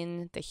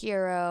being the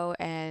hero,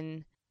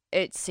 and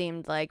it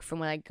seemed like from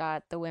what I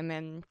got, the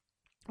women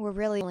were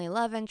really only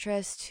love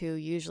interests who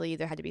usually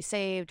either had to be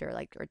saved or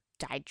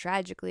died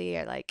tragically,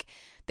 or like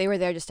they were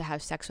there just to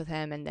have sex with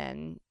him, and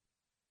then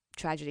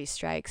tragedy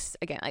strikes.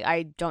 Again,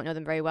 I don't know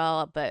them very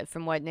well, but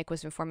from what Nick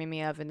was informing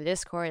me of in the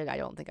Discord, I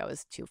don't think I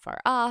was too far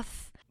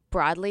off.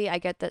 Broadly, I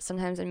get that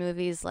sometimes in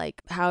movies,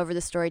 like however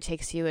the story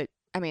takes you,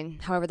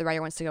 however the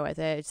writer wants to go with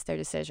it, it's their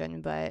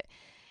decision, but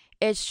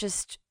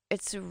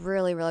it's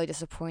really, really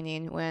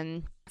disappointing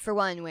when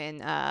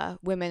women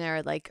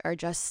are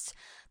just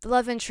the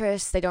love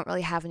interests. They don't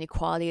really have any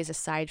qualities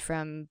aside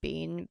from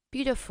being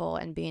beautiful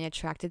and being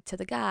attracted to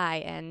the guy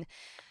and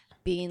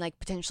being like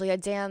potentially a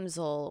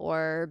damsel,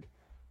 or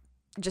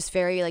just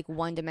very like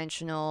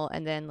one-dimensional,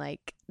 and then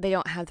like they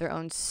don't have their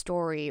own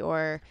story,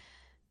 or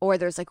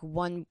there's like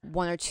one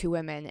or two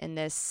women in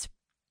this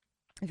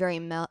very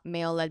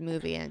male-led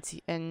movie,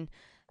 and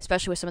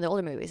especially with some of the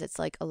older movies, it's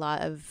like a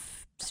lot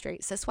of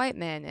straight cis white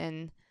men.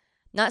 And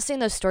not saying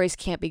those stories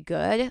can't be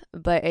good,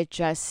 but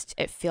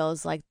it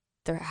feels like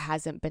there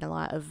hasn't been a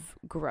lot of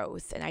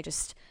growth, and I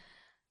just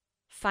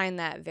find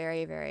that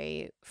very,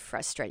 very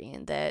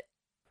frustrating that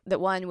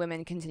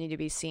women continue to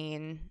be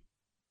seen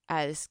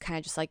as kind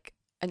of just like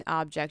an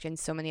object in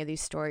so many of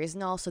these stories,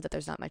 and also that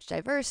there's not much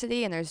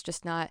diversity and there's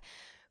just not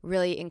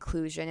really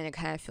inclusion, and it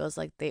kind of feels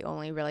like they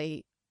only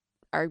really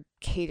are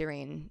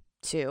catering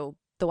to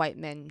the white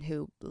men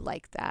who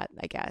like that,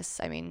 I guess.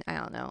 I mean, I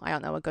don't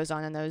know what goes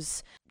on in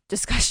those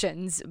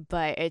discussions,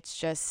 but it's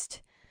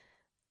just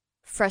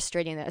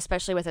frustrating that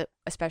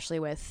especially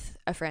with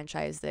a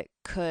franchise that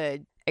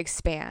could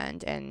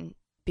expand and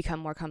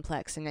become more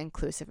complex and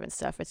inclusive and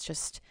stuff, it's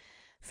just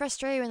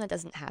frustrating when that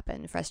doesn't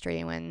happen.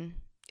 Frustrating when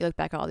you look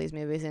back at all these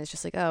movies and it's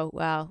just like, oh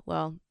wow,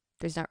 well,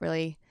 there's not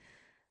really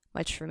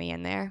much for me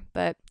in there.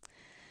 But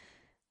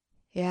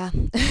yeah,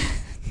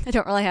 I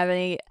don't really have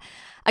any.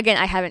 Again,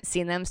 I haven't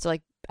seen them, so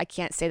like I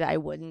can't say that I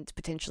wouldn't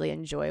potentially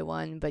enjoy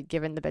one, but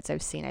given the bits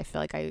I've seen, I feel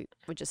like I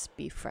would just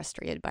be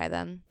frustrated by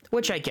them.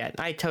 Which I get.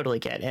 I totally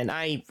get. And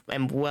I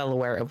am well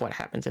aware of what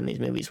happens in these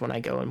movies when I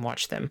go and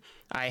watch them.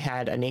 I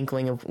had an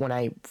inkling of when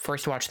I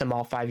first watched them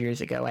all 5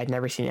 years ago. I'd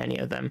never seen any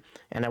of them.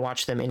 And I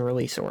watched them in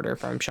release order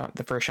from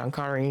the first Sean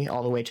Connery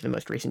all the way to the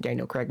most recent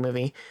Daniel Craig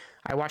movie.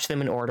 I watched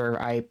them in order.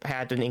 I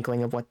had an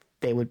inkling of what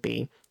they would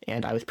be.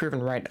 And I was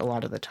proven right a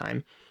lot of the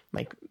time.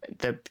 Like,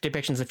 the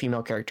depictions of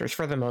female characters,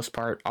 for the most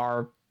part,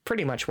 are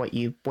pretty much what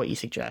you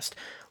suggest.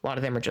 A lot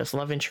of them are just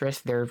love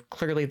interests. They're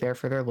clearly there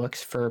for their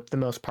looks for the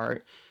most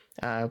part.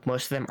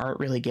 Most of them aren't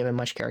really given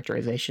much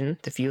characterization.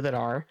 The few that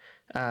are,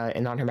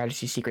 in On Her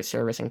Majesty's Secret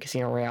Service and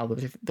Casino Royale,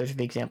 those are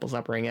the examples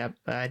I'll bring up.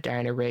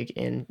 Diana Rigg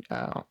in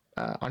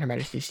On Her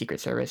Majesty's Secret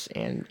Service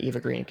and Eva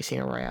Green in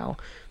Casino Royale,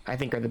 I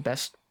think, are the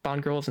best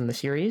Bond girls in the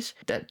series.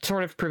 That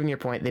sort of proving your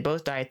point. They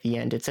both die at the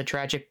end. It's a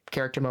tragic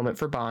character moment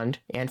for Bond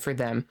and for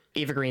them.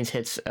 Eva Green's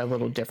hits a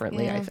little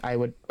differently, yeah. I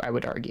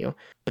would argue.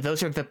 But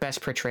those are the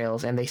best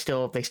portrayals, and they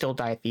still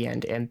die at the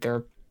end, and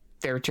they're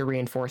there to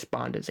reinforce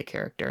Bond as a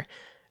character.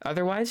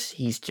 Otherwise,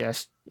 he's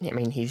supposed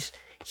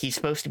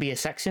to be a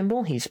sex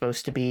symbol. He's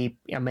supposed to be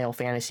a male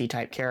fantasy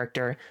type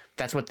character.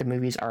 That's what the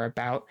movies are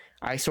about.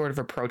 I sort of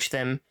approach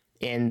them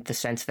in the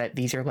sense that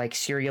these are like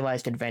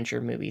serialized adventure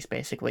movies,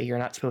 basically. You're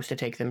not supposed to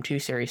take them too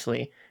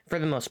seriously. For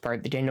the most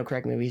part, the Daniel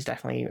Craig movies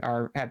definitely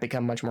have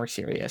become much more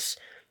serious.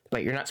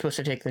 But you're not supposed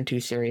to take them too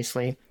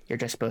seriously. You're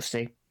just supposed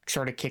to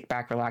sort of kick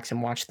back, relax,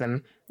 and watch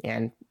them,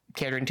 and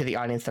catering to the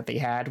audience that they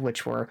had,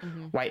 which were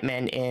white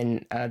men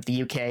in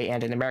the UK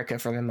and in America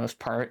for the most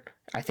part.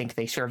 I think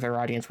they served their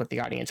audience what the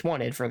audience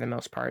wanted for the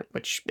most part,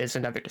 which is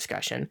another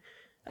discussion.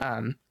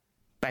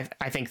 But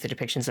I think the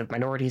depictions of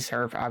minorities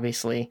are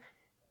obviously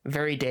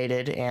very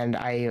dated, and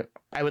I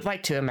would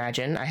like to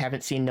imagine, I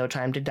haven't seen No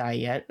Time to Die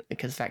yet,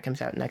 because that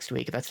comes out next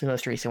week. That's the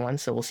most recent one,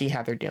 so we'll see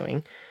how they're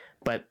doing.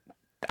 But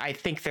I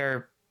think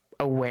they're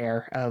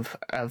aware of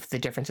the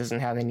differences in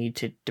how they need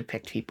to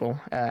depict people.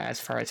 As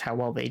far as how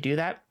well they do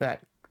that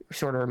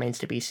sort of remains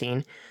to be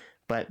seen.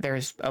 But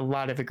there's a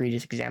lot of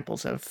egregious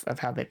examples of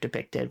how they've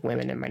depicted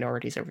women and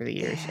minorities over the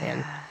years,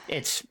 and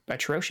it's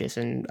atrocious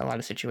in a lot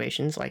of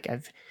situations. Like,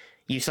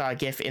 you saw a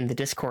GIF in the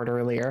Discord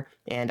earlier,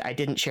 and I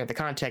didn't share the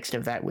context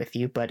of that with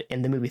you, but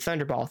in the movie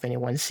Thunderball, if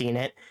anyone's seen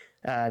it,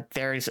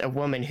 there's a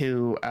woman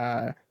who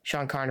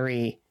Sean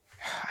Connery,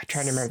 I'm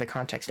trying to remember the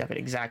context of it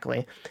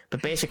exactly,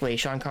 but basically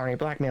Sean Connery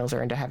blackmails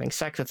her into having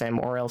sex with him,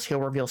 or else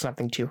he'll reveal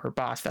something to her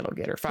boss that'll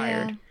get her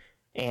fired.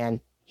 Yeah. And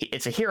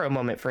it's a hero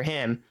moment for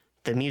him.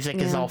 The music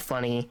is all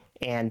funny,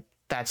 and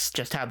that's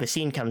just how the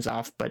scene comes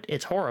off, but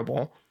it's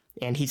horrible,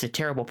 and he's a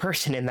terrible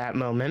person in that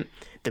moment.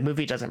 The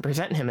movie doesn't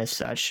present him as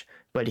such,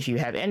 but if you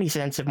have any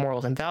sense of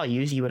morals and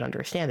values, you would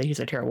understand that he's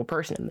a terrible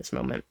person in this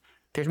moment.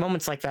 There's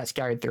moments like that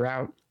scattered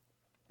throughout.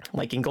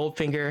 Like in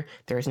Goldfinger,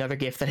 there's another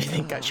GIF that I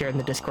think got shared in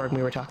the Discord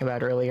we were talking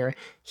about earlier.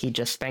 He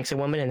just spanks a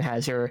woman and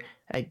has her,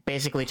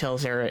 basically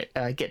tells her,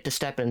 get to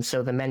steppin'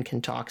 so the men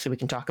can talk, so we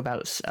can talk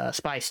about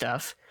spy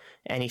stuff.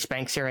 And he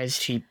spanks her as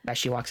she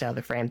walks out of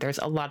the frame. There's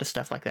a lot of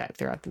stuff like that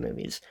throughout the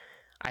movies.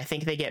 I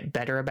think they get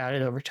better about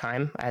it over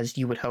time, as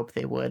you would hope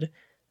they would.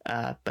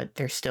 But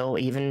there's still,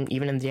 even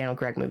in the Daniel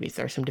Craig movies,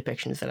 there are some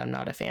depictions that I'm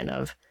not a fan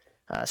of.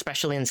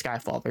 Especially in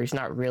Skyfall. There's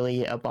not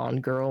really a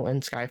Bond girl in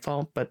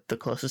Skyfall, but the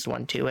closest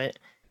one to it.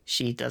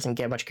 She doesn't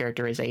get much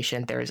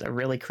characterization. There's a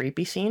really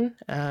creepy scene.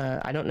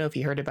 I don't know if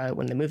you heard about it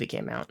when the movie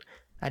came out.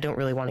 I don't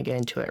really want to get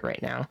into it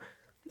right now.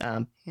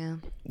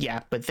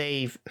 Yeah, but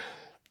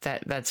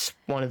that's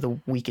one of the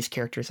weakest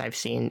characters I've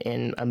seen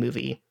in a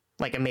movie,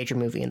 like a major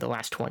movie in the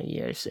last 20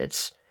 years.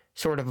 It's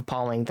sort of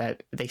appalling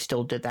that they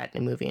still did that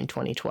in a movie in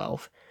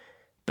 2012.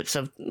 But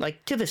so,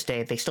 like, to this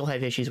day, they still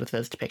have issues with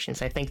those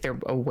depictions. I think they're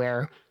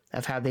aware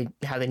of how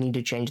they need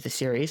to change the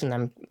series, and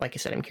I'm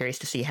curious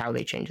to see how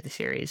they change the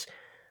series.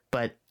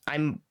 But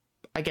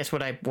I guess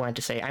what I wanted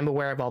to say, I'm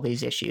aware of all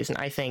these issues, and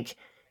I think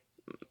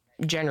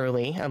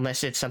generally,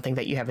 unless it's something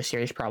that you have a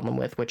serious problem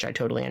with, which I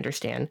totally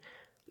understand,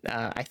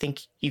 I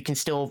think you can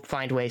still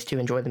find ways to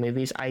enjoy the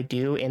movies. I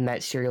do, in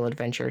that serial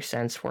adventure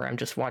sense, where I'm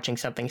just watching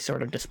something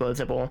sort of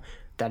disposable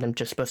that I'm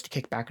just supposed to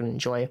kick back and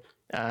enjoy,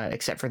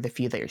 except for the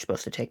few that you're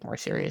supposed to take more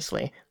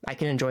seriously. I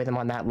can enjoy them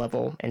on that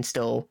level and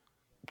still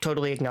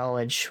totally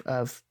acknowledge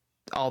of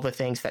all the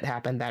things that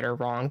happen that are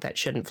wrong, that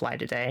shouldn't fly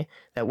today,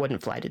 that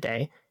wouldn't fly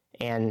today.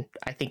 And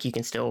I think you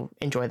can still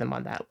enjoy them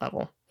on that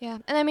level. Yeah,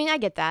 and I mean, I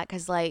get that,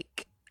 because,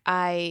 like,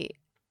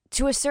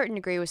 to a certain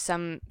degree with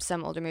some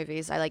older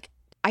movies,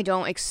 I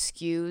don't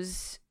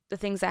excuse the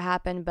things that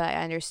happen, but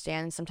I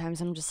understand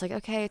sometimes I'm just like,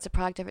 okay, it's a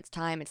product of its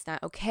time. It's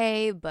not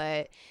okay,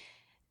 but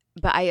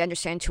I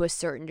understand to a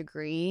certain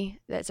degree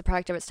that it's a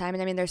product of its time.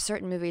 And I mean, there's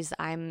certain movies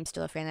that I'm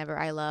still a fan of, or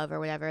I love, or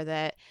whatever,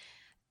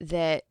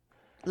 that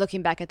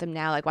looking back at them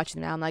now, like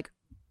watching them now, I'm like,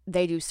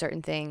 they do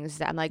certain things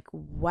that I'm like,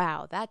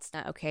 wow, that's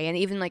not okay. And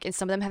even like, and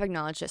some of them have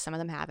acknowledged it, some of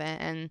them haven't.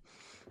 And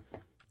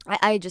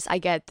I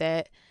get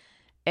that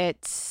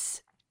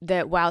it's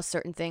that while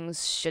certain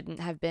things shouldn't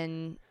have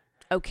been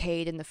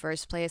okayed in the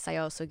first place, I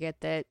also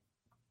get that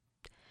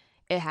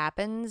it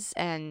happens,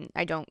 and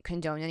I don't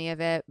condone any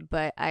of it,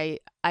 but I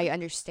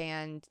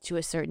understand to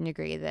a certain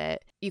degree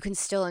that you can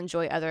still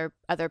enjoy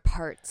other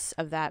parts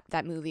of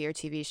that movie or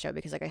TV show,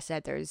 because like I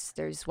said,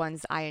 there's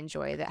ones I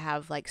enjoy that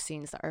have like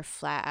scenes that are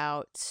flat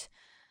out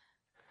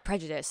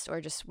prejudiced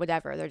or just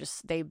whatever. They're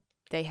just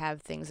they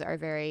have things that are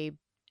very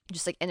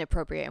just like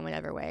inappropriate in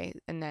whatever way,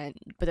 and then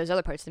but there's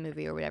other parts of the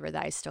movie or whatever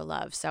that I still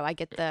love. So I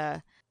get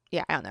the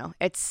yeah, I don't know.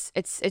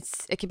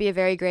 It could be a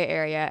very gray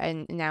area,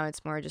 and now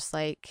it's more just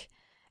like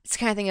it's the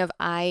kind of thing of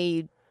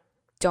I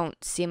don't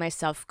see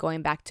myself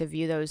going back to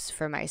view those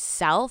for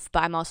myself,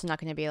 but I'm also not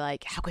going to be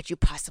like, how could you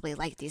possibly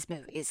like these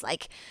movies?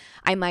 Like,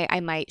 I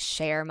might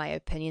share my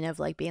opinion of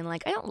like being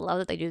like, I don't love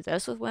that they do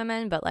this with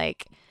women, but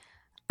like,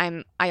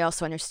 I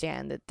also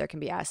understand that there can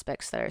be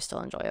aspects that are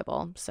still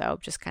enjoyable. So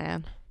just kind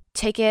of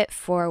take it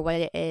for what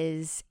it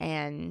is,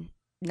 and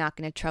not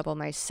going to trouble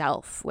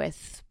myself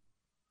with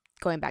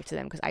going back to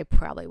them because I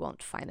probably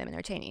won't find them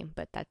entertaining.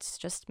 But that's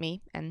just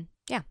me, and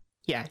yeah.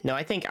 Yeah, no,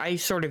 I think I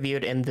sort of view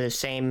it in the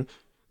same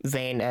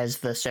vein as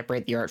the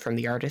separate the art from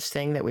the artist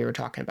thing that we were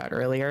talking about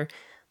earlier.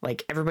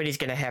 Like, everybody's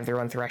going to have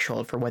their own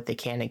threshold for what they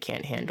can and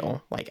can't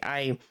handle. Like,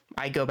 I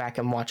go back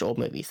and watch old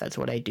movies. That's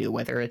what I do,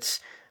 whether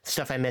it's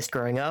stuff I missed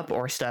growing up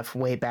or stuff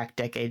way back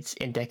decades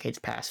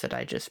past that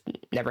I just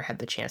never had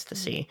the chance to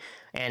see.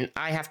 And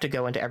I have to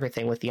go into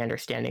everything with the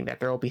understanding that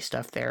there will be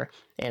stuff there.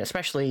 And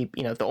especially,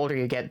 you know, the older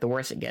you get, the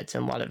worse it gets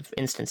in a lot of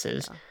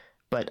instances. Yeah.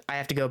 But I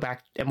have to go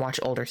back and watch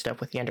older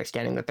stuff with the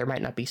understanding that there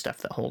might not be stuff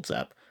that holds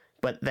up.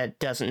 But that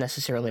doesn't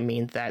necessarily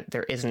mean that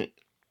there isn't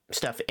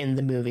stuff in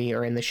the movie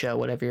or in the show,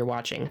 whatever you're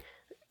watching,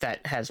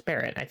 that has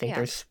merit. I think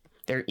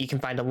there you can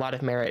find a lot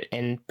of merit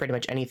in pretty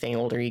much anything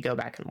older you go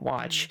back and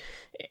watch.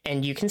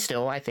 And you can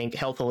still, I think,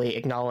 healthily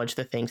acknowledge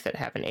the things that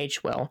haven't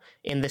aged well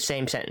in the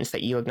same sentence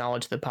that you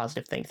acknowledge the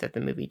positive things that the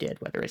movie did,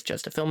 whether it's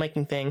just a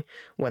filmmaking thing,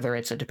 whether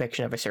it's a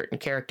depiction of a certain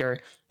character.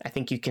 I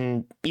think you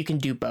can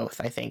do both,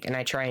 I think. And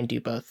I try and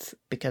do both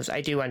because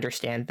I do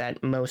understand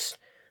that most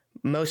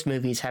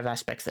movies have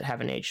aspects that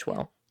haven't aged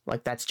well.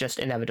 Like, that's just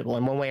inevitable.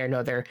 In one way or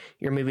another,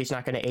 your movie's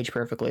not going to age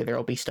perfectly. There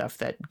will be stuff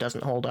that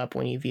doesn't hold up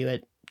when you view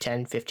it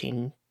 10,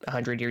 15,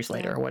 100 years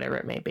later, or whatever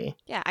it may be.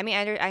 Yeah, I mean,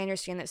 I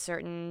understand that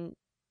certain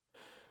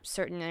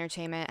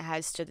entertainment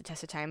has stood the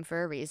test of time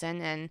for a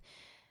reason, and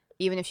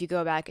even if you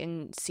go back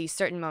and see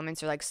certain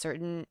moments or like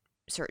certain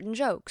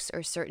jokes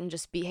or certain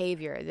just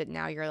behavior that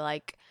now you're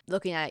like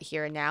looking at it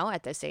here and now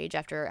at this age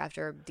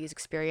after these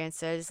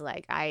experiences,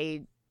 like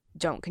I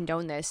don't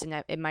condone this,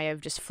 and it might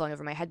have just flown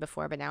over my head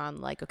before, but now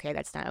I'm like, okay,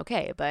 that's not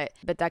okay. But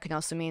that can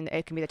also mean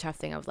it can be the tough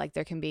thing of like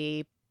there can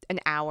be an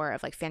hour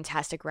of like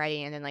fantastic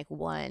writing and then like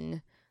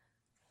one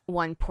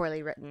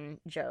poorly written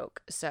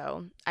joke.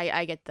 So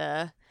I get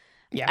the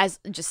as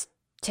just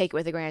take it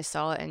with a grain of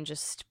salt, and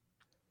just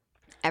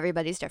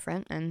everybody's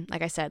different. And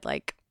like I said,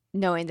 like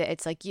knowing that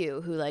it's like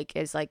you who like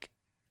is like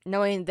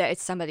knowing that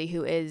it's somebody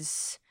who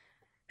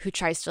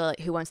tries to like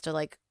who wants to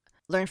like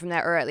learn from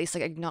that, or at least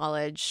like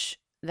acknowledge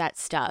that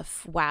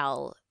stuff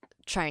while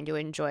trying to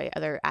enjoy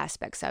other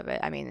aspects of it.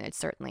 I mean, it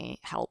certainly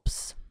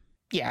helps.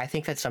 Yeah, I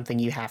think that's something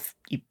you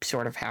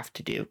sort of have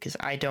to do, because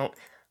I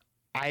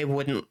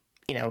wouldn't,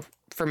 you know,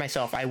 for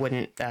myself, I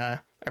wouldn't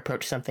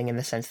approach something in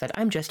the sense that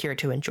I'm just here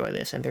to enjoy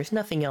this and there's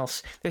nothing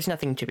else, there's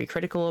nothing to be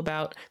critical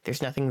about,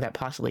 there's nothing that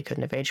possibly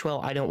couldn't have aged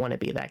well. I don't want to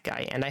be that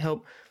guy. And I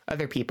hope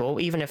other people,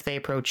 even if they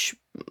approach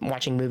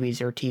watching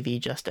movies or TV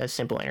just as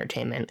simple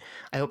entertainment,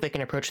 I hope they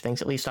can approach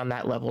things at least on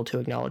that level to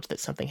acknowledge that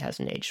something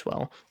hasn't aged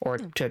well, or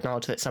to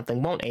acknowledge that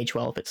something won't age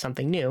well if it's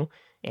something new.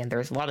 And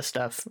there's a lot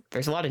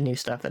of new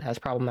stuff that has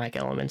problematic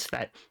elements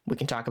that we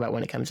can talk about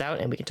when it comes out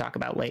and we can talk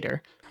about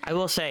later. I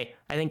will say,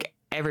 I think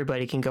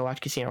everybody can go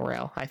watch Casino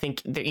Royale. I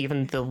think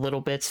even the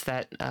little bits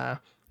that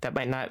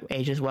might not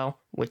age as well,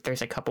 which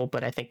there's a couple,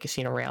 but I think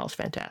Casino Royale is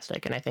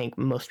fantastic, and I think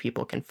most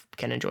people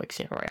can enjoy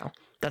Casino Royale.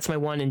 That's my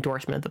one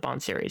endorsement of the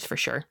Bond series for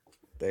sure.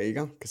 There you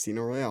go,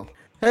 Casino Royale.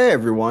 Hey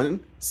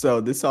everyone, so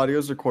this audio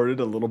is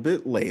recorded a little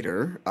bit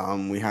later.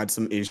 We had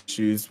some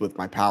issues with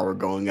my power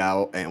going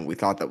out, and we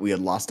thought that we had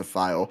lost a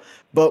file,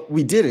 but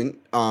we didn't.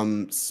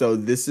 So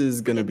this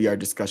is going to be our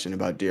discussion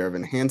about Dear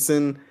Evan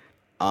Hansen.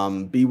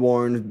 Be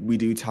warned, we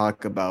do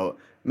talk about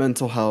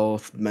mental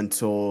health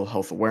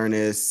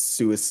awareness,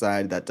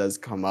 suicide, that does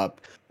come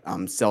up,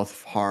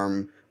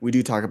 self-harm. We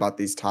do talk about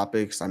these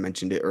topics. I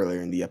mentioned it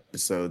earlier in the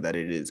episode that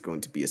it is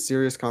going to be a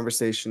serious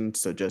conversation,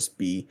 so just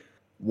be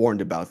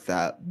warned about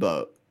that.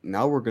 But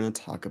now we're going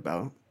to talk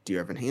about Dear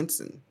Evan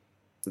Hansen.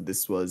 So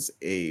this was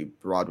a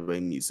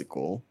Broadway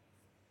musical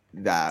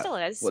that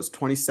was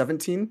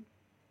 2017.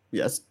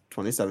 Yes,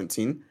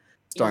 2017,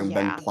 starring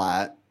Ben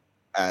Platt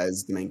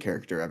as the main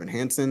character, Evan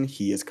Hansen.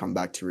 He has come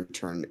back to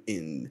return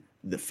in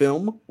the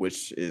film,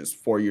 which is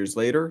 4 years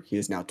later. He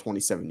is now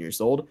 27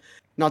 years old.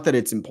 Not that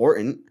it's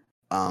important,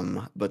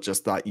 but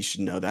just thought you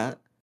should know that.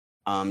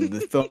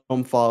 The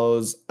film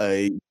follows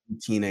a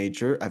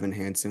teenager, Evan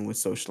Hansen, with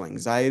social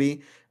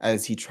anxiety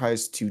as he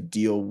tries to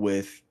deal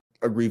with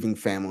a grieving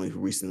family who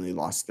recently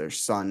lost their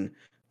son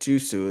to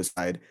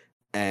suicide,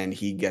 and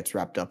he gets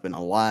wrapped up in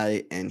a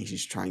lie, and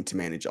he's trying to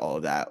manage all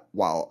of that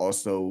while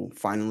also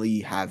finally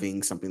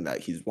having something that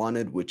he's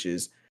wanted, which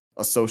is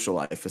a social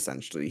life.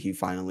 Essentially, he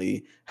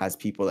finally has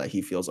people that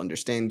he feels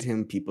understand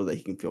him, people that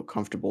he can feel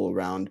comfortable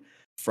around,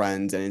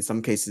 friends, and in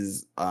some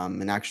cases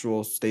an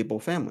actual stable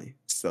family.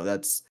 So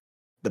that's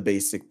the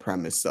basic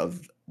premise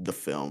of the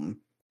film.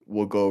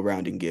 We'll go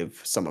around and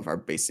give some of our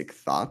basic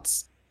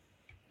thoughts.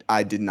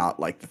 I did not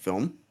like the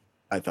film.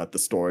 I thought the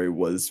story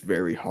was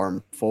very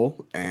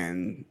harmful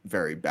and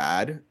very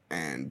bad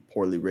and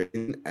poorly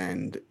written,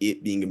 and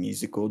it being a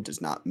musical does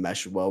not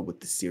mesh well with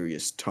the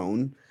serious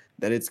tone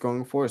that it's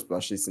going for,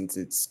 especially since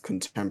it's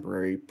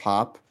contemporary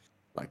pop,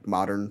 like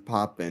modern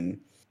pop. And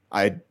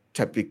I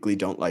typically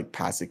don't like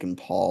Pasek and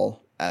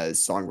Paul as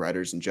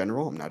songwriters in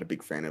general. I'm not a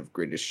big fan of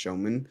Greatest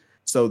Showman.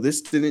 So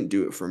this didn't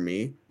do it for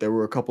me. There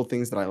were a couple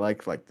things that I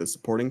liked, like the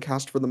supporting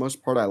cast for the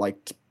most part. I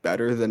liked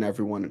better than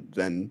everyone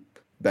than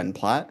Ben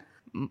Platt.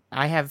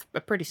 I have a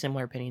pretty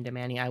similar opinion to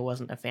Manny. I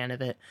wasn't a fan of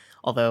it,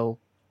 although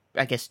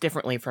I guess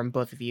differently from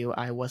both of you,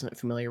 I wasn't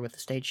familiar with the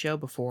stage show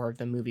before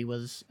the movie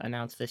was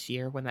announced this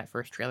year when that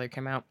first trailer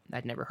came out.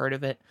 I'd never heard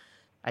of it.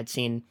 I'd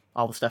seen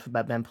all the stuff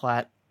about Ben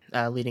Platt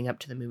leading up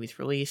to the movie's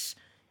release.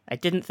 I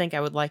didn't think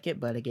I would like it,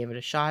 but I gave it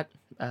a shot,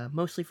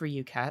 mostly for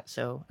you, Kat,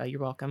 so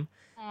you're welcome.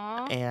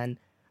 Aww. And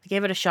I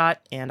gave it a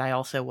shot, and I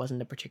also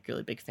wasn't a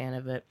particularly big fan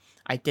of it.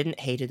 I didn't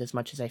hate it as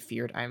much as I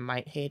feared I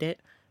might hate it,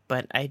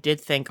 but I did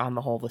think on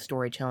the whole the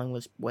storytelling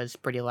was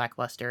pretty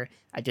lackluster.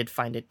 I did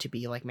find it to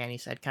be, like Manny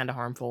said, kind of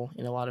harmful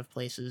in a lot of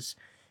places,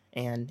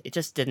 and it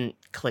just didn't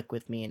click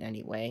with me in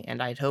any way.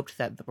 And I'd hoped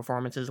that the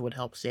performances would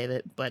help save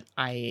it, but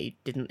I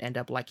didn't end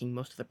up liking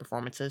most of the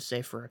performances,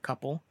 save for a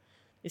couple.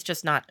 It's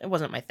just not, it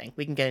wasn't my thing.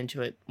 We can get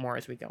into it more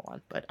as we go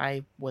on, but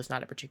I was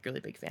not a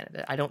particularly big fan of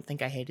it. I don't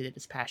think I hated it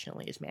as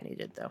passionately as Manny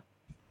did, though.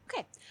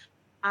 Okay.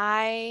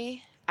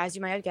 As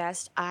you might have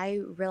guessed, I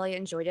really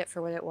enjoyed it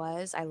for what it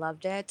was. I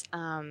loved it.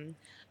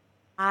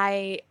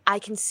 I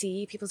can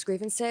see people's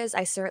grievances.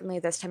 I certainly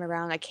this time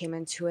around I came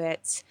into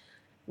it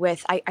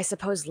with I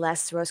suppose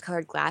less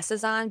rose-colored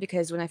glasses on,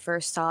 because when I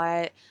first saw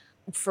it,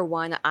 for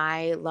one,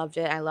 I loved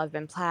it. I love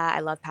Ben Platt.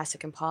 I love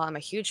Pasek and Paul. I'm a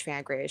huge fan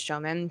of Greatest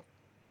Showman,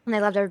 and I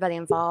loved everybody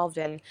involved.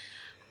 And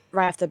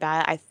right off the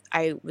bat,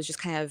 I was just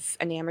kind of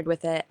enamored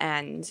with it,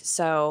 and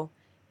so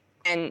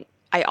and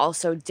I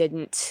also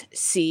didn't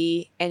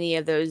see any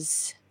of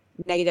those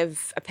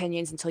negative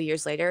opinions until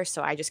years later.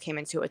 So I just came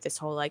into it with this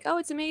whole like, oh,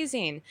 it's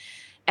amazing.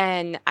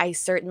 And I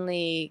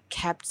certainly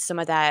kept some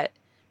of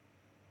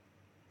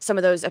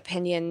those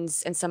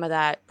opinions and some of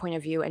that point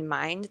of view in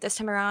mind this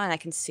time around. And I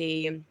can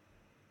see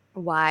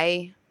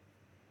why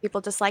people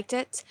disliked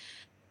it.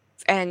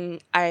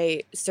 And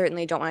I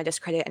certainly don't want to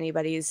discredit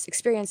anybody's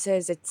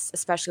experiences. It's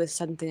especially with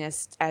something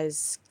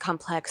as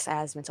complex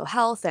as mental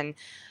health and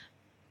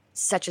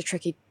such a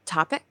tricky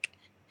topic.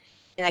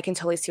 And I can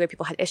totally see why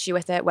people had issue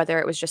with it, whether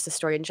it was just the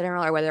story in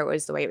general or whether it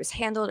was the way it was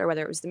handled or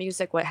whether it was the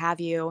music, what have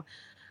you.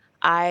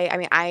 I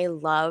mean, I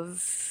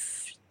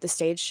love the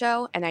stage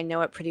show and I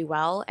know it pretty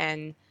well.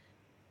 And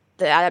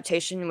the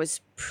adaptation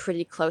was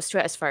pretty close to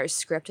it as far as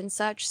script and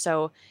such.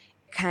 So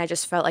it kind of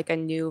just felt like a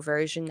new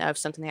version of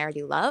something I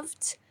already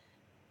loved.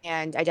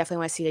 And I definitely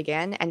want to see it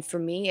again. And for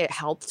me, it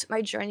helped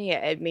my journey.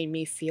 It made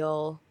me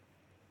feel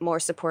more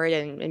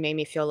supported and it made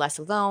me feel less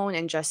alone,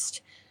 and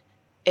just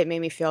it made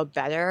me feel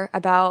better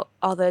about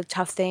all the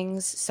tough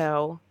things.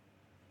 So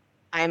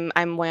I'm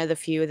one of the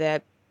few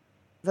that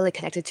really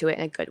connected to it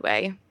in a good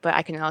way, but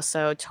I can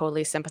also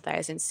totally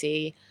sympathize and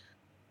see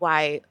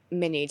why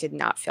many did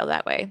not feel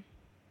that way.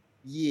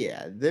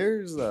 Yeah,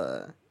 there's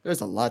a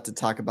lot to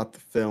talk about the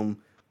film.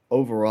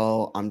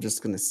 Overall, I'm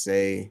just gonna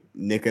say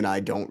Nick and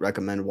I don't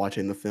recommend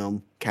watching the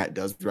film. Kat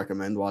does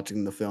recommend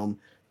watching the film.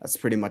 That's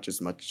pretty much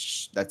as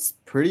much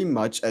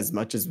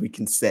as we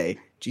can say.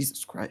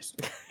 Jesus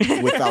Christ.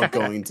 Without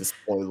going to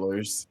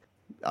spoilers.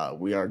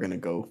 We are gonna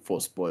go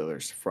full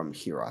spoilers from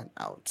here on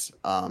out.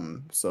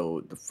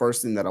 So the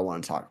first thing that I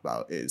want to talk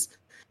about is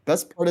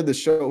best part of the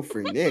show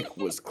for Nick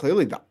was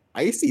clearly the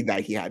icy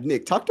that he had.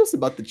 Nick, talk to us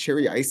about the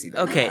cherry icy that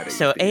you Okay, had at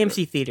so your theater.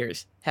 AMC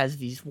Theaters has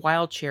these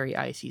wild cherry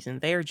ices,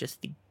 and they are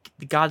just the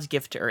God's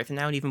gift to Earth, and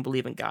I don't even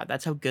believe in God.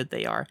 That's how good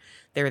they are.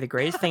 They're the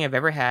greatest thing I've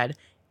ever had.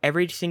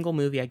 Every single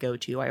movie I go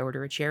to, I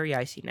order a cherry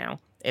icy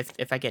now.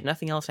 If I get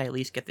nothing else, I at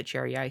least get the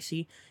cherry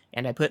icy,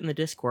 and I put in the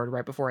Discord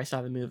right before I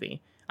saw the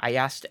movie. I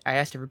asked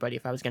everybody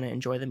if I was going to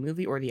enjoy the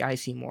movie or the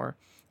icy more,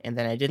 and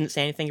then I didn't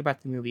say anything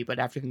about the movie, but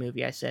after the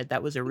movie I said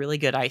that was a really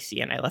good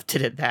icy, and I left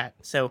it at that.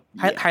 So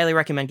Yeah. highly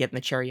recommend getting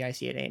the cherry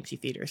icy at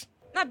AMC Theaters.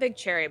 Not big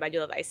cherry, but I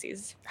do love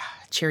ices.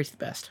 Cherry's the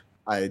best.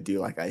 I do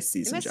like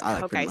ices. Who has I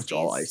like Coke pretty much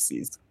all ices?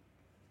 ices.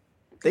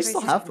 They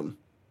still have them.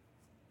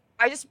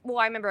 I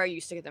remember I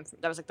used to get them.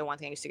 That was like the one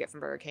thing I used to get from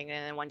Burger King,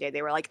 and then one day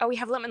they were like, "Oh, we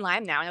have lemon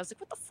lime now," and I was like,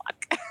 "What the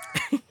fuck?"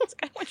 I was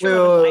like, "I want your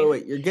lemon lime."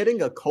 Wait. You're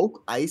getting a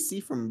Coke icy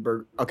from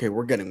Burger. Okay,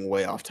 we're getting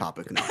way off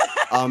topic now.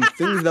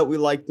 Things that we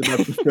liked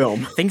about the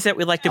film. Things that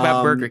we liked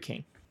about Burger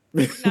King.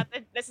 This is not the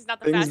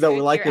Things Fast that we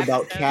Food liked Gear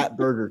about episode. Cat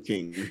Burger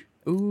King.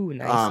 Ooh,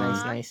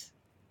 nice.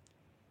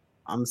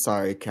 I'm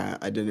sorry, Kat.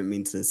 I didn't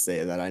mean to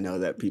say that. I know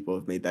that people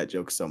have made that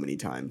joke so many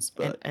times,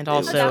 but And it But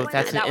was also, that just one,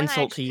 that's an joking. that one I insult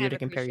to actually you kind to of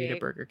compare you to appreciate.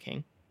 Burger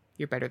King.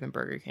 You're better than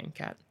Burger King,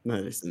 Cat. No,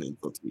 it's an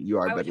insult to you. You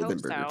are I would better than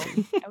hope Burger so.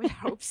 King. I would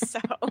hope so.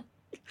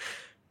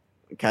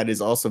 Cat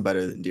is also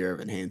better than Dear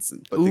Evan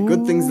Hansen. But the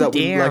good things Ooh, that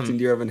we liked in damn.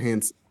 Dear Evan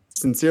Hansen,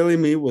 Sincerely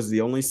Me was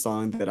the only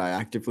song that I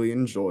actively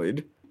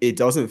enjoyed. It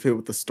doesn't fit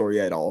with the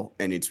story at all,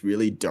 and it's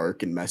really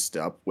dark and messed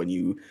up when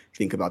you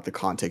think about the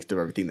context of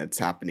everything that's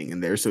happening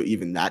in there. So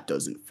even that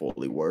doesn't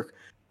fully work.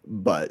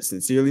 But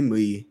Sincerely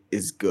Me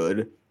is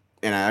good,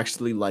 and I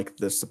actually like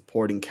the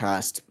supporting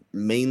cast,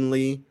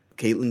 mainly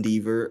Caitlin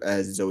Dever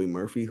as Zoe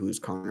Murphy, who's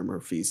Connor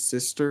Murphy's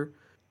sister,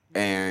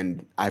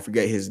 and I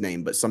forget his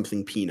name, but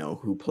something Pino,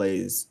 who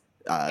plays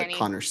Annie.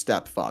 Connor's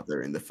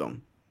stepfather in the film.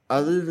 Mhm.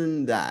 Other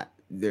than that,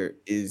 there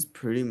is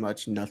pretty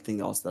much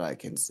nothing else that I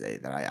can say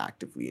that I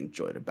actively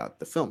enjoyed about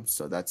the film.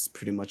 So that's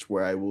pretty much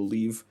where I will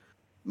leave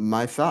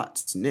my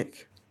thoughts.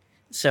 Nick.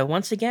 So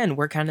once again,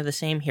 we're kind of the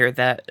same here.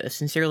 That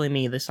Sincerely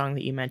Me, the song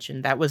that you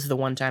mentioned, that was the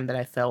one time that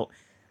I felt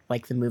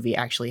like the movie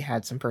actually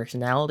had some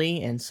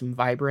personality and some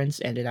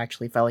vibrance, and it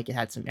actually felt like it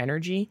had some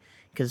energy.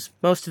 Because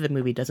most of the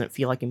movie doesn't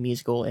feel like a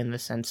musical in the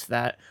sense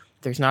that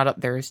there's not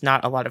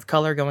a lot of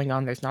color going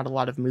on, there's not a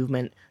lot of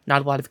movement,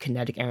 not a lot of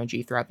kinetic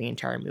energy throughout the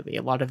entire movie.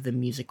 A lot of the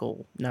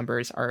musical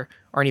numbers aren't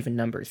even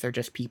numbers; they're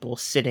just people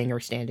sitting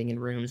or standing in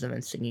rooms and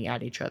then singing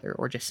at each other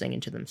or just singing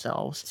to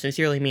themselves.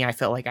 Sincerely Me, I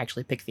felt like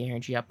actually picked the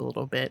energy up a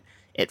little bit.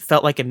 It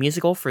felt like a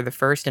musical for the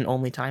first and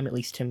only time, at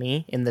least to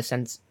me, in the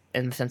sense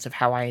of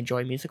how I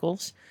enjoy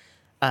musicals.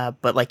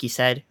 But like you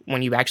said,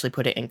 when you actually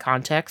put it in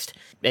context,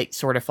 it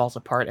sort of falls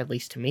apart, at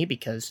least to me,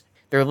 because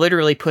they're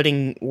literally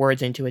putting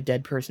words into a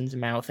dead person's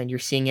mouth, and you're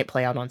seeing it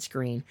play out on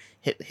screen.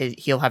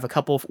 He'll have a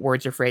couple of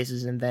words or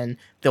phrases, and then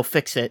they'll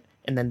fix it,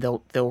 and then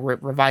they'll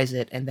revise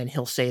it, and then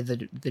he'll say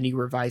the new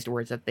revised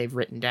words that they've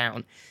written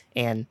down,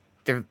 and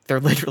they're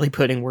literally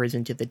putting words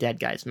into the dead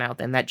guy's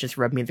mouth, and that just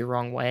rubbed me the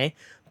wrong way.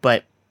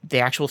 But the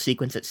actual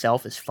sequence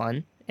itself is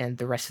fun, and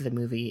the rest of the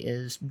movie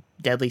is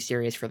deadly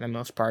serious for the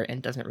most part and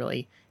doesn't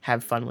really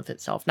have fun with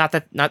itself. Not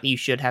that you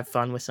should have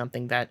fun with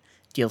something that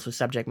deals with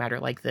subject matter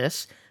like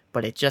this,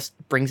 but it just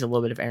brings a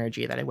little bit of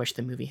energy that I wish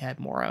the movie had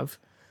more of.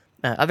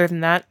 Other than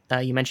that,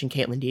 you mentioned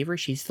Caitlin Dever.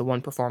 She's the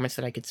one performance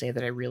that I could say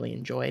that I really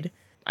enjoyed.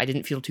 I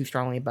didn't feel too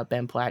strongly about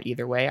Ben Platt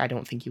either way. I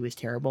don't think he was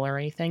terrible or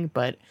anything,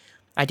 but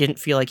I didn't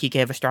feel like he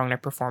gave a strong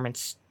enough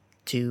performance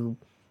to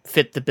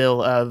fit the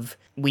bill of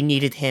we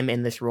needed him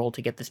in this role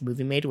to get this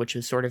movie made, which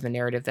was sort of the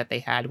narrative that they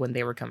had when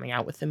they were coming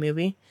out with the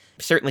movie.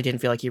 Certainly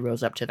didn't feel like he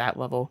rose up to that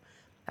level.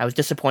 I was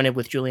disappointed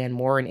with Julianne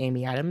Moore and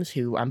Amy Adams,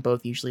 who I'm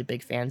both usually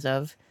big fans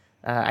of.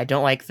 I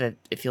don't like that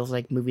it feels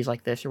like movies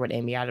like this are what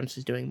Amy Adams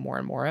is doing more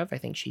and more of. I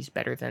think she's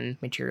better than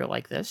material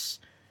like this.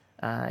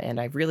 And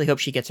I really hope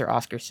she gets her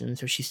Oscar soon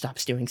so she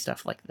stops doing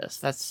stuff like this.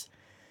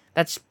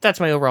 That's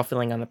my overall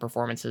feeling on the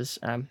performances.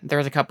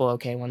 There's a couple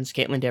okay ones.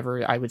 Caitlin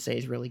Dever, I would say,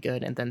 is really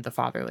good, and then the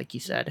father, like you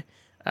said,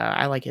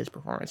 I like his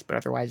performance, but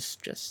otherwise,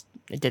 just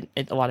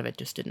a lot of it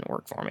just didn't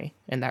work for me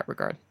in that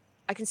regard.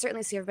 I can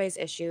certainly see everybody's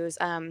issues.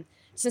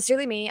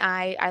 Sincerely Me,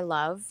 I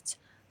loved.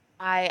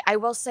 I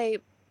will say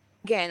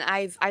again,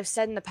 I've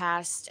said in the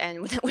past,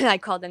 and when I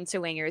called into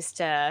Wingers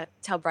to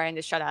tell Brian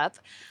to shut up,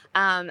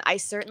 I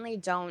certainly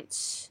don't.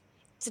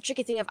 It's a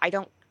tricky thing of I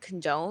don't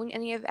condone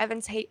any of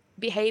Evan's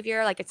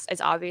behavior. Like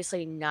it's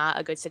obviously not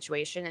a good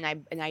situation,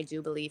 and I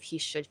do believe he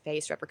should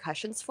face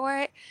repercussions for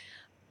it.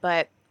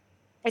 But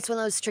it's one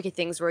of those tricky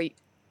things where,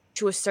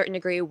 to a certain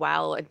degree,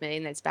 while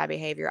admitting that it's bad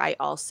behavior, I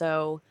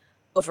also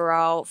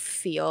overall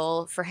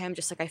feel for him,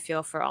 just like I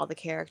feel for all the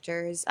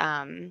characters.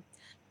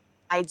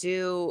 I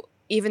do,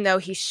 even though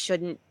he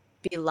shouldn't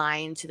be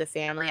lying to the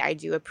family, I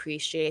do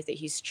appreciate that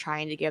he's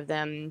trying to give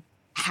them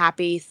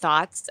happy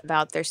thoughts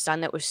about their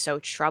son that was so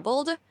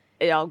troubled.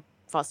 It all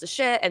falls to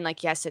shit. And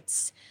like, yes,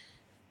 it's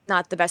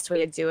not the best way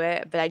to do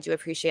it, but I do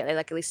appreciate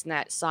like at least in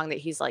that song that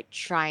he's like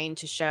trying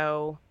to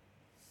show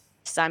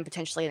son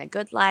potentially in a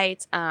good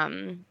light.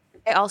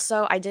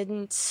 I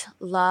didn't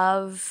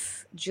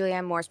love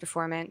Julianne Moore's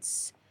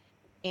performance,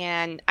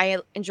 and I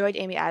enjoyed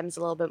Amy Adams a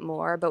little bit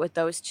more, but with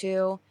those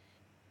two,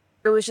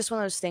 it was just one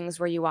of those things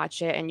where you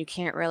watch it and you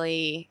can't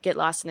really get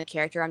lost in the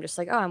character. I'm just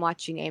like, oh, I'm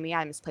watching Amy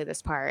Adams play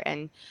this part,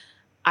 and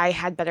I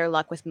had better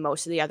luck with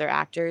most of the other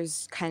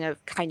actors kind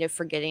of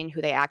forgetting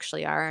who they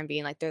actually are and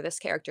being like they're this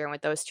character. And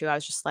with those two, I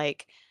was just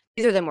like,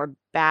 neither of them were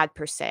bad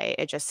per se.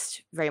 It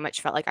just very much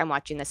felt like I'm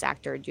watching this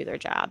actor do their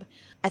job.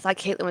 I thought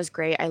Caitlin was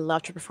great. I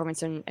loved her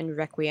performance in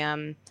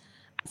Requiem.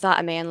 I thought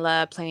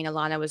Amanda playing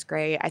Alana was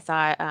great. I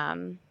thought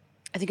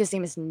I think his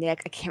name is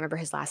Nick. I can't remember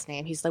his last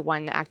name. He's the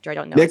one actor I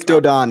don't know. Nick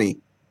Dodani.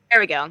 There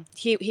we go.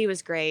 He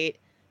was great.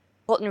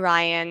 Colton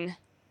Ryan,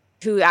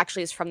 who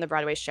actually is from the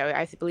Broadway show.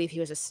 I believe he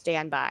was a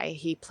standby.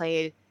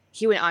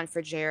 He went on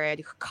for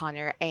Jared,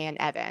 Connor, and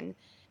Evan.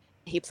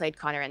 He played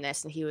Connor in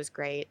this, and he was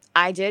great.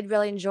 I did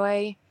really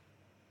enjoy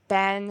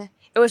Ben.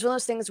 It was one of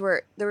those things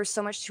where there was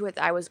so much to it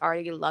that I was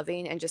already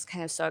loving and just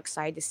kind of so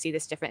excited to see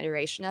this different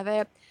iteration of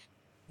it.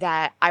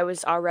 that I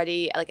was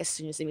already like, as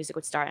soon as the music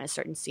would start in a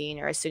certain scene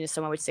or as soon as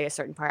someone would say a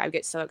certain part, I would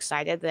get so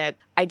excited that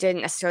I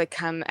didn't necessarily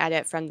come at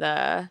it from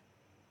the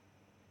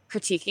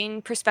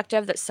critiquing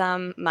perspective that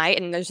some might,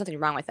 and there's nothing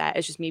wrong with that.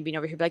 It's just me being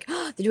over here, be like,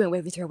 oh, they're doing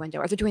Wave Me Through a Window,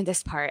 or they're doing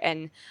this part,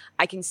 and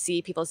I can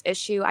see people's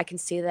issue. I can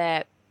see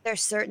that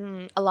there's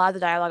a lot of the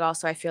dialogue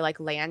also I feel like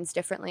lands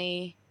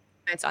differently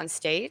when it's on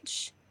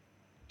stage,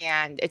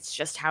 and it's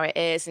just how it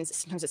is, and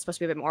sometimes it's supposed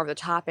to be a bit more over the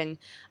top, and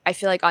I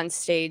feel like on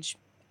stage,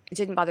 it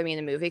didn't bother me in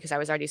the movie because I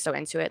was already so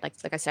into it.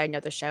 Like I said, I know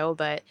the show,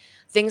 but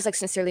things like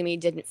Sincerely Me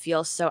didn't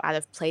feel so out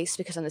of place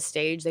because on the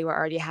stage they were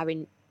already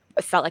having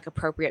it felt like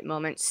appropriate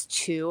moments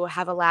to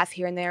have a laugh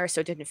here and there,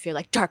 so it didn't feel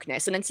like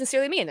darkness and then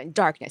Sincerely Me and then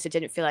darkness. It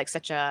didn't feel like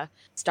such a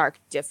stark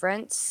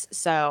difference.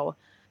 So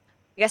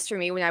I guess for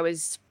me, when I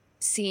was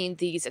seeing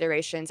these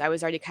iterations, I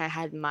was already kind of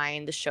had in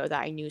mind the show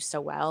that I knew so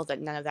well that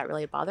none of that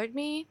really bothered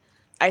me.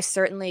 I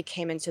certainly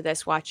came into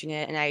this watching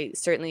it, and I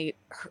certainly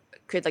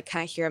could like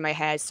kind of hear in my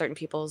head certain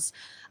people's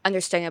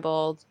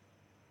understandable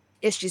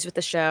issues with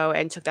the show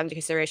and took them into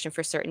consideration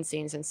for certain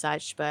scenes and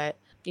such. But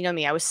you know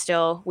me, I was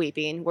still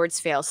weeping. Words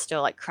Fail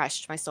still like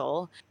crushed my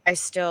soul. I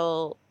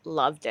still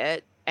loved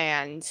it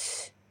and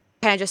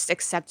kind of just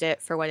accept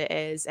it for what it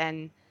is.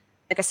 And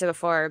like I said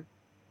before,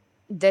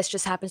 this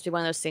just happens to be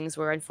one of those things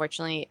where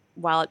unfortunately,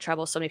 while it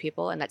troubles so many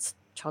people, and that's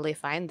totally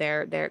fine,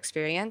 their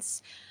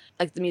experience,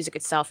 like the music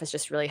itself has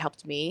just really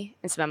helped me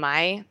in some of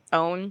my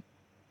own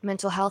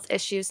mental health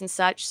issues and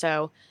such.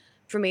 So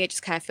for me, it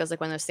just kind of feels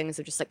like one of those things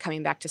of just like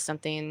coming back to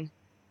something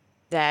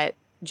that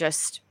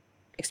just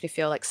makes me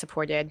feel like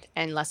supported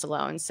and less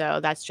alone. So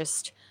that's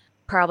just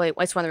probably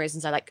it's one of the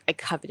reasons I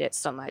covet it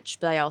so much.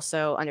 But I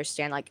also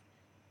understand like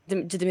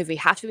did the movie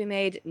have to be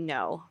made?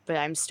 No, but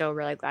I'm still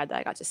really glad that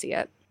I got to see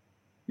it.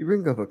 You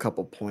bring up a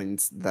couple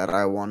points that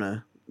I want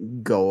to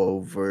go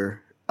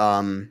over.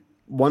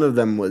 One of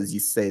them was you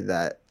say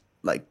that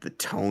like the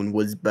tone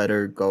was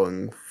better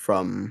going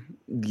from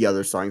the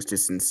other songs to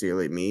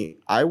Sincerely Me.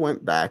 I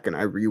went back and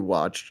I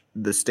rewatched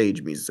the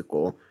stage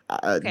musical.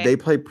 Okay. They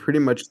play pretty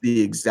much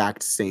the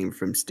exact same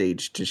from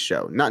stage to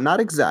show. Not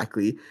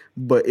exactly,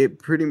 but he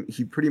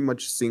pretty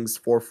much sings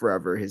For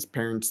Forever. His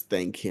parents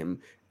thank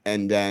him.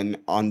 And then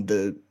on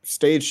the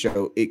stage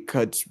show, it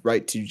cuts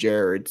right to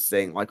Jared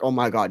saying like, "Oh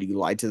my God, you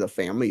lied to the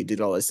family. You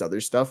did all this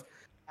other stuff."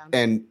 Yeah.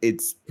 And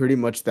it's pretty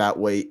much that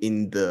way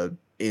in the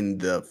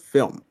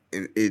film.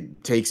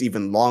 It takes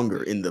even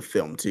longer in the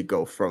film to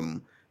go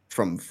from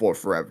For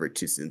Forever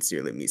to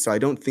Sincerely Me. So I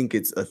don't think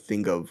it's a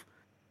thing of,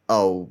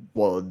 oh,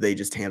 well, they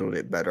just handled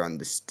it better on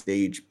the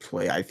stage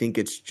play. I think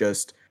it's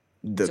just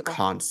the Musical.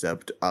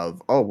 concept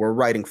of, oh, we're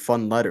writing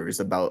fun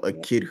letters about a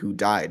kid who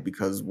died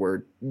because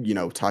we're,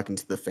 talking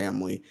to the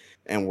family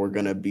and we're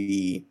going to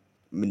be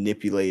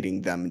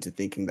manipulating them into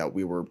thinking that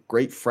we were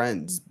great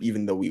friends,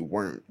 even though we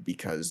weren't,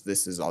 because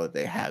this is all that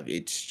they have.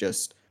 It's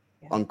just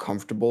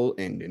uncomfortable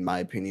and, in my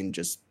opinion,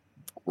 just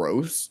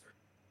gross.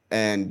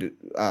 And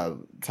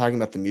talking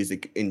about the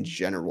music in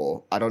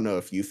general, I don't know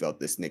if you felt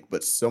this, Nick,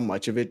 but so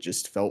much of it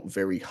just felt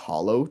very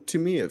hollow to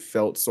me. It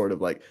felt sort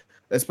of like,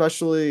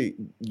 especially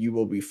You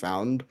Will Be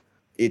Found,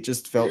 it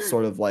just felt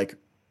sort of like,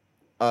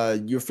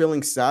 you're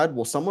feeling sad,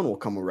 well, someone will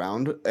come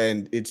around.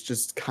 And it's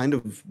just kind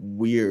of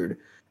weird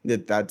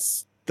that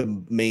that's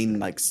the main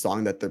like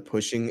song that they're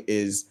pushing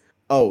is,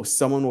 oh,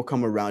 someone will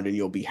come around and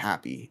you'll be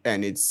happy.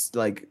 And it's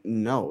like,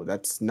 no,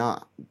 that's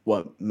not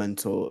what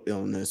mental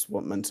illness,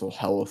 what mental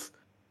health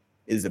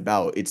is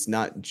about. It's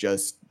not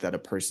just that a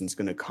person's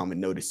going to come and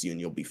notice you and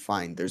you'll be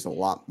fine. There's a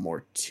lot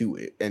more to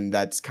it. And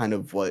that's kind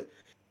of what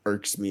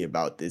irks me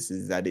about this,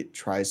 is that it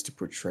tries to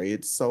portray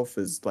itself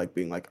as like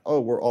being like, oh,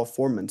 we're all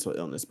for mental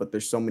illness, but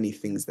there's so many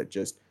things that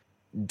just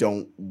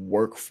don't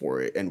work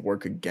for it and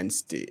work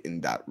against it in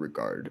that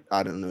regard.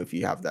 I don't know if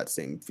you have that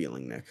same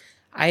feeling, Nick.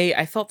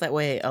 I felt that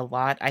way a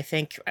lot. I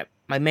think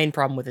my main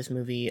problem with this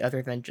movie,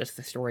 other than just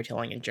the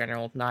storytelling in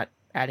general, not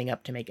adding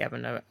up to make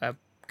Evan a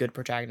good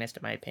protagonist,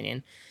 in my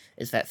opinion,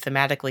 is that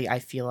thematically I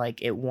feel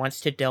like it wants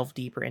to delve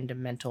deeper into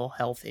mental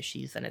health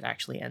issues than it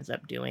actually ends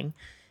up doing.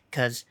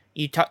 Because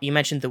you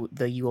mentioned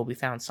the You Will Be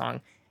Found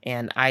song,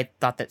 and I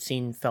thought that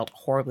scene felt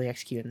horribly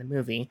executed in the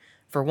movie.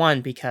 For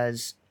one,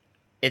 because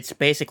it's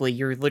basically,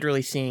 you're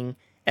literally seeing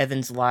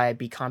Evan's lie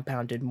be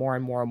compounded more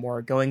and more and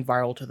more, going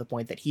viral to the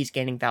point that he's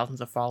gaining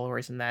thousands of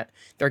followers and that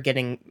they're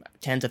getting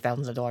tens of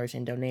thousands of dollars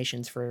in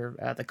donations for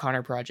the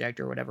Connor Project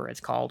or whatever it's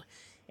called.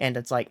 And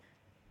it's like,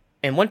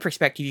 in one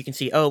perspective, you can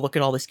see, oh, look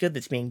at all this good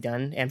that's being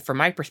done. And from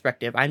my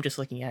perspective, I'm just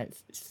looking at it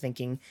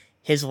thinking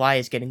his lie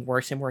is getting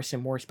worse and worse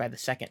and worse by the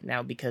second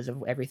now because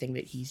of everything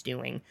that he's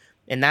doing.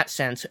 In that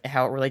sense,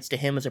 how it relates to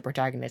him as a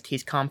protagonist,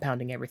 he's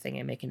compounding everything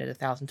and making it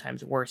 1,000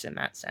 times worse in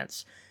that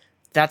sense.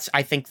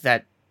 I think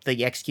that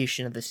the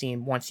execution of the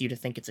scene wants you to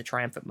think it's a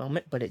triumphant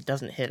moment, but it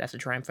doesn't hit as a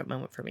triumphant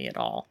moment for me at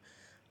all.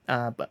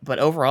 But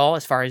overall,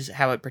 as far as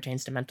how it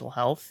pertains to mental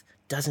health,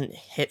 doesn't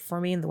hit for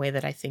me in the way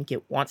that I think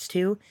it wants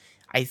to.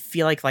 I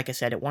feel like I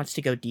said, it wants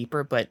to go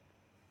deeper, but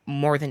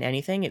more than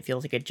anything, it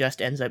feels like it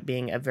just ends up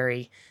being a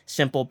very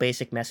simple,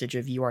 basic message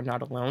of you are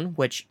not alone,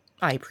 which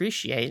I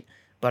appreciate,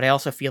 But I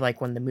also feel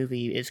like when the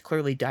movie is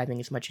clearly diving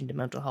as much into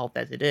mental health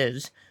as it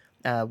is,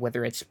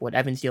 whether it's what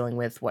Evan's dealing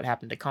with, what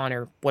happened to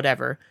Connor,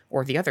 whatever,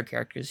 or the other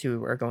characters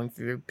who are going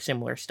through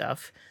similar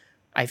stuff,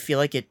 I feel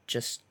like it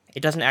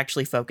doesn't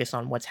actually focus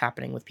on what's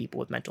happening with people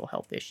with mental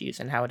health issues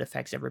and how it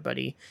affects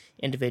everybody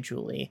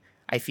individually.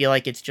 I feel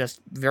like it's just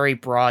very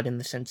broad in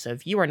the sense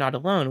of you are not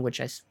alone, which,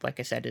 like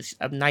I said, is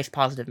a nice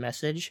positive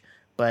message.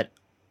 But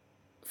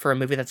for a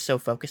movie that's so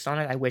focused on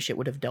it, I wish it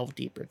would have delved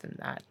deeper than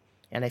that.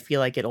 And I feel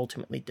like it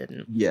ultimately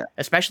didn't, Yeah.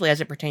 especially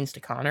as it pertains to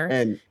Connor,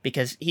 And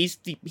because he's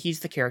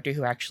the character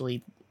who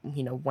actually,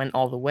 went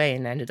all the way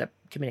and ended up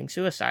committing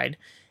suicide,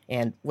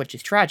 and which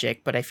is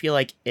tragic. But I feel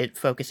like it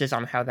focuses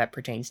on how that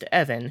pertains to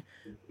Evan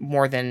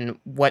more than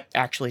what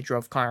actually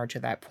drove Connor to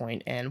that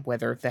point, and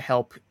whether the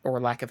help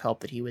or lack of help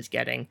that he was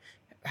getting,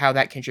 how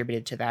that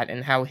contributed to that,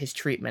 and how his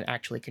treatment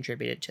actually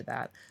contributed to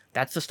that.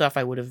 That's the stuff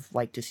I would have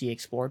liked to see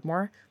explored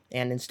more.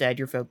 And instead,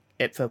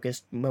 it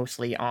focused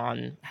mostly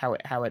on how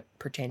it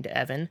pertained to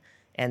Evan.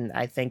 And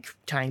I think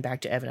tying back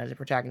to Evan as a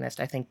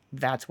protagonist, I think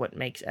that's what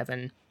makes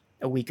Evan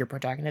a weaker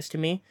protagonist to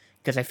me,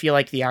 because I feel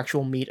like the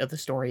actual meat of the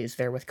story is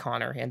there with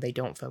Connor, and they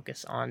don't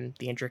focus on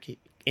the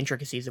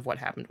intricacies of what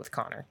happened with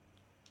Connor.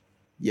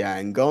 yeah,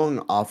 and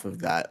going off of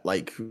that,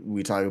 like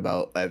we talk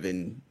about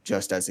Evan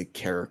just as a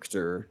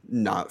character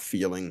not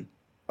feeling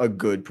a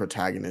good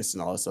protagonist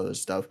and all this other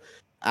stuff.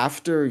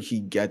 After he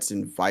gets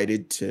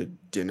invited to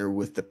dinner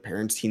with the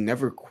parents, he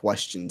never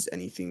questions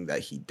anything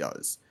that he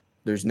does.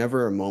 There's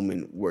never a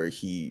moment where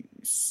he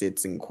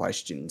sits and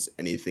questions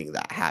anything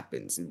that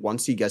happens. And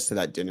once he gets to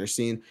that dinner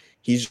scene,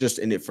 he's just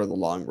in it for the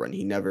long run.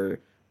 He never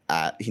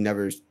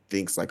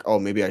thinks like, oh,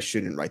 maybe I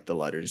shouldn't write the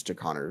letters to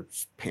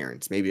Connor's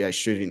parents. Maybe I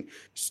shouldn't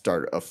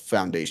start a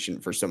foundation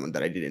for someone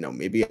that I didn't know.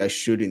 Maybe I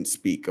shouldn't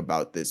speak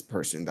about this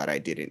person that I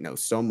didn't know.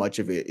 So much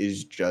of it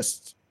is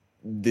just,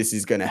 this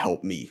is going to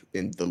help me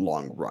in the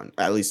long run.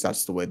 At least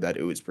that's the way that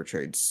it was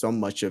portrayed. So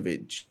much of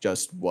it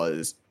just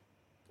was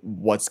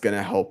what's going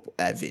to help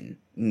Evan,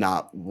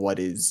 not what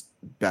is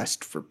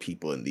best for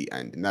people in the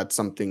end. And that's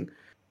something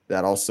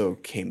that also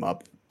came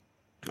up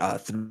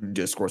through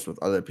discourse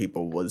with other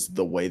people, was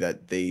the way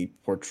that they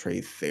portray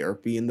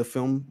therapy in the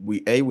film.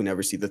 We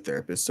never see the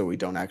therapist, so we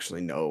don't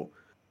actually know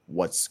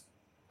what's,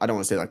 I don't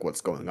want to say like what's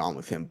going on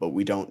with him, but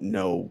we don't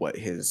know what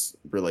his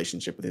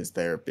relationship with his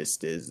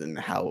therapist is and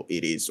how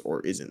it is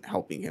or isn't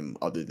helping him,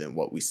 other than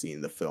what we see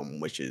in the film,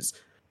 which is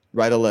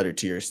write a letter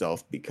to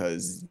yourself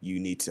because you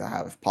need to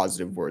have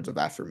positive words of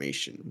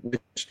affirmation,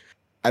 which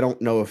I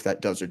don't know if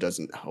that does or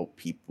doesn't help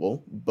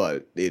people,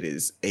 but it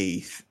is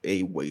a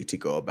way to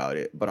go about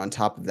it. But on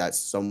top of that,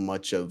 so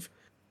much of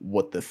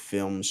what the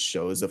film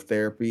shows of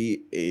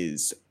therapy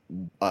is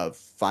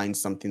find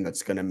something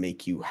that's going to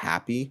make you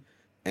happy.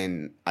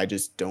 And I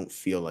just don't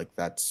feel like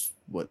that's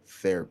what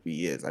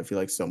therapy is. I feel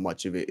like so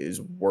much of it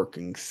is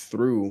working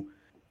through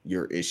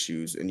your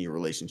issues and your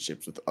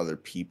relationships with other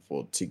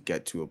people to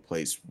get to a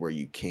place where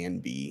you can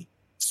be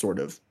sort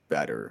of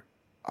better.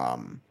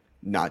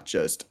 Not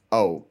just,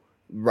 oh,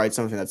 write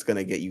something that's going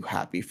to get you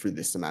happy for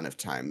this amount of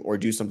time, or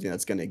do something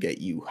that's going to get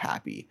you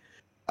happy.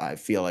 I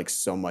feel like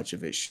so much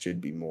of it should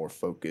be more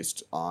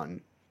focused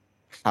on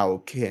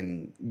how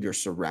can your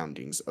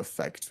surroundings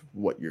affect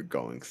what you're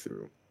going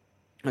through.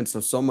 And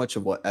so much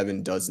of what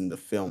Evan does in the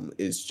film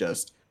is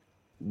just,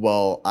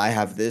 well, I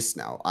have this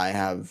now, I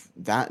have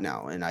that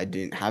now, and I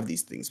didn't have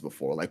these things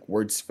before. Like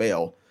Words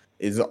Fail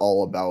is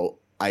all about,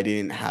 I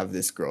didn't have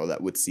this girl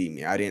that would see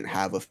me. I didn't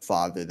have a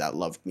father that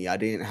loved me. I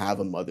didn't have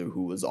a mother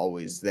who was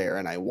always there,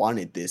 and I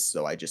wanted this,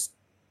 so I just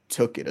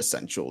took it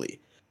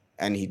essentially.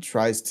 And he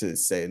tries to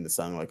say in the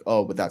song like,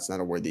 "Oh, but that's not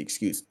a worthy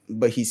excuse."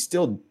 But he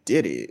still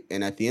did it,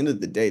 and at the end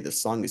of the day, the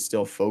song is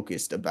still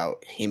focused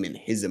about him and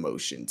his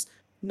emotions,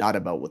 not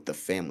about what the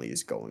family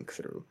is going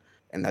through.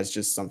 And that's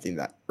just something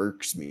that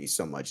irks me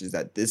so much, is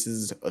that this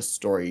is a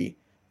story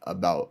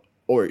about,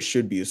 or it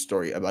should be a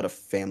story about a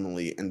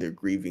family and they're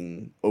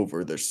grieving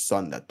over their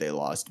son that they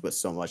lost, but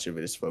so much of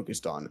it is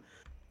focused on,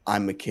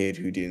 I'm a kid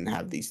who didn't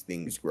have these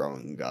things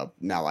growing up.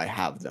 Now I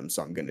have them,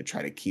 so I'm going to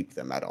try to keep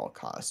them at all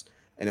costs.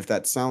 And if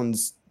that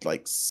sounds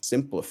like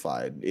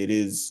simplified, it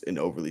is an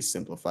overly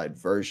simplified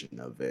version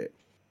of it.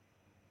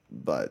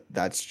 But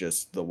that's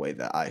just the way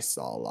that I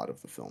saw a lot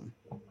of the film.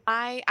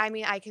 I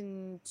mean, I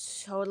can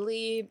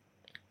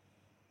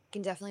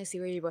definitely see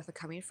where you both are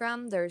coming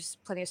from. There's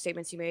plenty of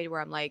statements you made where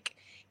I'm like,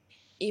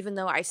 even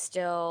though I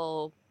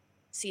still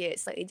see it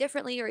slightly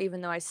differently, or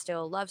even though I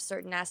still love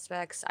certain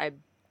aspects,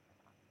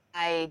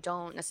 I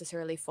don't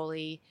necessarily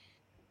fully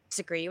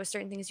disagree with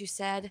certain things you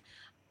said.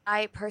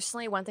 I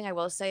personally, one thing I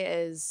will say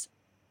is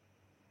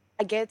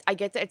I get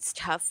that it's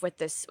tough with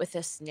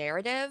this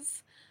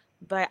narrative,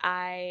 but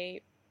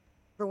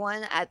for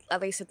one,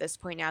 at least at this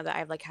point now that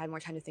I've like had more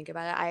time to think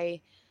about it,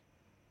 I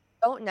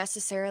don't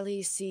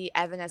necessarily see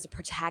Evan as a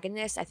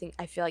protagonist.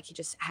 I feel like he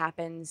just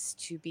happens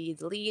to be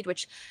the lead,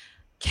 which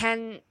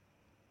can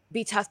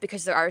be tough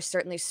because there are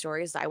certainly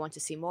stories that I want to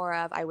see more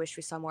of. I wish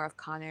we saw more of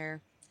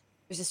Connor.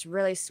 There's this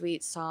really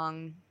sweet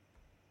song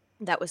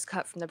that was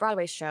cut from the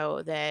Broadway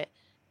show that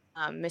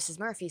Mrs.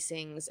 Murphy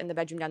sings in the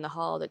bedroom down the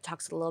hall that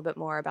talks a little bit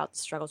more about the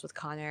struggles with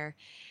Connor.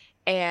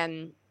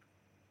 And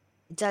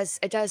it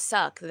does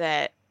suck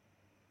that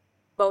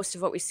most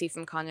of what we see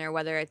from Connor,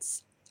 whether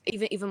it's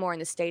even more in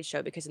the stage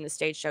show, because in the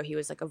stage show he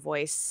was like a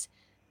voice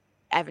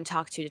Evan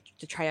talked to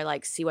try to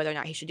like see whether or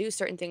not he should do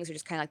certain things, or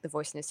just kind of like the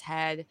voice in his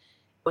head. It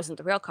wasn't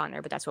the real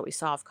Connor, but that's what we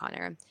saw of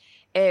Connor.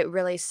 It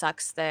really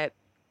sucks that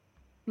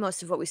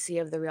most of what we see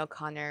of the real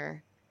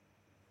Connor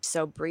is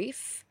so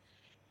brief,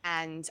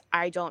 and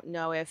I don't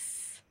know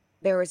if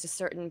there was a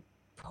certain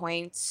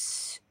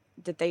point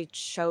that they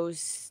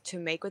chose to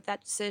make with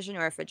that decision,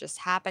 or if it just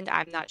happened.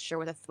 I'm not sure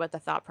what the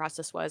thought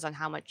process was on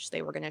how much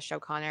they were going to show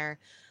Connor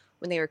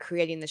when they were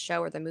creating the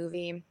show or the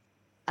movie.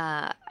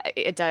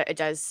 It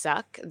does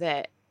suck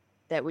that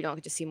we don't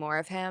get to see more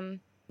of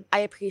him. I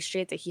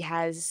appreciate that he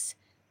has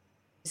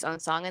his own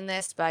song in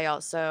this, but I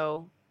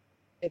also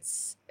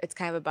it's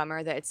kind of a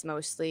bummer that it's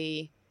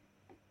mostly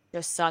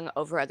just sung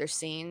over other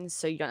scenes,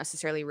 so you don't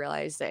necessarily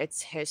realize that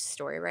it's his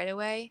story right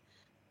away.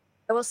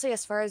 I will say,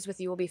 as far as with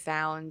You Will Be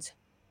Found,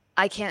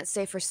 I can't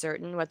say for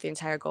certain what the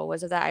entire goal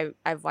was of that.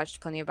 I've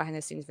watched plenty of behind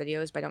the scenes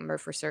videos, but I don't remember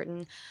for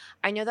certain.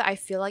 I know that I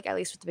feel like, at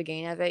least with the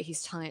beginning of it,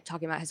 he's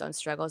talking about his own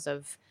struggles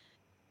of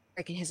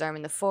breaking his arm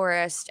in the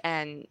forest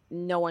and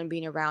no one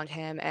being around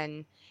him,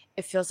 and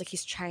it feels like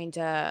he's trying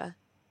to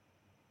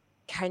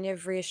kind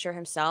of reassure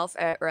himself,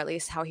 or at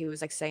least how he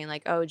was like saying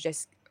like, oh,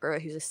 just, or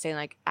he was just saying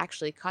like,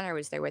 actually Connor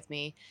was there with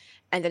me,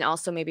 and then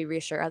also maybe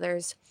reassure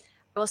others.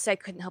 I will say I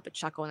couldn't help but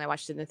chuckle when I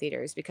watched it in the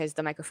theaters because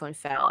the microphone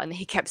fell and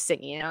he kept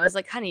singing, and I was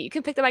like, honey, you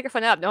can pick the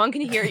microphone up, no one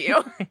can hear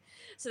you.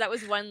 So that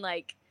was one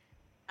like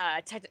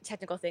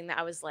technical thing that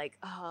I was like,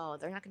 oh,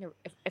 they're not gonna,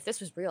 if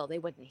this was real, they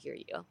wouldn't hear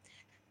you.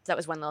 So that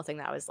was one little thing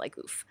that I was like,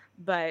 oof.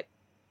 But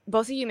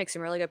both of you make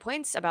some really good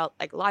points about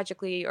like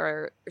logically,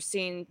 or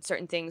seeing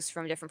certain things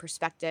from a different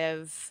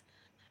perspective.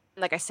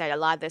 Like I said, a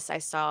lot of this I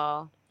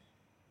saw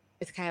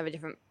with kind of a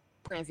different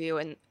point of view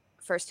and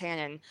firsthand,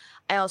 and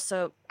I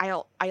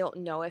don't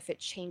know if it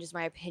changes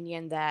my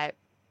opinion that,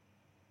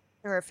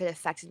 or if it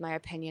affected my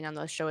opinion on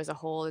the show as a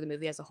whole or the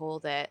movie as a whole,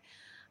 that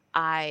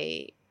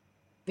I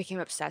became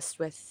obsessed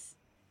with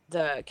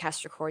the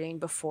cast recording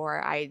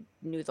before I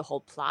knew the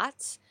whole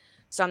plot.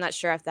 So I'm not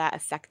sure if that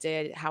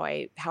affected how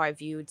I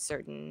viewed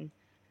certain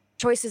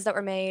choices that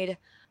were made.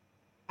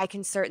 I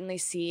can certainly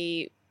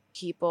see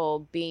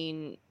people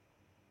being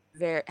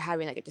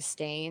having like a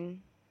disdain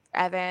for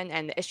Evan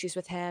and the issues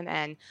with him.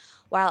 And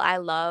while I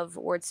love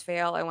Words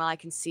Fail, and while I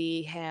can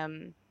see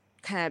him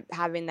kind of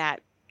having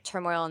that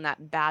turmoil and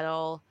that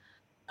battle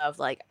of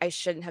like, I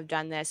shouldn't have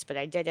done this, but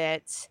I did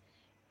it,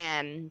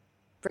 and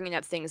bringing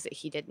up things that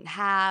he didn't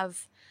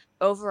have.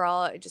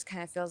 Overall, it just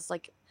kind of feels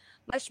like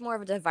much more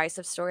of a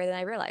divisive story than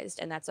I realized,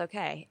 and that's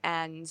okay.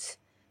 And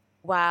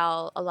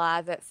while a lot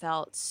of it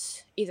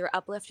felt either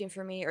uplifting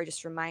for me or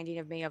just reminding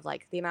of me of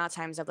like the amount of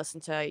times I've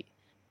listened to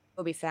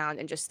Will Be Found,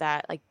 and just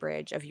that like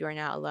bridge of You Are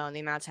Not Alone, the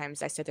amount of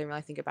times I sit there and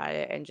really think about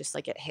it, and just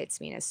like it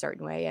hits me in a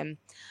certain way,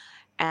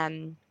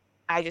 and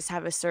I just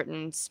have a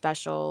certain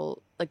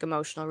special like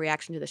emotional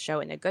reaction to the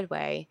show in a good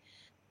way.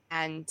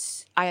 And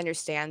I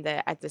understand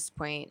that at this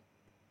point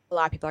a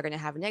lot of people are going to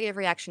have a negative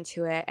reaction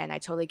to it, and I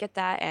totally get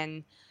that.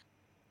 And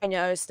I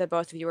noticed that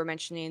both of you were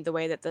mentioning the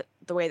way that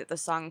the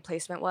song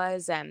placement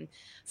was, and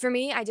for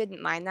me, I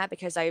didn't mind that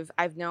because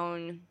I've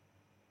known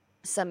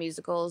some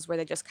musicals where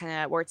they just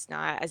kind of, where it's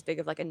not as big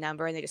of like a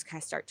number and they just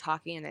kind of start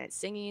talking and then it's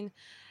singing.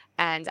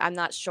 And I'm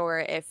not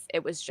sure if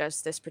it was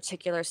just this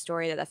particular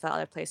story that felt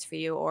out of place for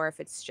you, or if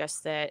it's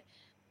just that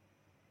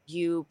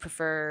you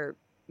prefer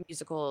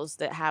musicals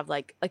that have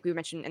like we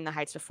mentioned in the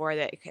Heights before,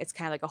 that it's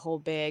kind of like a whole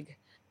big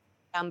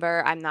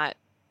number. I'm not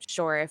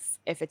sure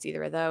if it's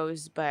either of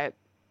those, but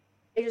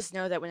I just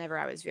know that whenever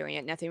I was viewing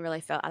it, nothing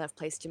really felt out of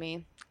place to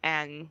me.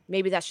 And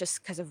maybe that's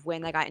just because of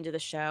when I got into the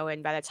show,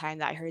 and by the time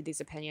that I heard these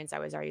opinions, I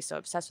was already so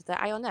obsessed with it.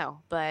 I don't know,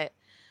 but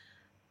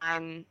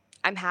I'm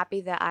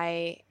happy that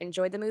I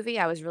enjoyed the movie.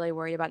 I was really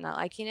worried about not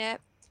liking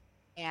it,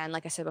 and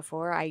like I said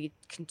before, I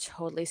can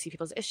totally see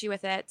people's issue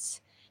with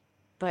it.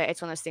 But it's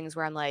one of those things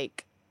where I'm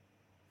like,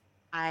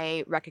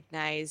 I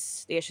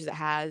recognize the issues it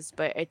has,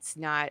 but it's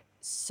not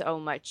so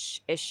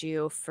much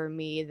issue for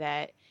me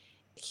that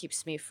it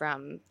keeps me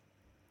from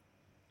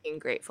being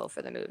grateful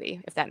for the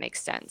movie, if that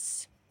makes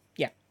sense.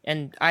 Yeah,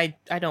 and I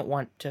don't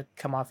want to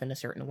come off in a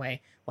certain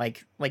way,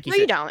 like you No, said.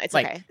 you don't. It's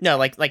like okay. no,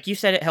 like you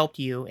said, it helped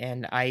you,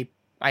 and I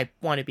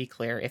want to be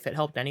clear. If it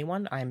helped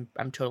anyone, I'm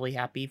totally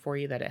happy for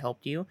you that it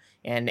helped you.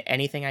 And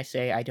anything I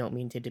say, I don't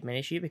mean to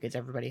diminish you, because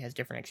everybody has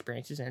different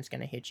experiences and it's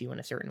going to hit you in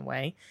a certain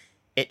way.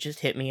 It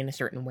just hit me in a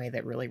certain way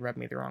that really rubbed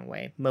me the wrong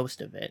way.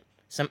 Most of it,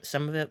 some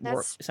of it That's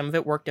worked, some of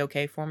it worked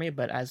okay for me,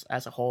 but as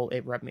a whole,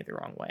 it rubbed me the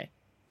wrong way.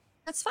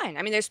 that's fine.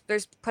 I mean,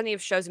 there's plenty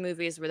of shows and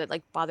movies where that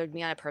like bothered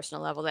me on a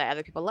personal level that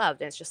other people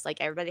loved, and it's just like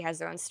everybody has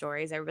their own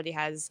stories. Everybody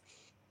has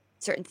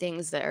certain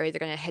things that are either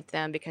going to hit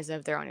them because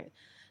of their own,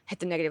 hit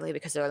them negatively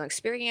because of their own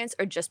experience,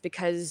 or just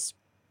because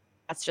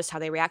that's just how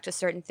they react to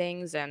certain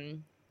things.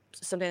 And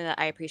something that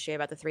I appreciate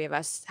about the three of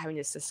us having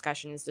this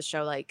discussion is to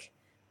show like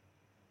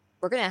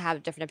we're gonna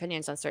have different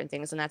opinions on certain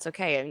things, and that's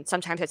okay. And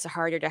sometimes it's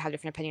harder to have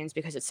different opinions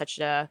because it's such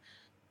a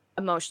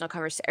emotional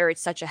conversation, or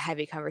it's such a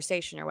heavy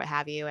conversation, or what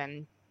have you.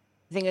 And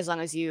I think as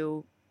long as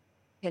you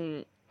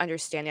can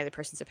understand the other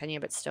person's opinion,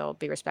 but still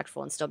be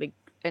respectful and still be,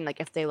 and like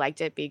if they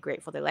liked it, be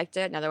grateful they liked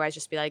it, and otherwise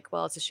just be like,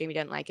 well, it's a shame you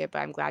didn't like it, but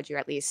I'm glad you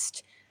at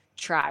least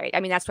tried. I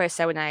mean, that's what I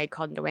said when I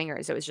called into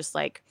Wingers. It was just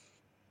like,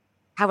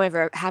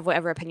 however, have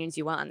whatever opinions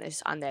you want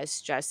on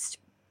this. Just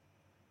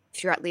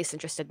if you're at least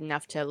interested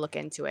enough to look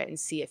into it and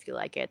see if you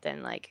like it,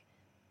 then like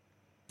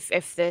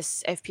if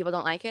people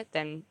don't like it,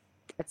 then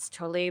it's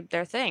totally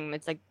their thing.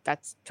 It's like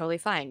that's totally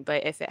fine.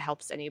 But if it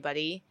helps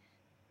anybody,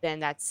 then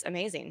that's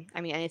amazing.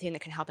 I mean, anything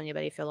that can help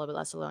anybody feel a little bit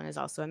less alone is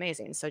also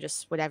amazing. So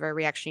just whatever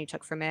reaction you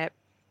took from it,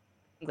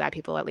 I'm glad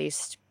people at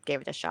least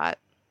gave it a shot.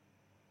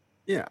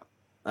 Yeah,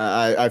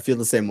 I feel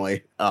the same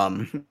way.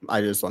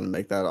 I just want to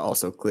make that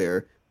also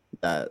clear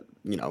that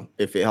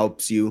if it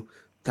helps you,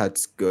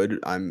 that's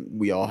good.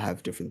 We all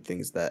have different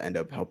things that end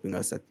up helping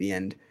us at the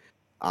end.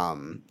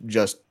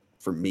 Just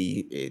for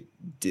me, it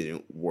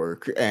didn't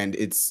work, and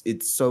it's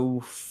so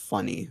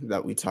funny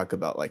that we talk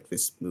about like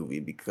this movie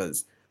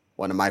because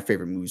one of my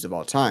favorite movies of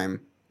all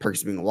time,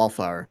 Perks of Being a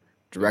Wallflower,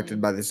 Mm-hmm.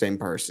 directed by the same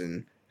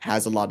person,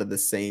 has a lot of the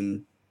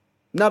same,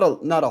 not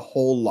a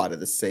whole lot of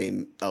the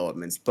same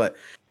elements, but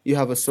you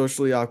have a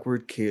socially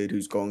awkward kid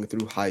who's going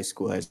through high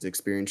school, has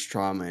experienced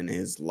trauma in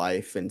his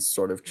life, and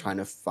sort of trying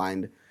to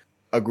find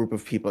a group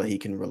of people that he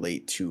can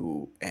relate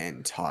to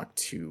and talk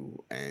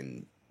to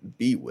and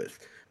be with.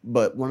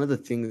 But one of the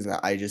things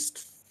that I just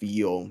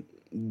feel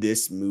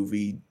this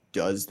movie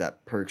does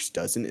that Perks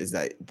doesn't is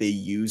that they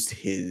used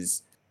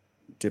his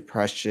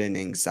depression,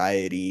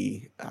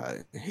 anxiety,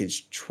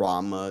 his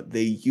trauma.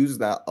 They use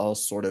that all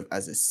sort of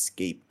as a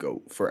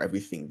scapegoat for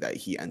everything that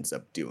he ends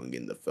up doing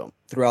in the film.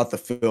 Throughout the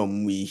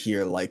film, we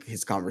hear like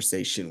his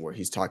conversation where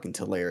he's talking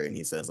to Larry and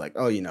he says like,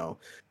 "Oh,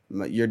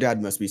 your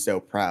dad must be so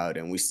proud."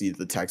 And we see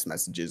the text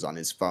messages on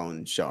his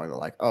phone showing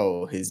like,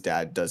 "Oh, his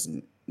dad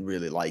doesn't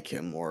really like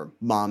him," or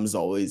 "Mom's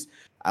always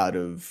out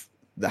of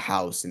the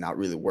house and not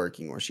really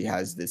working," or she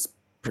has this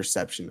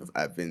perception of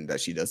Evan that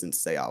she doesn't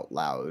say out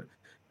loud,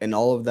 and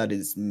all of that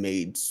is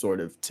made sort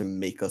of to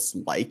make us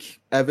like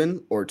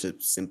Evan or to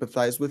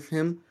sympathize with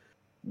him.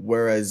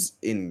 Whereas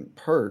in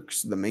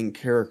Perks, the main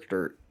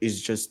character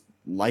is just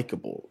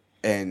likable.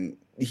 And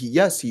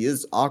yes, he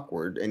is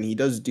awkward and he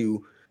does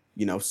do,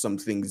 some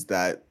things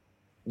that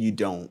you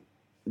don't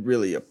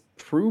really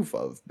approve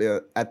of.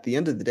 But at the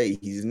end of the day,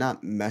 he's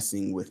not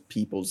messing with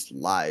people's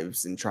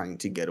lives and trying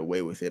to get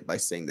away with it by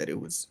saying that it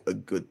was a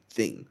good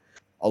thing.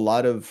 A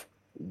lot of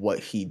what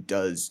he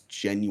does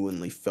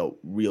genuinely felt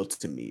real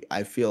to me. I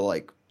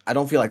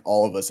don't feel like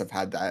all of us have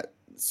had that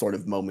sort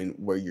of moment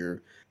where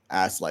you're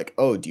asked like,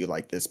 "Oh, do you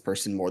like this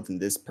person more than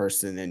this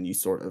person?" and you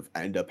sort of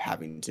end up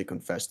having to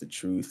confess the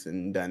truth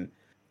and then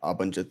a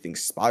bunch of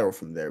things spiral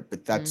from there.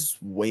 But Mm.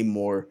 that's way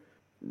more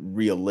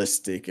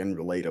realistic and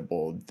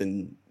relatable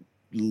than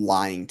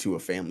lying to a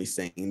family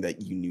saying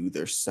that you knew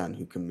their son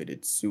who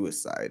committed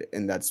suicide.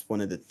 And that's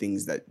one of the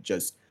things that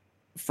just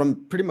from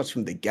pretty much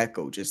from the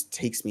get-go just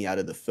takes me out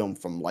of the film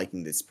from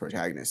liking this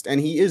protagonist.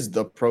 And he is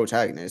the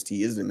protagonist.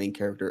 He is the main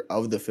character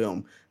of the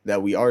film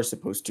that we are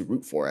supposed to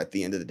root for at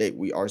the end of the day.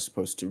 We are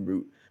supposed to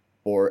root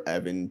for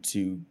Evan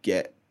to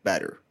get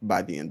better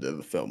by the end of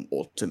the film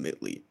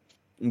ultimately.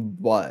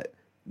 But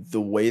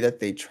the way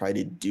that they try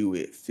to do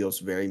it feels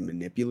very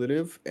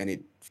manipulative and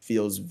it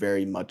feels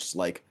very much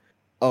like,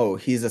 oh,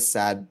 he's a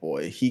sad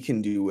boy. He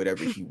can do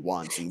whatever he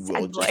wants and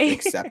we'll Sad just boy.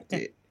 accept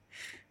it.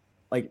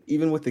 Like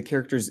even with the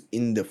characters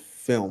in the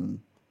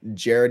film,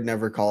 Jared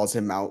never calls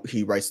him out.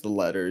 He writes the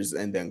letters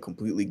and then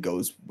completely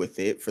goes with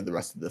it for the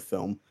rest of the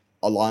film.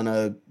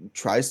 Alana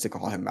tries to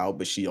call him out,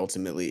 but she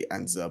ultimately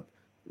ends up,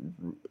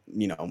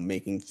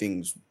 making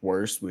things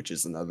worse, which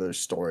is another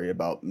story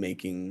about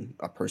making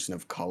a person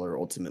of color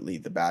ultimately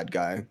the bad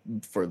guy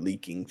for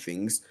leaking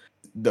things.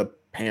 The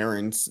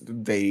parents,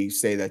 they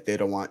say that they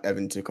don't want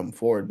Evan to come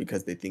forward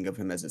because they think of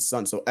him as a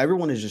son. So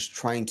everyone is just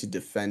trying to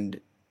defend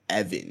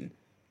Evan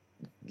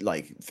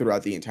like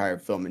throughout the entire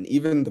film. And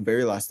even the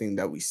very last thing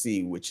that we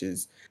see, which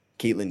is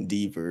Caitlin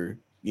Deaver,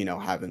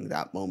 having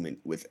that moment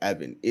with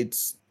Evan,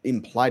 it's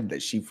implied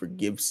that she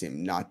forgives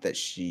him, not that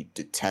she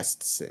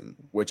detests him,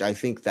 which I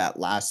think that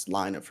last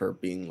line of her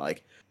being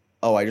like,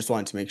 "Oh, I just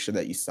wanted to make sure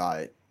that you saw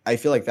it." I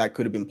feel like that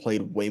could have been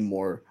played way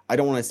more, I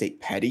don't want to say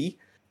petty,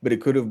 but it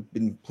could have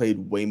been played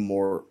way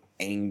more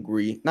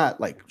angry,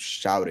 not like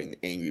shouting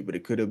angry, but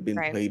it could have been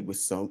Right. played with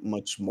so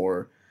much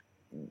more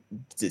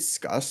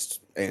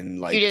disgust and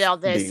You like did all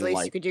this, the being least you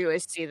like, could do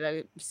is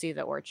see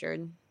the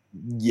orchard.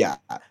 yeah.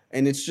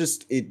 And it's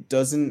just it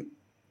doesn't,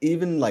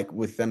 even like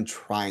with them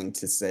trying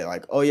to say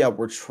like, "Oh yeah,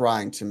 we're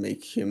trying to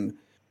make him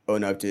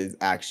own up to his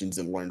actions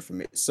and learn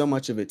from it," so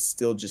much of it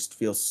still just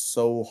feels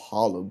so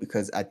hollow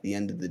because at the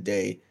end of the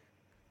day,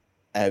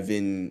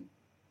 Evan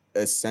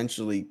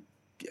essentially,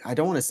 I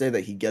don't want to say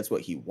that he gets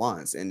what he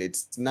wants, and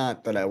it's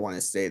not that I want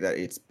to say that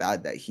it's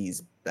bad that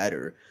he's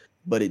better,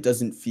 but it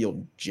doesn't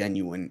feel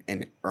genuine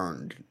and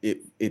earned.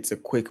 It's a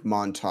quick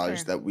montage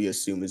Sure. that we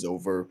assume is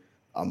over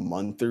a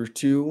month or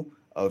two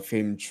of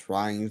him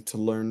trying to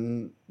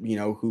learn,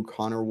 who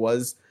Connor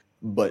was,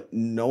 but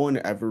no one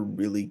ever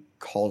really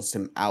calls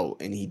him out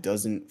and he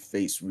doesn't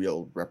face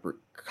real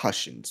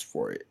repercussions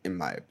for it, in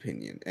my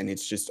opinion. And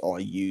it's just all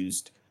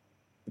used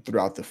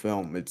throughout the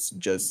film. It's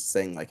just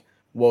saying like,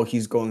 well,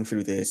 he's going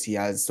through this. He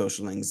has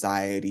social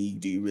anxiety.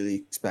 Do you really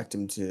expect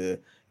him to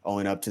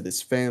own up to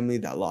this family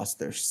that lost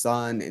their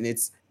son? And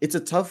it's a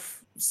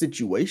tough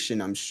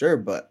situation, I'm sure,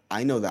 but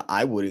I know that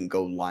I wouldn't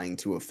go lying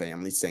to a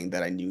family saying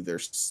that I knew their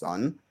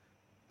son.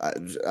 I,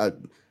 I,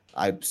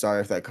 I'm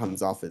sorry if that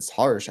comes off as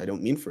harsh. I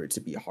don't mean for it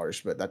to be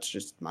harsh, but that's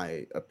just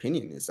my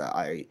opinion. Is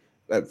that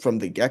from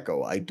the get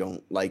go, I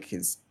don't like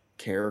his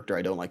character.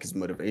 I don't like his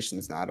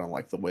motivations. And I don't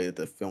like the way that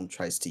the film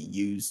tries to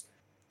use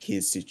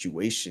his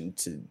situation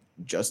to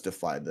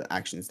justify the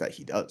actions that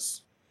he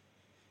does.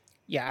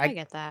 Yeah, I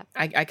get that.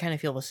 I kind of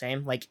feel the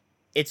same. Like,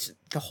 it's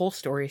the whole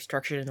story is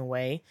structured in a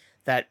way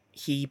that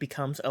he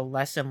becomes a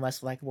less and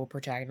less likable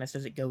protagonist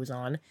as it goes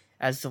on,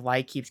 as the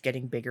lie keeps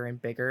getting bigger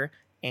and bigger,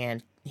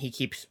 and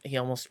he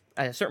almost,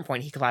 at a certain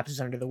point, he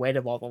collapses under the weight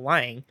of all the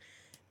lying.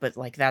 But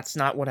like, that's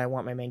not what I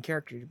want my main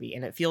character to be,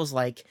 and it feels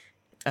like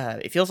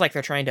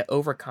they're trying to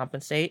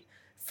overcompensate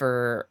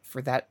for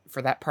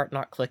that part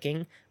not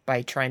clicking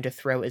by trying to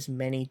throw as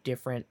many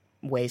different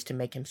ways to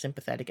make him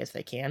sympathetic as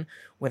they can,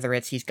 whether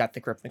it's he's got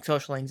the crippling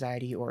social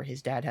anxiety, or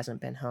his dad hasn't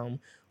been home,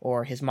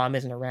 or his mom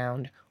isn't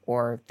around,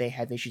 or they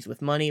have issues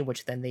with money,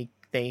 which then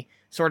they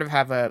sort of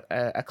have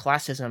a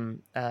classism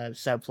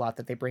subplot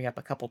that they bring up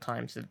a couple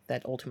times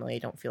that ultimately I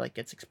don't feel like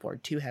gets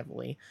explored too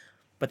heavily.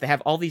 But they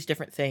have all these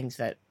different things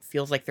that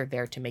feels like they're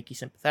there to make you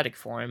sympathetic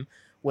for him,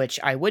 which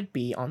I would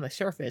be on the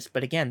surface,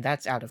 but again,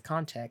 that's out of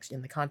context.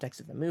 In the context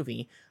of the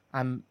movie,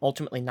 I'm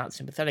ultimately not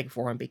sympathetic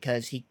for him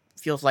because he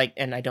feels like,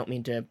 and I don't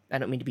mean to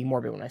be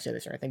morbid when I say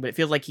this or anything, but it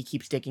feels like he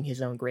keeps digging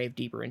his own grave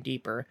deeper and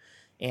deeper.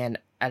 And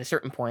at a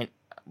certain point,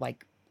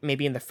 like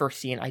maybe in the first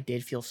scene, I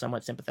did feel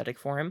somewhat sympathetic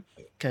for him,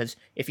 because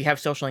if you have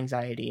social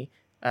anxiety,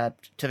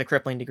 to the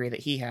crippling degree that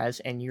he has,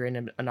 and you're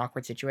in an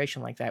awkward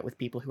situation like that with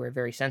people who are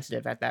very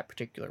sensitive at that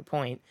particular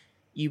point,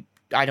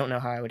 I don't know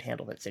how I would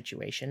handle that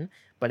situation,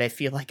 but I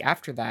feel like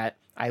after that,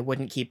 I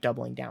wouldn't keep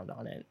doubling down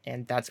on it,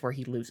 and that's where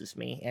he loses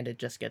me, and it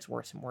just gets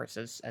worse and worse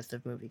as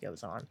the movie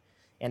goes on.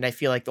 And I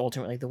feel like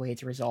ultimately the way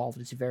it's resolved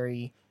is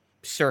very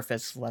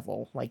surface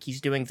level. Like,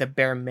 he's doing the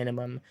bare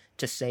minimum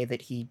to say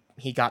that he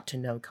got to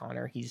know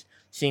Connor. He's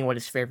seeing what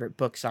his favorite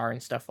books are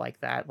and stuff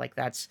like that. Like,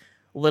 that's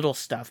little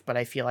stuff, but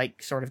I feel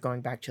like, sort of going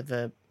back to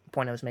the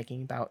point I was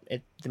making about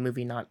it, the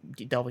movie not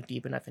delving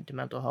deep enough into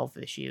mental health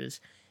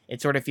issues,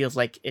 it sort of feels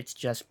like it's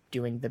just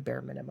doing the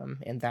bare minimum,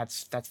 and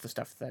that's the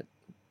stuff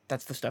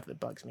that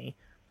bugs me.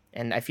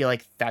 And I feel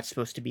like that's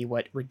supposed to be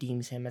what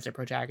redeems him as a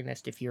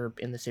protagonist if you're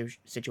in the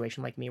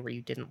situation like me where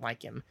you didn't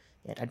like him,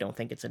 and I don't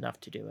think it's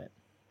enough to do it.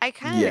 I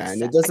kind of Yeah,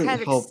 and it accept. I doesn't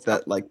kind of help accept.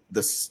 that like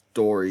the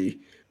story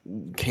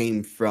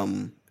came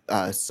from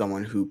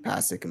someone who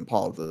Pasek and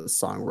Paul, the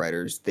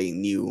songwriters, they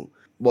knew.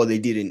 Well, they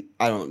didn't.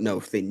 I don't know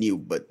if they knew,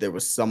 but there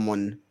was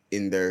someone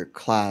in their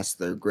class,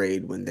 their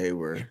grade when they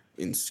were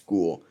in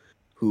school,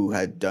 who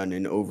had done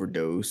an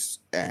overdose,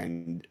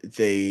 and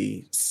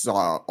they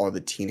saw all the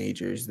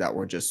teenagers that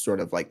were just sort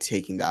of like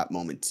taking that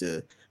moment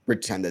to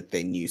pretend that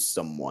they knew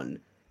someone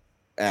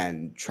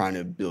and trying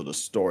to build a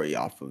story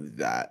off of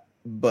that.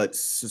 But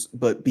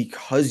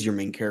because your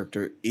main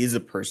character is a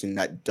person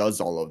that does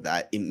all of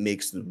that, it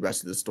makes the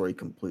rest of the story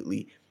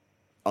completely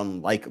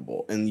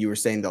unlikable. And you were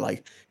saying that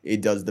like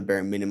it does the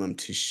bare minimum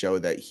to show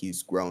that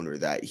he's grown or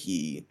that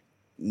he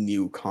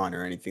knew Connor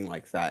or anything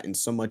like that. And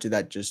so much of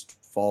that just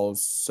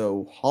falls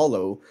so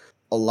hollow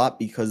a lot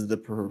because the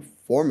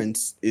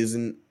performance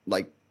isn't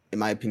like, in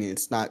my opinion,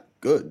 it's not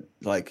good.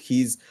 Like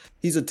he's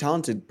a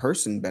talented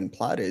person, Ben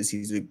Platt is.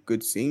 He's a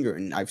good singer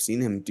and I've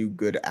seen him do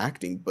good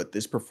acting, but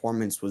this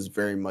performance was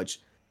very much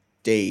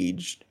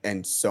staged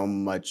and so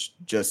much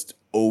just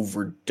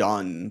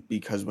overdone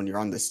because when you're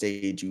on the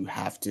stage you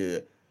have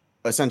to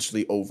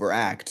essentially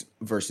overact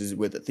versus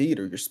with a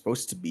theater you're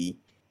supposed to be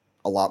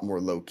a lot more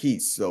low key.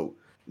 So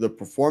the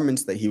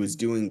performance that he was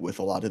doing with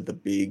a lot of the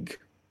big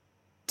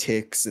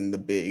ticks and the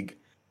big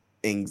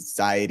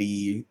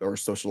anxiety or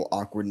social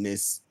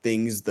awkwardness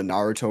things, the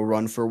Naruto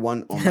run for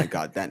one, oh my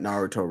god, that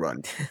Naruto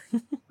run.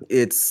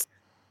 It's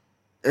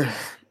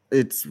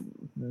it's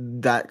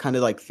that kind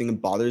of like thing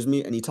bothers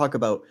me. And you talk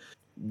about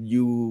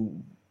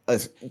you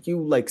you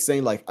like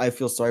saying like I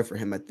feel sorry for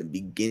him at the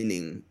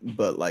beginning,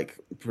 but like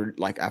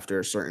like after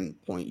a certain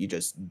point you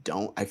just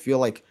don't. I feel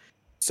like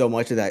so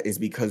much of that is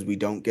because we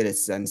don't get a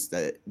sense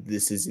that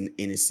this is an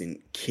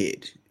innocent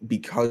kid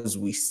because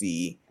we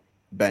see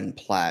Ben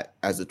Platt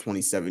as a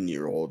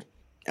 27-year-old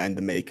and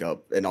the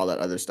makeup and all that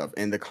other stuff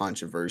and the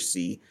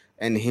controversy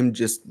and him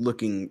just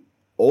looking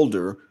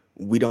older.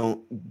 We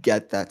don't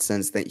get that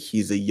sense that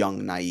he's a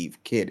young, naive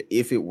kid.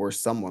 If it were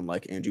someone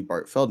like Andrew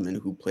Bart Feldman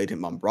who played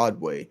him on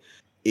Broadway,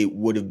 it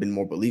would have been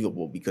more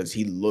believable because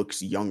he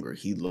looks younger.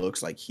 He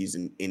looks like he's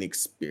an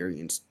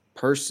inexperienced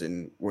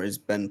person, whereas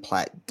Ben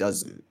Platt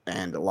doesn't.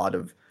 And a lot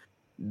of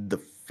the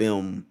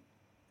film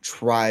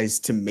tries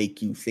to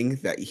make you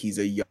think that he's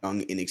a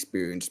young,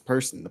 inexperienced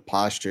person. The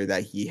posture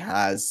that he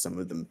has, some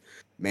of the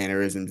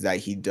mannerisms that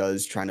he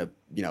does, trying to,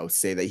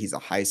 say that he's a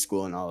high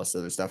school and all this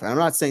other stuff. And I'm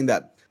not saying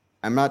that,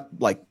 I'm not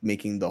like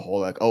making the whole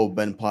like, oh,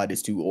 Ben Platt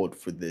is too old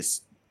for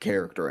this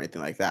character or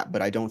anything like that.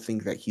 But I don't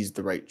think that he's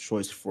the right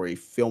choice for a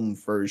film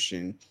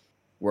version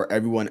where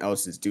everyone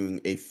else is doing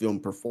a film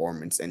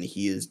performance and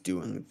he is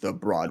doing the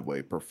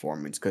Broadway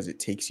performance, because it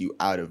takes you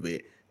out of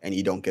it and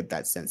you don't get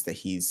that sense that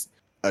he's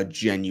a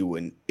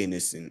genuine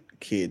innocent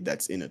kid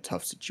that's in a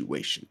tough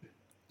situation.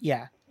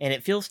 Yeah, and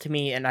it feels to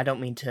me, and I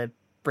don't mean to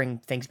bring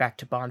things back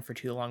to Bond for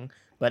too long,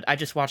 but I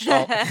just watched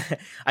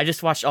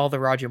all the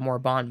Roger Moore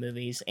Bond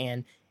movies,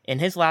 and in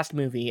his last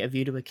movie, A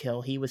View to a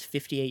Kill, he was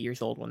 58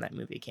 years old when that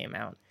movie came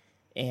out,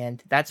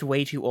 and that's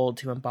way too old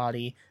to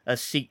embody a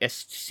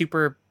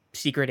super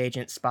secret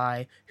agent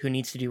spy who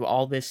needs to do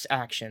all this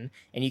action,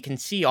 and you can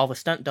see all the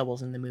stunt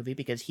doubles in the movie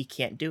because he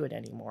can't do it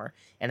anymore.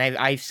 And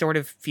I sort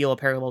of feel a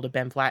parallel to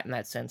Ben Platt in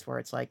that sense, where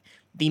it's like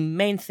the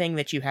main thing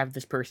that you have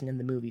this person in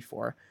the movie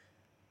for,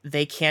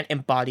 they can't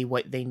embody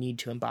what they need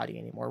to embody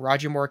anymore.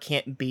 Roger Moore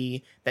can't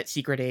be that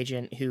secret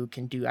agent who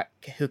can do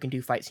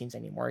fight scenes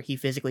anymore. He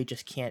physically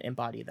just can't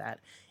embody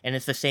that. And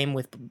it's the same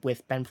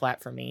with Ben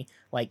Platt for me.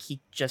 Like,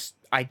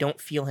 I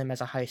don't feel him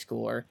as a high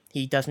schooler.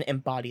 He doesn't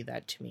embody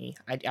that to me.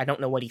 I don't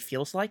know what he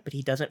feels like, but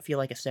he doesn't feel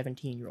like a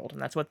 17-year-old,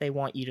 and that's what they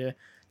want you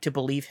to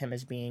believe him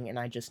as being, and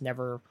I just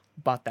never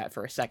bought that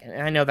for a second.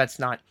 And I know that's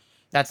not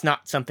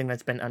something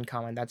that's been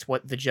uncommon. That's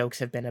what the jokes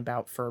have been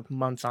about for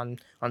months on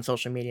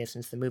social media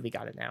since the movie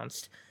got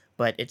announced.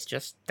 But it's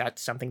just,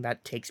 that's something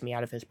that takes me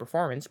out of his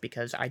performance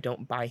because I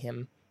don't buy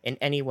him in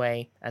any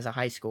way as a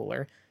high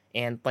schooler.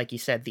 And like you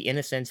said, the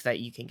innocence that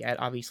you can get,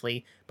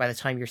 obviously, by the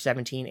time you're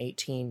 17,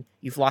 18,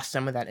 you've lost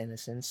some of that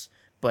innocence,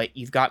 but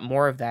you've got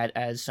more of that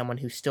as someone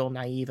who's still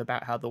naive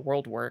about how the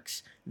world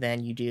works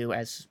than you do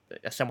as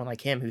someone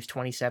like him who's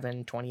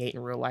 27, 28 in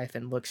real life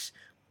and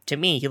to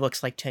me, he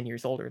looks like 10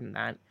 years older than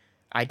that.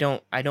 I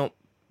don't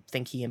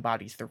think he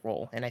embodies the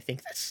role, and I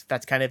think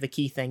that's kind of a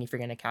key thing if you're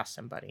going to cast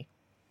somebody.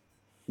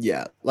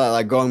 Yeah,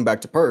 like going back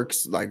to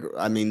Perks, like,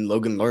 I mean,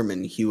 Logan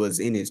Lerman, he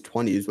was in his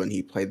 20s when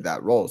he played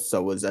that role.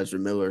 So was Ezra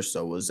Miller,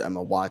 so was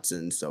Emma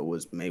Watson, so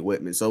was Mae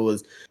Whitman, so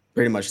was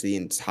pretty much the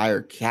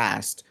entire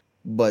cast,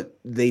 but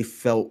they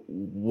felt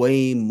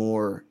way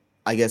more,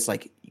 I guess,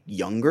 like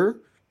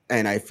younger,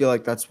 and I feel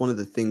like that's one of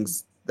the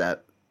things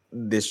that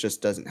this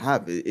just doesn't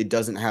have. It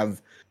doesn't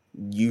have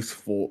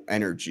youthful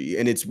energy,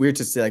 and it's weird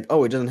to say like,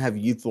 oh, it doesn't have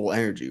youthful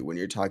energy when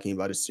you're talking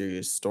about a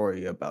serious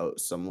story about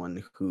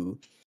someone who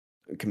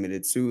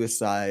committed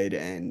suicide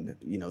and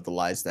the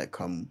lies that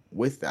come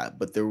with that.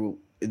 But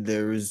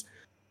there's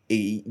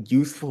a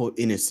youthful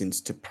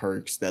innocence to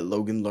Perks that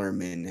Logan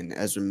Lerman and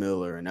Ezra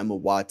Miller and Emma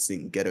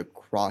Watson get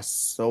across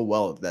so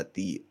well that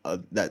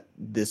that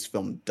this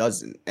film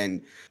doesn't.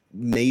 And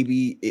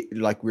maybe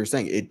like we were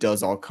saying, it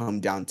does all come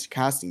down to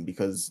casting,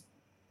 because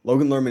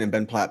Logan Lerman and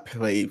Ben Platt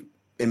play,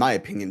 in my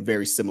opinion,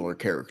 very similar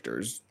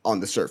characters on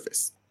the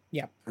surface.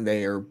 Yeah.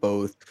 They are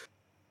both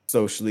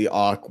socially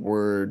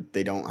awkward.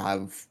 They don't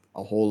have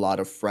a whole lot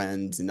of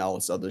friends and all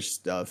this other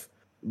stuff.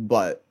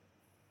 But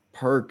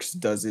Perks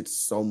does it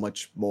so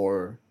much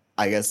more,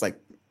 I guess, like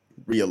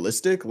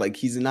realistic. Like,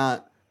 he's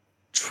not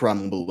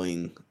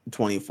trembling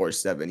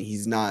 24/7.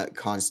 He's not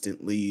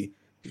constantly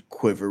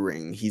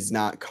quivering. He's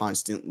not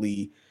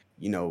constantly,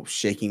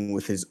 shaking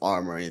with his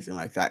arm or anything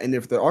like that. And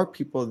if there are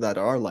people that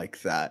are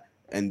like that,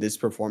 and this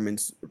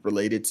performance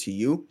related to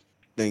you,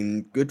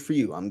 then good for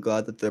you. I'm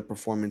glad that the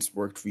performance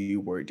worked for you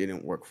where it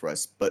didn't work for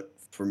us. But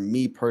for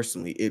me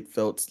personally, it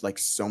felt like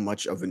so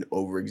much of an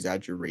over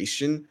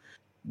exaggeration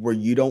where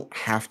you don't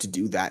have to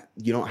do that.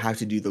 You don't have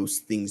to do those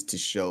things to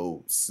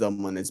show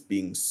someone as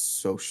being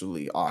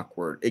socially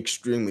awkward,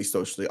 extremely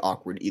socially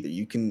awkward either.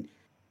 You can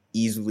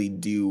easily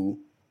do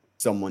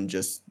someone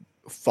just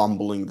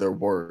fumbling their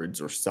words,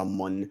 or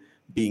someone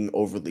being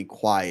overly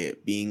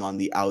quiet, being on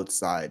the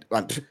outside,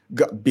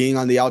 being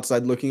on the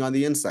outside, looking on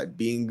the inside,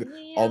 being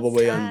all the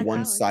way on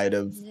one side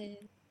of,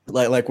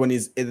 like when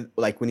he's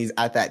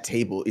at that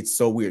table. It's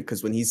so weird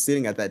because when he's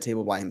sitting at that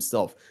table by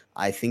himself,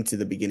 I think to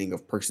the beginning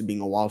of Perks of Being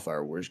a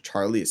Wallflower, where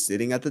Charlie is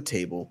sitting at the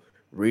table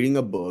reading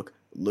a book,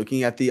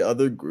 looking at the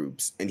other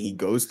groups, and he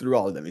goes through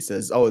all of them. He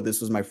says, oh, this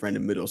was my friend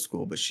in middle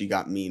school, but she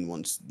got mean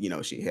once,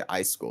 she hit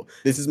high school.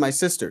 This is my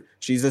sister.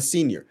 She's a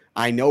senior.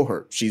 I know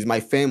her. She's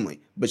my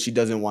family, but she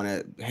doesn't want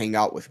to hang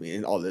out with me,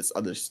 and all this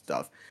other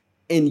stuff.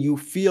 And you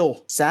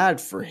feel sad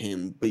for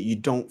him, but you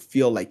don't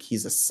feel like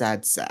he's a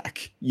sad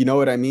sack. You know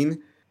what I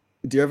mean?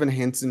 Dear Evan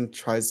Hansen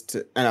tries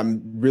to, and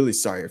I'm really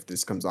sorry if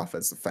this comes off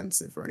as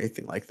offensive or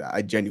anything like that.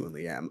 I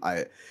genuinely am.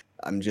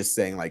 I'm just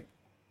saying, like,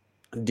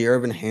 Dear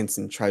Evan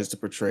Hansen tries to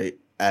portray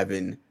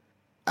Evan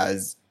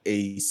as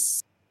a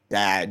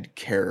sad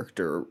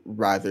character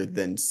rather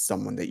than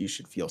someone that you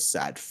should feel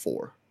sad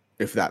for,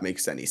 if that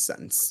makes any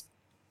sense.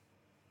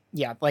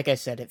 Yeah, like I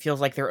said, it feels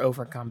like they're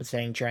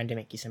overcompensating, trying to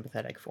make you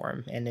sympathetic for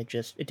him, and it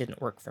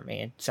didn't work for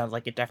me. It sounds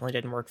like it definitely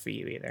didn't work for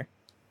you either.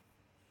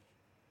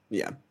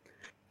 Yeah.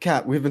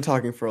 Kat, we've been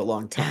talking for a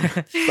long time.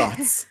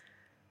 Thoughts?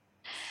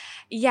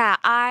 Yeah,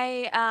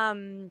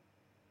 I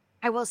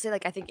will say,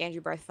 like, I think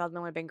Andrew Barth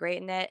Feldman would have been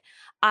great in it.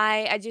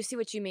 I do see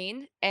what you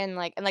mean, and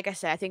like I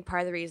said, I think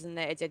part of the reason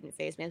that it didn't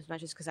phase me as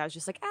much is because I was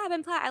just like, "Ah,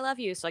 Ben Platt, I love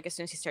you." So, like, as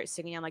soon as he starts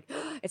singing, I'm like,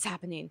 "It's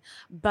happening."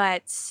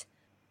 But,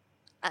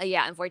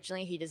 yeah,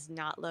 unfortunately, he does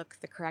not look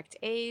the correct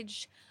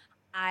age.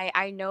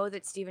 I know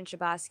that Steven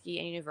Chbosky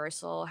and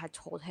Universal had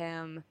told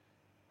him,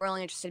 "We're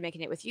only interested in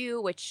making it with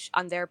you," which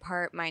on their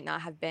part might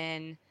not have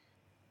been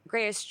the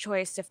greatest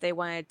choice if they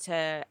wanted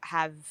to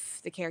have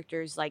the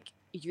characters, like,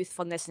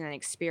 youthfulness and an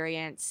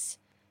experience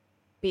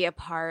be a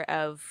part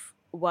of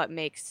what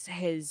makes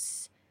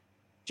his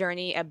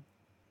journey a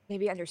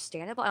maybe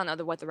understandable. I don't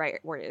know what the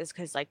right word is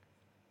because like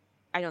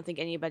I don't think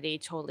anybody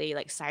totally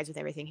like sides with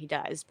everything he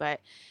does,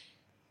 but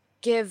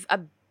give a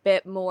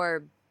bit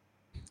more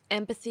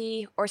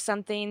empathy or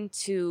something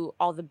to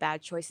all the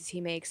bad choices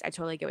he makes. I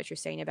totally get what you're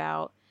saying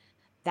about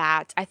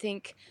that. I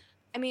think,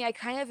 I mean, I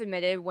kind of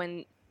admitted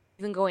when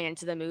even going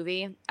into the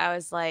movie, I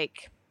was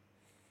like,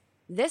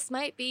 this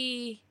might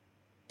be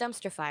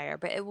dumpster fire,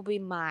 but it will be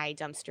my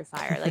dumpster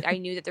fire. Like I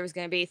knew that there was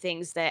going to be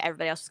things that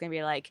everybody else was going to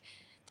be like,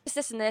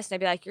 this, and this, and I'd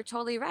be like, you're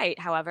totally right.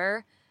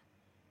 However,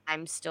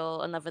 I'm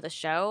still in love with the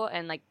show,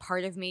 and like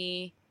part of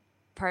me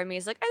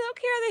is like, I don't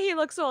care that he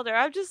looks older.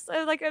 I'm just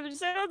in love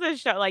with this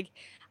show. Like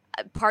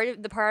part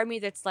of me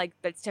that's like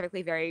that's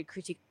typically very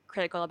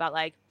critical about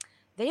like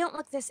they don't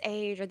look this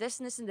age or this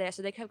and this and this,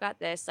 or they could have got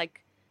this.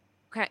 Like,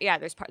 yeah,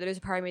 there's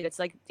a part of me that's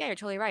like, yeah, you're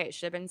totally right. It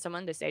should have been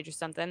someone this age or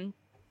something.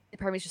 And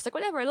part of me's just like,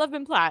 whatever. I love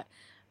Ben Platt.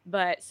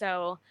 But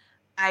so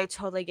I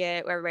totally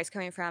get where everybody's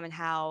coming from and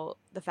how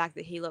the fact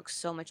that he looks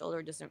so much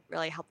older doesn't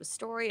really help the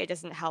story. It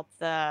doesn't help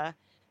the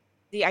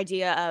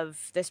idea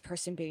of this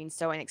person being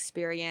so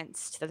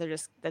inexperienced that they're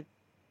just that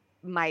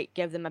might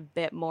give them a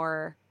bit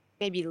more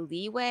maybe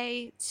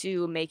leeway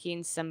to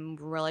making some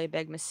really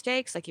big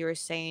mistakes, like you were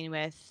saying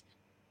with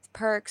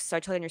Perks. So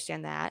I totally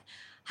understand that.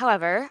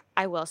 However,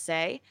 I will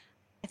say,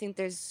 I think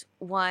there's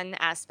one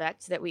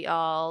aspect that we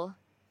all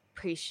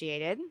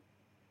appreciated,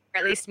 or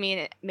at least me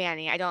and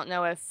Manny. I don't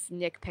know if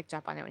Nick picked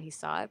up on it when he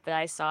saw it, but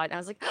I saw it and I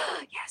was like,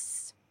 oh,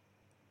 yes,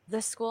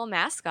 the school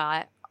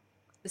mascot,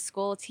 the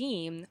school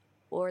team,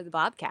 or the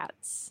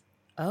Bobcats.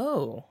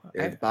 Oh,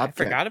 Yeah, I Bobcat.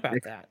 forgot about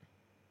that.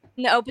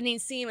 In the opening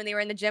scene when they were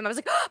in the gym, I was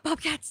like, oh,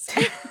 Bobcats.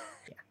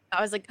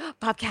 I was like, oh,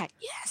 Bobcat,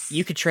 yes.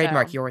 You could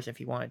trademark So, yours if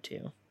you wanted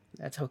to.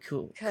 That's how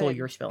cool could,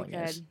 your we spelling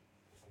is. could.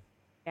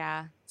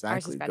 Yeah.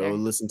 Exactly. better. Go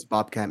listen to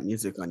Bobcat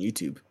music on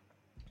YouTube.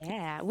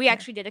 Yeah, we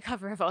actually did a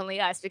cover of Only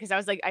Us because I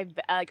was like,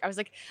 I was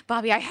like,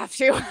 Bobby, I have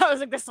to. I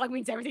was like, this song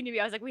means everything to me.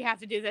 I was like, we have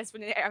to do this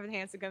when Evan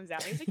Hansen comes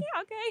out. And he's like,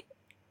 yeah,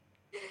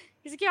 okay.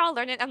 He's like, yeah, I'll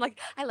learn it. I'm like,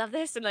 I love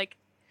this, and like,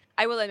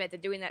 I will admit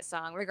that doing that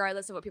song,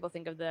 regardless of what people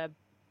think of the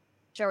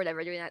show or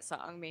whatever, doing that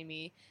song made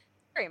me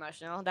very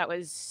emotional. That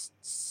was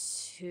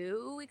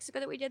 2 weeks ago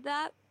that we did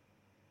that,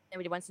 and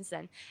we did one since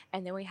then,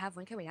 and then we have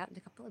one coming out in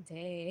a couple of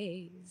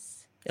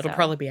days. It'll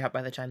probably be out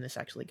by the time this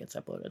actually gets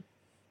uploaded.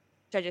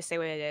 Should I just say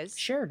what it is?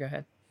 Sure, go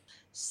ahead.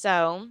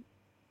 So,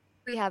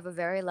 we have a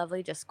very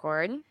lovely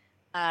Discord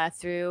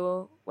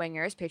through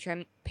Wingers,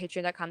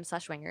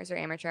 patreon.com/Wingers, or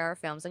Amateur Hour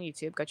Films on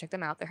YouTube. Go check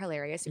them out. They're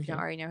hilarious if you don't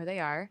already know who they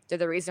are. They're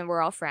the reason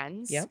we're all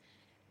friends. Yep.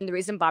 And the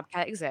reason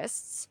Bobcat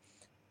exists.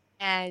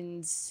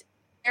 And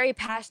very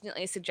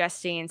passionately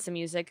suggesting some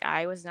music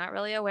I was not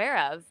really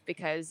aware of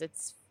because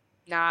it's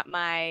not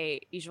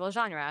my usual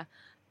genre.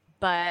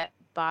 But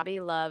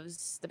Bobby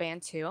loves the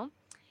band too.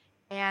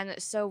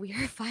 And so we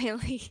are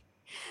finally...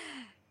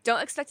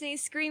 Don't expect any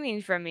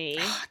screaming from me.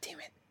 Oh, damn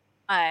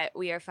it.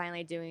 We are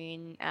finally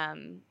doing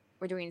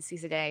we're doing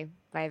Seize the Day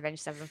by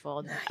Avenged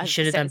Sevenfold. You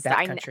should have done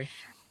Backcountry.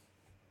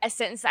 A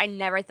sentence I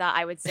never thought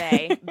I would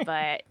say,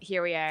 but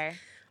here we are.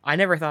 I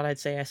never thought I'd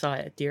say I saw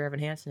it, Dear Evan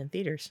Hansen in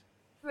theaters.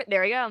 But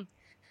there we go.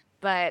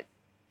 But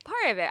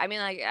part of it, I mean,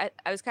 like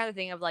I was kind of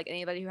thinking of like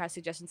anybody who has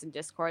suggestions in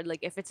Discord, like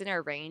if it's in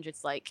our range,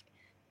 it's like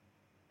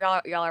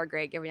y'all are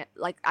great giving it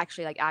like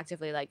actually like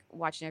actively like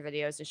watching our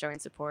videos and showing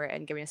support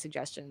and giving us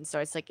suggestions. So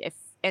it's like if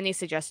any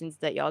suggestions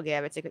that y'all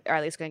give, it's like, or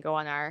at least going to go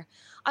on our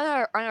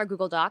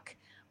Google Doc.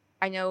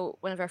 I know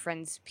one of our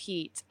friends,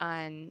 Pete,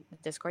 on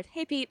Discord.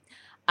 Hey, Pete.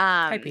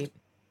 Hi, Pete.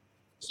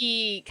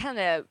 He kind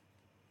of,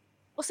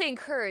 we'll say,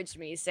 encouraged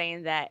me,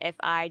 saying that if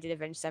I did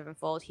Avenged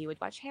Sevenfold, he would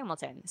watch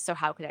Hamilton. So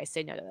how could I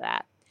say no to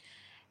that?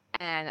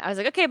 And I was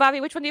like, okay, Bobby,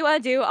 which one do you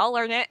want to do? I'll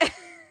learn it.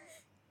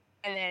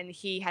 And then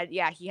he had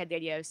the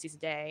idea of Seize the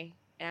Day,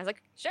 and I was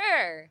like,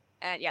 sure.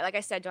 And yeah, like I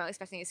said, don't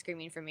expect any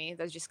screaming from me.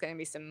 There's just going to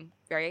be some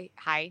very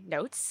high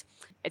notes.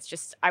 It's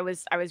just I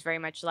was very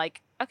much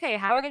like, okay,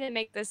 how are we going to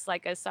make this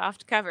like a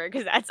soft cover?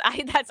 Because that's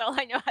all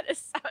I know how to.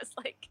 I was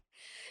like,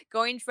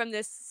 going from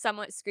this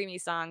somewhat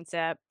screamy song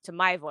to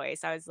my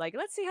voice. I was like,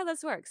 let's see how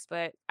this works.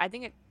 But I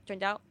think it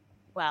turned out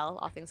well,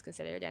 all things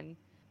considered, and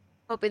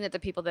hoping that the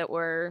people that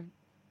were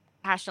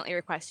passionately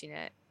requesting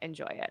it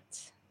enjoy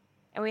it.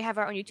 And we have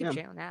our own YouTube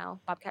channel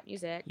now, Bobcat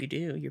Music. You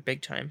do. You're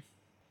big time.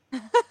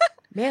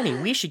 Manny,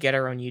 we should get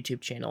our own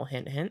YouTube channel.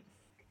 Hint, hint.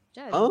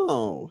 Should.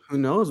 Oh, who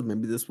knows?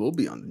 Maybe this will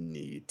be on the new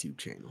YouTube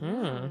channel.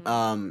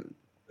 Mm.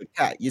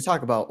 Kat, you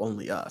talk about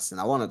Only Us, and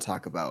I want to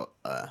talk about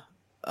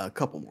a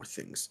couple more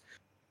things.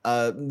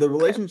 The Okay.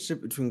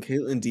 relationship between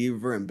Caitlin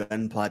Deaver and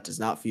Ben Platt does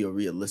not feel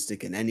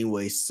realistic in any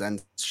way,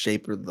 sense,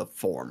 shape, or the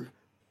form.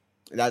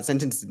 That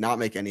sentence did not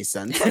make any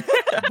sense,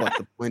 but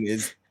the point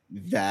is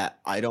that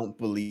I don't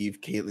believe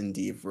Caitlin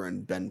Deaver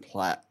and Ben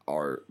Platt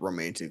are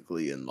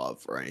romantically in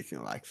love or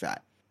anything like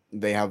that.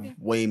 They have Okay.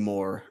 way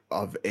more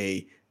of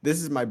a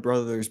this is my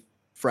brother's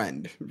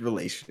friend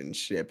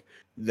relationship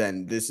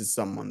than this is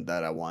someone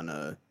that I want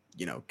to,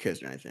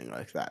 kiss or anything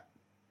like that.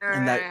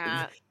 And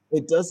that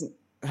it doesn't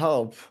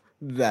help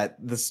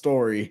that the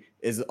story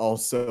is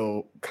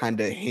also kind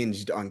of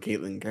hinged on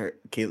Caitlin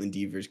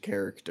Deaver's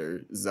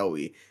character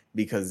Zoe,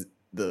 because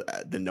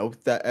the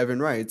note that Evan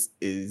writes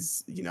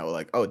is,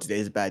 like, oh,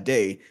 today's a bad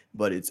day,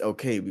 but it's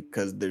okay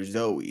because there's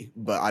Zoe,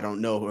 but I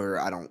don't know her,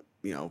 I don't,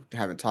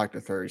 haven't talked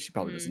with her, she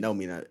probably doesn't Mm. know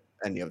me, not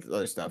any of the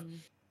other stuff. Mm.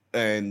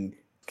 And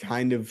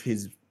kind of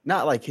his,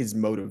 not like his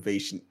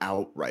motivation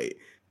outright,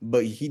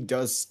 but he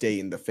does stay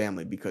in the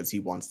family because he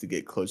wants to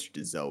get closer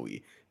to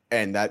Zoe.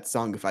 And that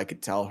song, if I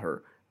could tell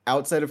her,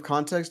 outside of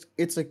context,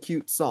 it's a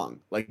cute song.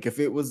 Like if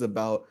it was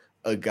about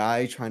a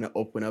guy trying to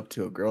open up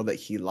to a girl that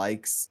he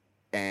likes,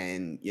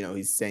 and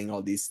he's saying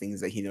all these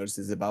things that he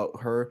notices about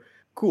her,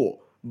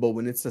 cool. But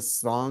when it's a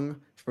song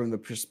from the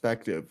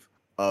perspective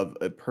of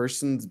a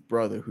person's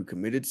brother who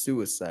committed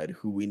suicide,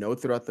 who we know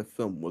throughout the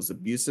film was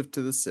abusive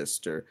to the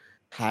sister,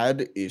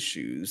 had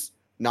issues,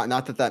 not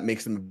that that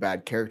makes him a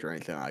bad character or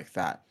anything like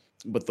that,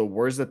 but the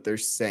words that they're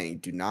saying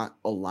do not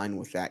align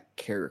with that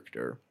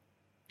character,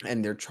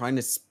 and they're trying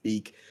to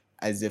speak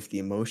as if the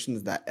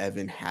emotions that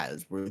Evan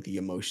has were the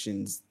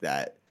emotions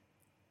that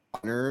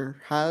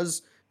Connor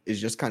has, is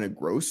just kind of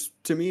gross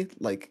to me.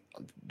 Like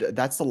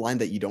that's the line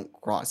that you don't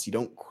cross. You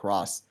don't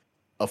cross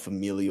a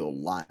familial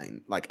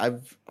line. Like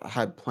I've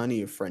had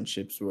plenty of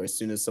friendships where as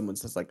soon as someone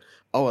says like,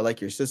 "Oh, I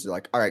like your sister,"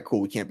 like, "All right,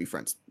 cool, we can't be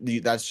friends."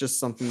 That's just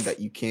something that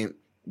you can't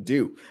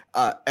do.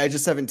 Edge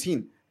of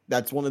 17.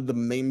 That's one of the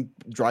main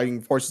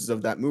driving forces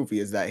of that movie,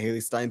 is that Haley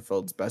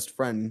Steinfeld's best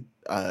friend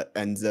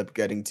ends up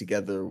getting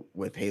together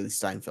with Haley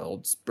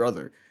Steinfeld's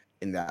brother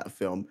in that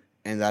film,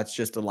 and that's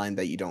just a line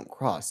that you don't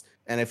cross.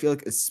 And I feel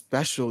like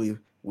especially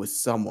with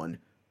someone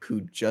who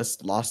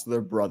just lost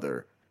their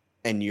brother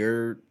and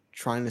you're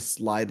trying to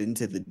slide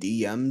into the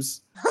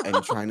DMs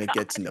and trying to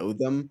get to know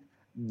them,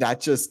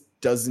 that just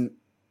doesn't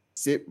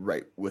sit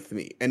right with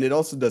me. And it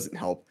also doesn't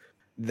help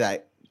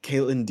that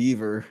Caitlin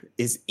Deaver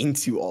is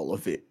into all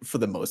of it for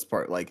the most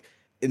part. Like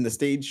in the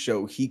stage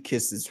show, he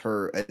kisses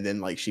her and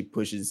then like she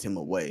pushes him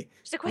away.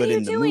 She's like, "What are But you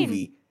in the doing?"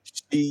 movie,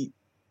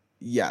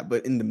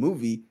 but in the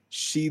movie,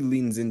 she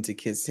leans in to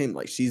kiss him.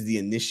 Like she's the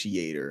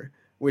initiator,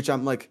 which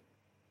I'm like,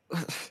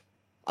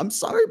 I'm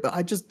sorry, but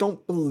I just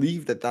don't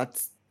believe that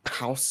that's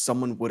how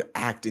someone would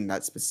act in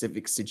that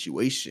specific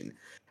situation.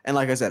 And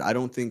like I said, I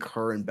don't think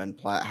her and Ben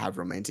Platt have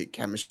romantic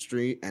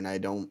chemistry, and I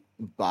don't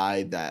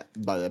buy that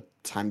by the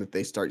time that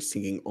they start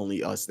singing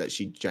Only Us that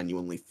she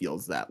genuinely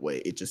feels that way.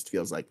 It just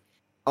feels like,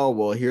 oh,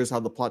 well, here's how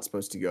the plot's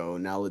supposed to go.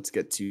 Now let's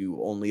get to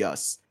Only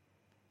Us.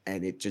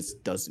 And it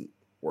just doesn't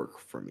work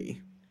for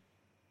me.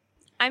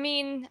 I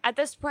mean, at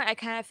this point, I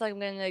kind of feel like I'm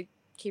gonna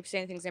keep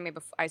saying things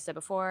I said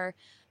before.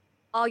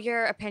 All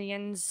your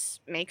opinions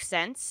make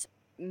sense.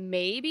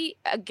 Maybe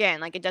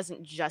again, like it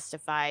doesn't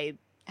justify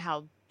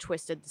how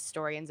twisted the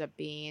story ends up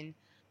being.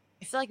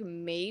 I feel like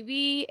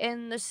maybe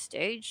in the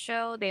stage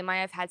show they might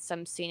have had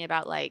some scene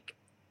about like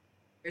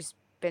there's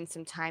been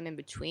some time in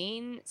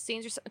between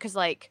scenes or something, because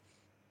like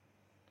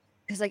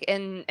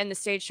in the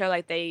stage show,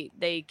 like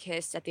they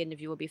kiss at the end of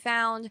You Will Be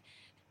Found,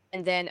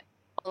 and then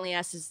Only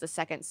Us is the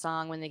second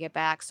song when they get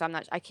back. So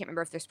I can't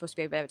remember if there's supposed to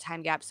be a bit of a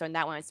time gap. So in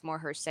that one, it's more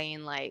her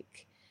saying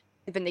like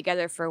they've been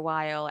together for a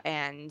while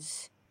and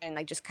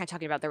like just kind of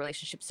talking about their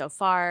relationship so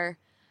far.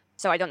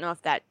 So I don't know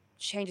if that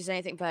changes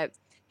anything, but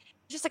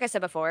just like I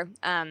said before,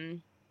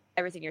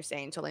 everything you're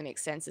saying totally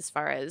makes sense as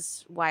far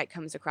as why it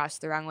comes across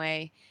the wrong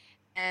way.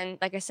 And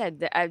like I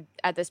said,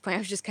 at this point,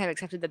 I've just kind of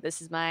accepted that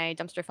this is my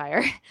dumpster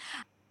fire.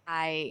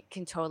 I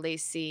can totally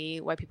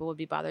see why people would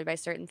be bothered by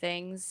certain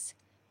things.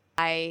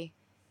 I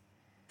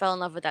fell in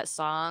love with that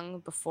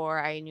song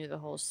before I knew the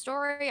whole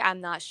story.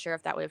 I'm not sure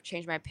if that would have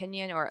changed my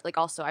opinion, or like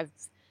also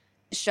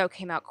the show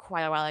came out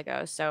quite a while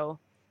ago, so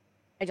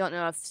I don't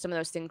know if some of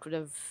those things would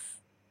have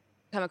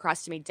come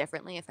across to me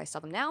differently if I saw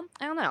them now.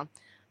 I don't know.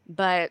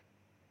 But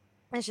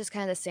it's just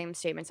kind of the same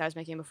statements I was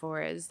making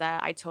before, is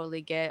that I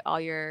totally get all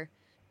your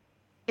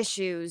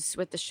issues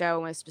with the show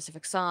and with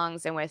specific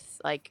songs and with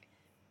like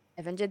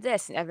Evan did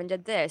this and Evan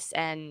did this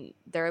and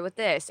they're with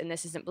this and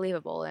this isn't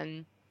believable,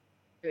 and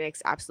it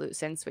makes absolute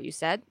sense what you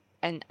said.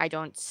 And I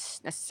don't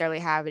necessarily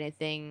have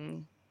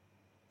anything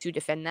to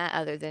defend that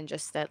other than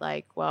just that,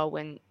 like, well,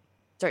 when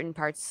certain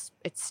parts,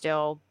 it's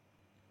still,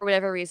 for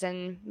whatever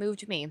reason,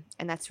 moved me.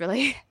 And that's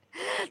really,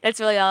 that's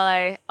really all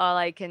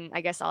I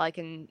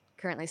can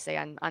currently say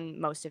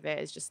on most of it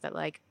is just that,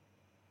 like,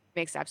 it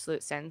makes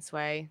absolute sense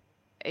why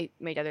it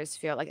made others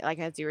feel like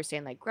as you were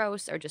saying, like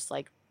gross or just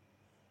like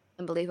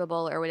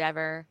unbelievable or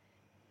whatever.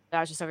 But I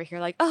was just over here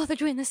like, oh, they're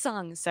doing this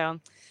song. So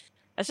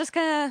that's just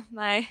kind of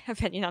my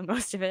opinion on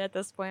most of it at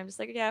this point. I'm just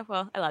like, yeah,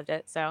 well, I loved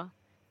it. So I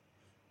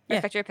Yeah,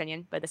 respect your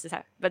opinion, but this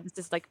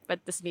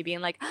is me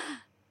being like,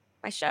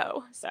 my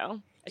show.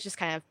 So it's just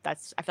kind of, I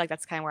feel like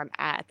that's kind of where I'm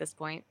at this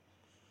point.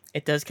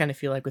 it does kind of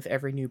feel like with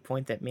every new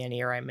point that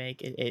Manny or I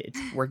make, it's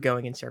we're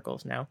going in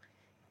circles now.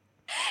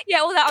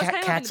 Yeah, well, that was kind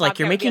of hoping Cat's the like,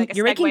 Bobcat would be like a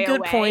you're making segue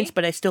good points, away.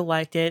 but I still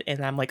liked it.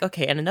 And I'm like,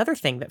 okay. And another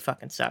thing that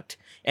fucking sucked.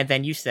 And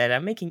then you said,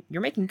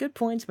 you're making good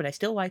points, but I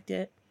still liked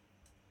it.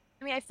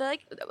 I mean, I feel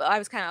like I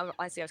was kind of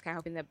honestly, I was kind of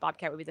hoping that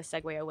Bobcat would be the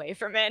segue away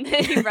from it.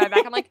 And you brought it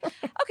back. I'm like, okay,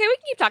 we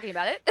can keep talking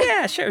about it.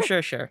 Yeah,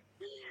 sure.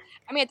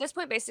 I mean, at this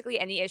point, basically,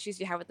 any issues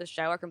you have with the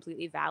show are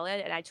completely valid,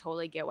 and I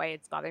totally get why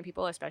it's bothering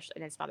people, especially,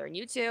 and it's bothering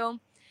you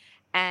too.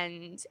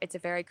 And it's a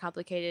very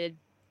complicated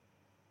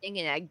thing,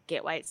 and I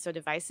get why it's so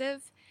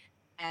divisive.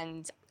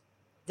 And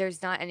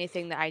there's not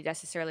anything that I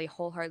necessarily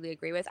wholeheartedly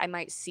agree with. I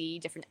might see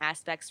different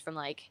aspects from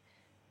like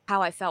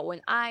how I felt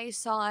when I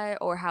saw it,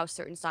 or how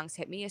certain songs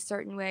hit me a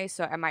certain way.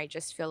 So I might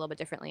just feel a little bit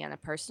differently on a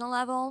personal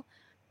level.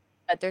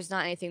 But there's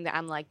not anything that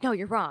I'm like, no,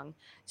 you're wrong.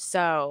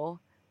 So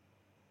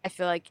I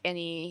feel like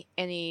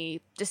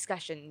any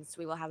discussions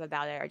we will have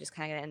about it are just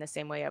kind of gonna end the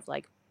same way of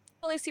like,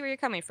 totally see where you're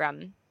coming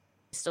from.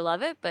 Still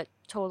love it, but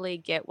totally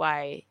get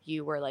why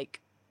you were like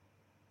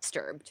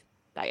disturbed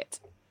by it.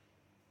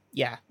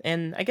 Yeah,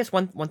 and I guess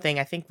one thing,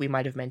 I think we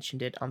might have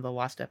mentioned it on the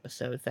last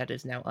episode that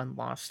is now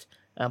unlost,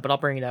 but I'll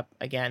bring it up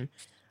again.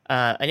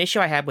 An issue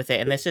I had with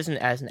it, and this isn't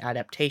as an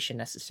adaptation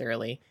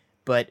necessarily,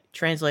 but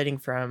translating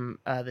from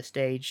the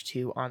stage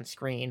to on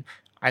screen,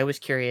 I was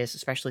curious,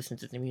 especially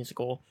since it's a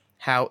musical,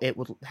 how it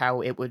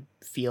would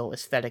feel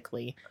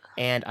aesthetically,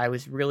 and I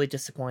was really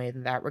disappointed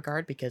in that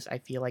regard because I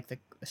feel like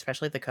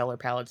especially the color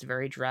palette's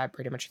very drab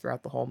pretty much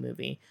throughout the whole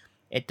movie.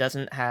 It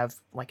doesn't have,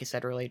 like I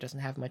said earlier, it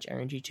doesn't have much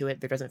energy to it.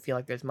 There doesn't feel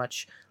like there's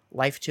much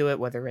life to it,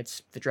 whether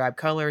it's the drab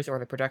colors or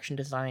the production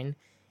design.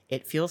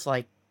 It feels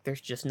like there's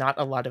just not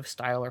a lot of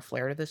style or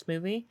flair to this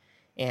movie,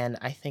 and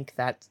I think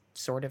that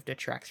sort of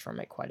detracts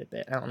from it quite a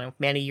bit. I don't know,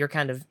 Manny, you're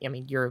kind of, I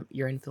mean, you're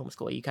in film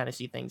school. You kind of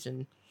see things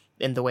in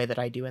the way that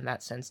I do in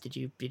that sense. Did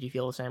you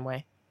feel the same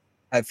way?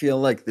 I feel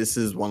like this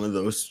is one of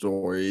those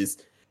stories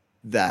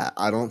that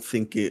I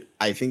think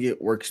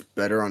it works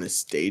better on a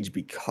stage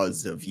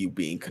because of you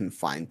being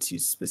confined to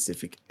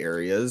specific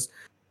areas.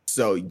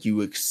 So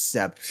you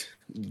accept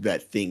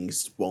that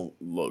things won't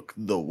look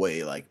the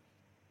way, like,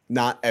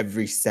 not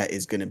every set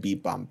is going to be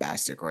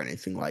bombastic or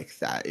anything like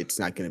that. It's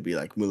not going to be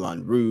like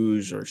Moulin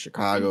Rouge or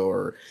Chicago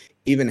or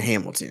even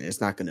Hamilton.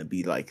 It's not going to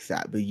be like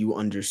that. But you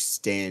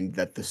understand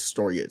that the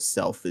story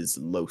itself is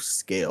low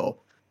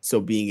scale. So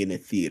being in a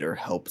theater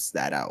helps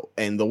that out.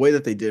 And the way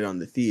that they did it on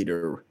the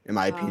theater, in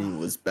my opinion, Oh,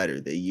 was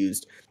better. They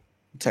used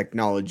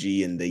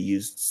technology and they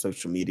used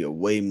social media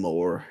way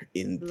more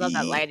in love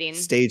that the lighting.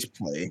 stage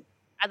play.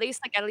 At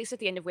least at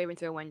the end of Waving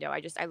Through a Window,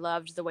 I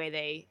loved the way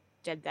they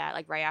did that.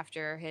 Like right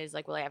after his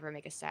like, will I ever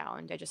make a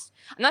sound? I'm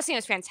not saying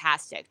it's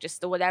fantastic. Just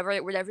the whatever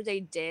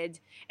they did.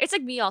 It's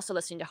like me also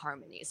listening to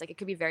harmonies. Like it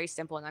could be very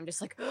simple, and I'm just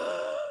like,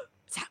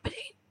 what's happening?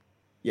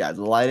 Yeah,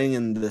 the lighting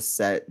and the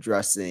set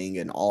dressing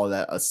and all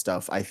that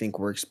stuff, I think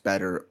works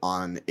better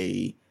on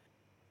a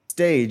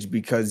stage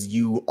because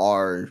you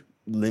are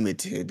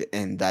limited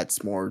and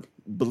that's more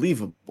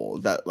believable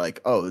that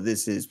like, oh,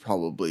 this is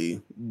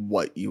probably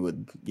what you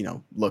would,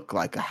 look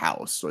like a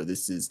house, or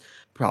this is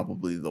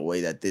probably the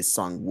way that this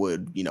song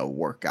would,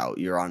 work out.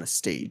 You're on a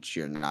stage,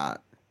 you're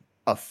not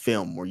a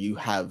film where you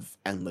have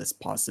endless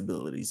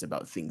possibilities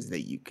about things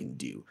that you can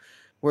do.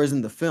 Whereas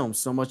in the film,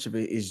 so much of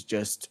it is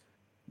just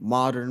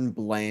modern,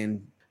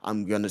 bland.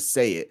 I'm gonna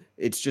say it.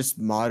 It's just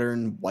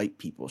modern white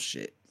people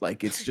shit.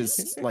 Like it's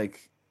just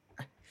like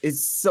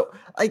it's so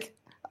like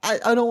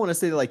I don't want to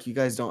say like you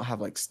guys don't have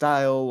like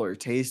style or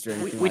taste or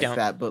anything We like don't.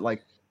 that, but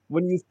like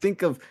when you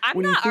think of I'm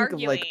when you not think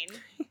of like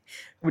arguing.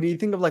 when you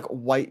think of like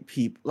white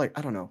people, like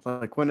I don't know,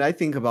 like when I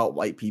think about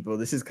white people,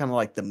 this is kind of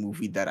like the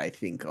movie that I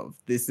think of.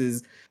 This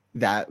is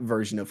that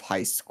version of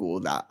high school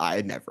that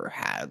I never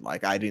had.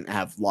 Like I didn't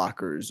have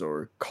lockers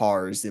or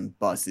cars and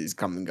buses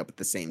coming up at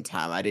the same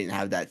time. I didn't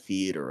have that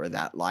theater or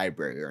that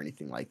library or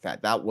anything like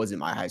that. That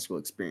wasn't my high school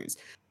experience.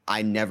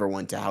 I never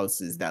went to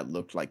houses that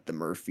looked like the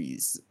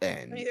Murphys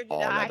and Neither did all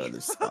that I. other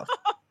stuff.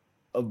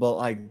 But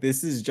like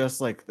this is just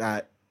like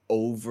that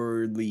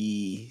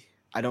overly,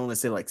 I don't want to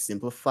say like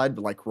simplified,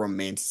 but like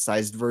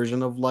romanticized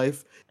version of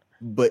life.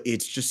 But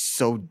it's just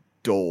so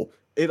dull.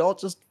 It all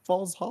just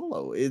falls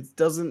hollow. It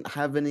doesn't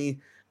have any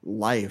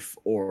life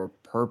or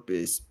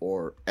purpose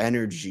or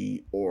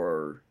energy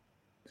or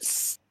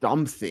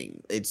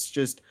something. It's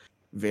just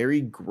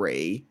very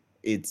gray.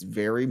 It's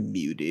very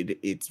muted.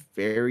 It's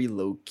very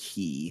low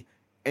key.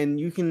 And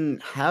you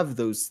can have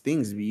those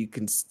things, but you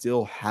can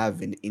still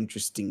have an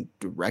interesting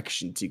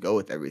direction to go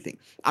with everything.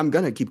 I'm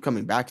going to keep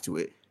coming back to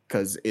it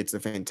because it's a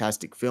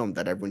fantastic film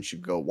that everyone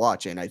should go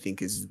watch and I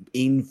think is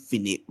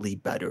infinitely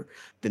better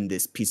than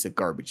this piece of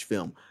garbage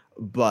film.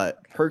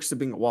 But Perks of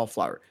Being a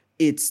Wallflower,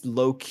 it's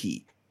low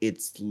key,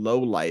 it's low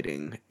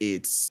lighting,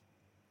 it's,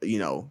 you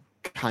know,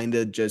 kind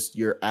of just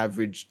your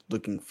average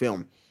looking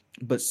film,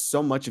 but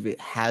so much of it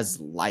has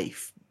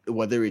life,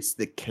 whether it's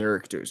the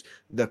characters,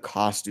 the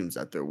costumes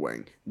that they're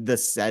wearing, the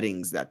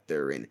settings that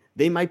they're in.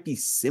 They might be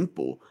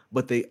simple,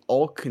 but they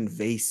all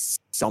convey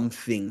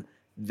something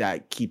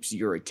that keeps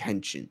your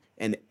attention.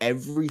 And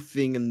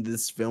everything in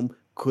this film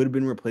could have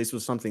been replaced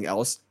with something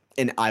else,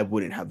 and I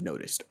wouldn't have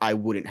noticed. I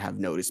wouldn't have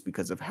noticed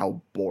because of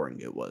how boring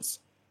it was.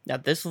 Now,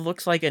 this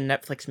looks like a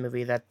Netflix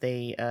movie that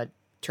they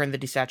turned the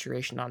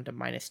desaturation on to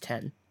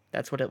 -10.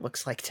 That's what it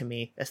looks like to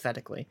me,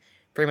 aesthetically,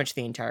 pretty much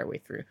the entire way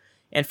through.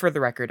 And for the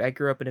record, I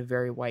grew up in a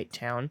very white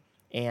town,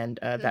 and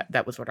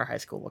that was what our high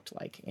school looked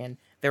like. And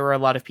there were a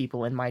lot of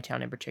people in my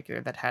town in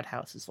particular that had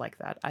houses like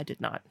that. I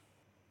did not.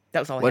 That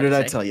was all I What had did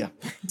to I say. tell you?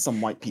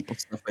 Some white people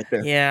stuff right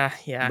there.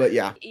 Yeah. But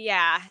yeah,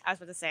 Yeah, I was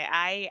about to say,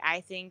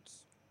 I think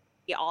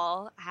we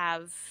all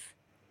have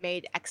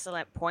made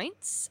excellent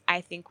points. I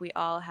think we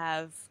all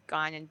have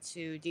gone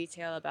into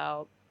detail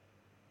about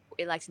what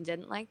we liked and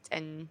didn't like,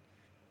 and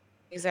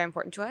things that are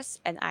important to us.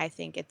 And I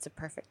think it's a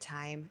perfect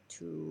time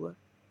to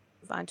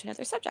move on to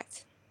another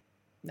subject.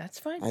 That's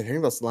fine. I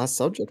think that's the last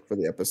subject for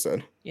the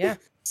episode. Yeah.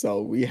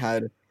 So we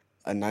had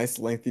a nice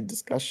lengthy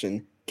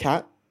discussion.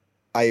 Kat,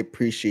 I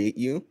appreciate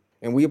you.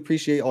 And we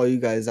appreciate all you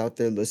guys out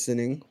there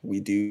listening. We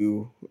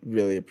do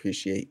really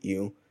appreciate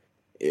you.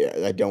 Yeah,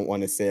 I don't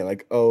want to say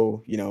like,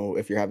 oh,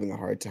 if you're having a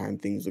hard time,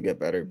 things will get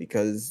better,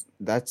 because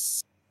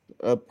that's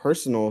a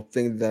personal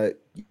thing that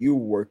you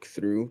work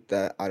through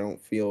that I don't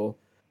feel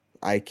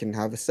I can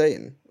have a say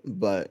in.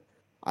 But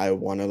I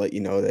want to let you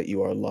know that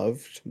you are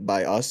loved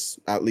by us.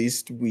 At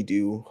least we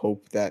do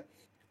hope that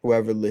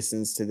whoever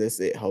listens to this,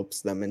 it helps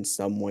them in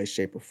some way,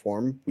 shape, or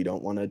form. We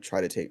don't want to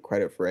try to take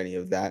credit for any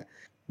of that,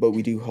 but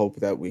we do hope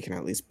that we can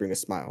at least bring a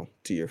smile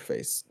to your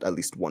face at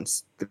least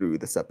once through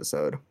this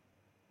episode.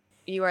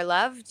 You are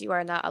loved. You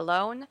are not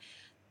alone.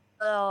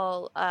 A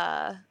little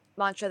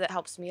mantra that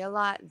helps me a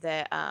lot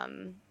that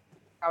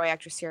Broadway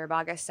actress Sierra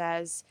Baga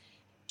says.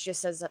 She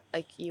just says,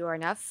 like, you are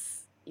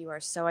enough. You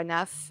are so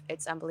enough.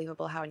 It's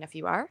unbelievable how enough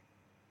you are.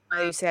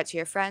 Whether you say that to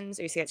your friends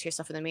or you say that to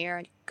yourself in the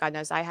mirror, God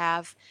knows I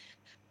have.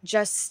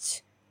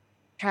 Just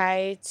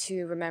try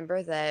to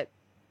remember that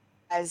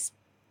as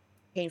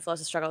painful as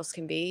the struggles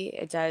can be,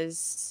 it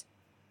does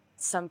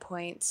at some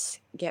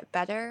point get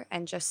better,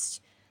 and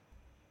just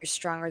you're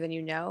stronger than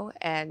you know,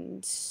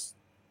 and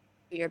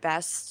do your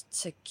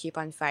best to keep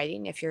on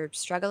fighting. If you're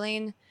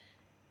struggling,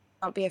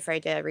 don't be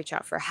afraid to reach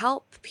out for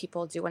help.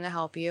 People do want to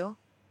help you.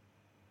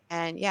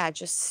 And yeah,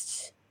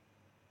 just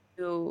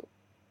you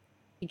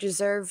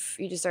deserve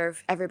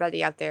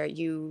everybody out there.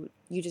 You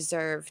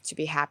deserve to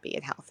be happy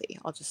and healthy.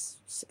 I'll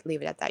just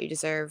leave it at that. You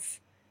deserve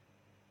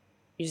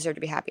to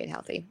be happy and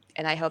healthy.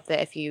 And I hope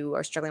that if you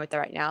are struggling with that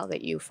right now,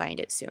 that you find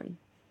it soon.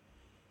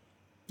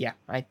 Yeah,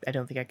 I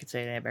don't think I could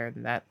say it any better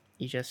than that.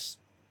 You just...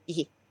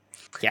 Yeah.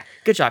 Yeah,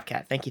 good job,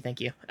 Kat. Thank you.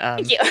 Thank you.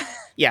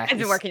 Yeah, I've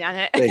been working on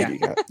it. Thank you,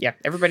 Kat. Yeah,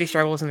 everybody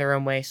struggles in their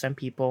own way. Some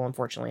people,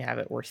 unfortunately, have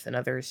it worse than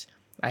others.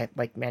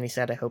 Like Manny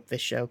said, I hope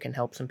this show can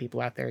help some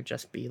people out there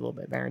just be a little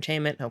bit of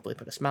entertainment, hopefully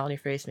put a smile on your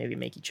face, maybe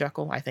make you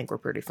chuckle. I think we're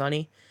pretty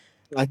funny.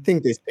 I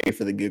think they stay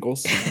for the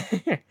giggles.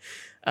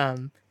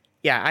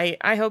 Yeah,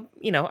 I hope,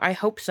 I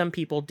hope some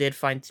people did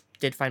find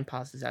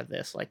positives out of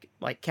this.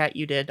 Like Kat,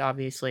 you did,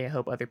 obviously. I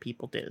hope other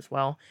people did as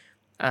well.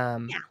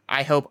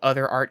 I hope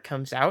other art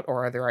comes out,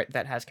 or other art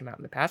that has come out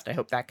in the past. I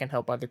hope that can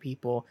help other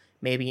people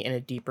maybe in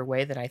a deeper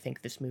way than I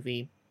think this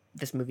movie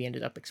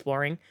ended up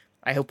exploring.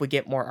 I hope we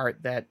get more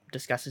art that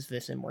discusses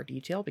this in more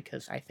detail,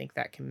 because I think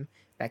that can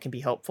be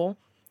helpful.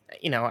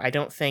 I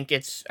don't think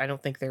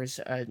there's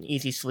an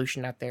easy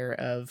solution out there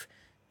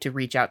to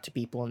reach out to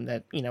people, and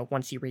that,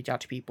 once you reach out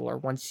to people, or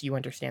once you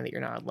understand that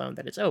you're not alone,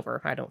 that it's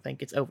over. I don't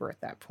think it's over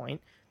at that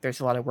point. There's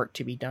a lot of work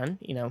to be done.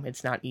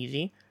 It's not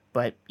easy,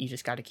 but you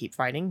just got to keep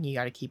fighting. You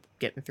got to keep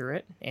getting through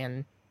it,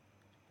 and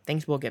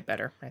things will get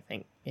better, I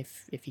think,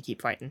 if you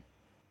keep fighting.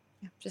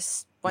 Yeah,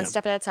 just one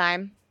step at a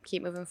time.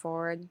 Keep moving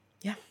forward.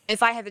 Yeah.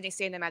 If I have any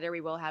say in the matter,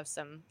 we will have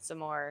some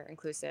more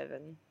inclusive,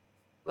 and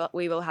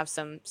we will have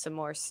some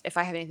more. If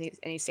I have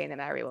any say in the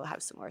matter, we will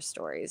have some more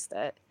stories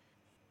that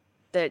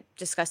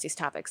discuss these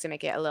topics and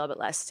make it a little bit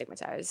less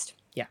stigmatized.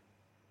 Yeah.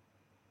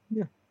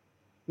 Yeah.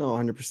 No,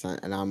 100%.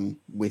 And I'm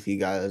with you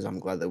guys. I'm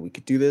glad that we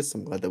could do this.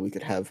 I'm glad that we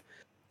could have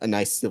a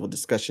nice civil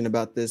discussion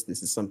about this.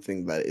 This is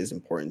something that is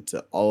important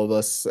to all of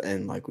us.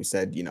 And like we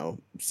said,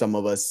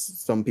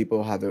 some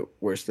people have it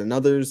worse than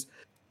others.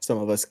 Some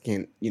of us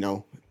can't,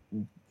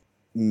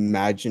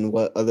 imagine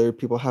what other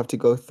people have to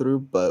go through,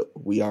 but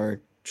we are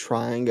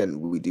trying,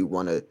 and we do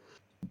want to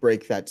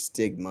break that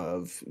stigma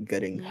of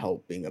getting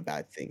help being a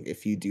bad thing.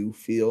 If you do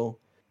feel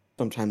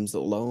sometimes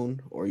alone,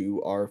 or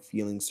you are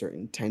feeling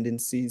certain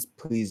tendencies,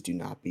 please do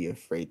not be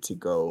afraid to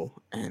go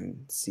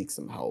and seek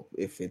some help.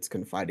 If it's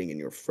confiding in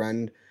your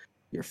friend,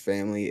 your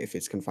family, if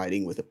it's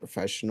confiding with a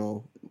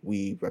professional,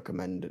 we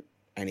recommend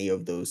any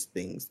of those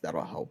things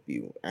that'll help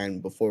you.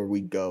 And before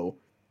we go,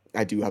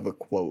 I do have a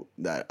quote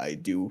that I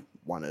do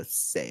want to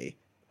say.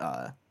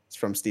 It's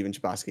from Stephen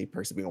Chbosky,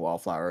 Perks of Being a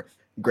Wallflower.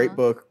 Great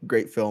book,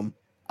 great film.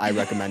 I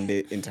recommend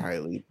it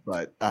entirely.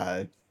 But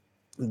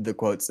the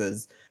quote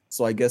says,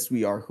 "So I guess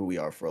we are who we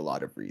are for a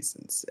lot of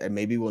reasons, and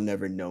maybe we'll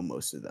never know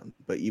most of them.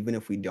 But even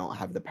if we don't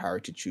have the power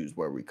to choose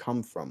where we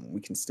come from,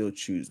 we can still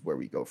choose where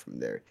we go from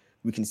there.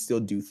 We can still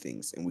do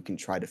things, and we can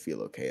try to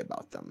feel okay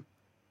about them."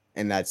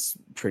 And that's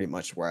pretty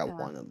much where I Yeah.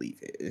 want to leave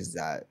it, is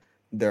that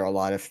there are a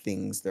lot of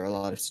things, there are a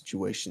lot of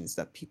situations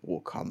that people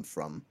will come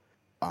from,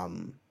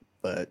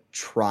 but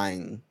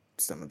trying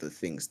some of the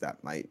things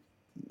that might,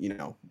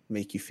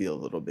 make you feel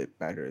a little bit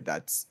better.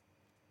 That's,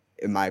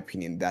 in my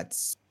opinion,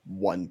 that's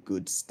one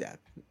good step.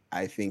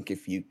 I think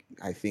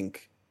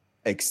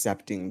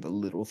accepting the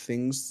little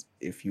things,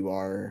 if you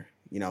are,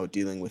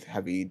 dealing with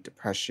heavy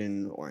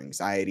depression or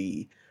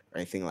anxiety or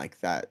anything like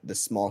that, the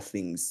small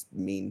things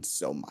mean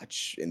so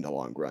much in the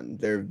long run.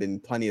 There have been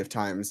plenty of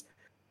times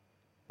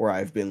where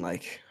I've been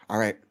like, all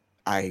right,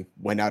 I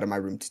went out of my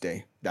room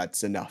today.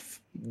 That's enough.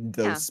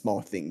 Those Yeah.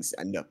 small things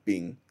end up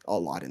being a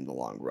lot in the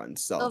long run. Little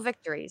So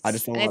victories. I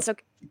just want And to it's let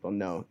okay. people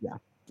know, yeah,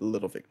 the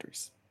little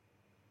victories.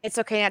 It's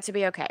okay not to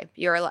be okay.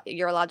 You're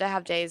allowed to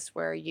have days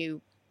where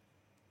you're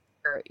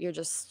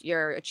just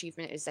your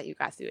achievement is that you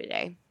got through a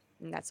day,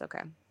 and that's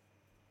okay.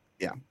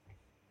 Yeah.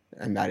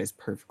 And that is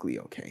perfectly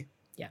okay.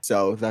 Yeah.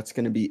 So that's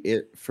going to be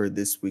it for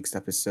this week's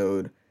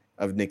episode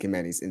of Nick and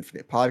Manny's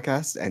Infinite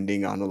Podcast,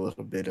 ending on a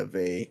little bit of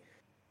a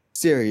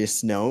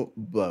serious note,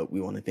 but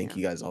we want to thank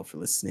you guys all for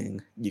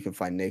listening. You can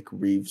find Nick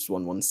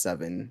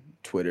Reeves117,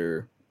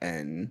 Twitter,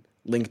 and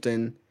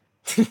LinkedIn.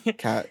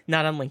 Kat,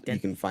 Not on you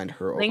LinkedIn. can find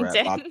her over at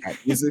LinkedIn. Bobcat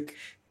Music.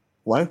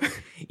 What?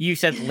 You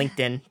said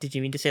LinkedIn. Did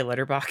you mean to say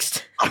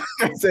Letterboxd? I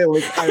say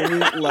I mean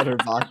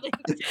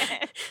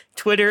Letterboxd.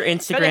 Twitter,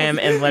 Instagram,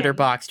 and LinkedIn.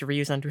 Letterboxd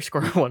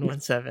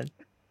Reeves_117.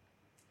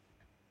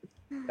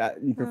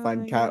 You can Oh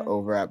find my Kat God.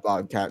 over at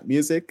Bobcat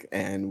Music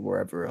and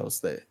wherever else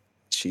that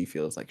she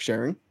feels like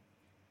sharing.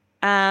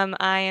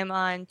 I am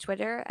on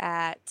Twitter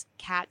at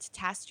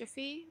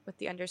Catastrophe with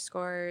the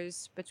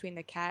underscores between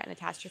the cat and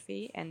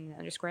catastrophe and the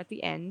underscore at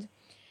the end.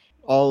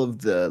 All of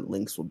the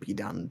links will be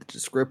down in the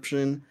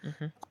description.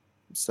 Mm-hmm.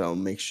 So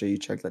make sure you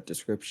check that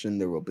description.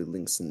 There will be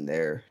links in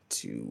there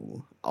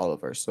to all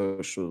of our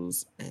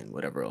socials and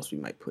whatever else we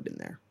might put in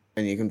there.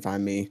 And you can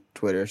find me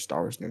Twitter,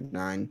 Star Wars Nerd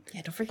 9.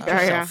 Yeah, don't forget Oh,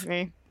 yourself.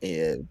 me.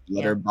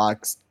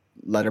 Letterboxd,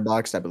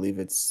 I believe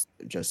it's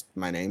just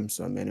my name.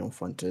 So Emmanuel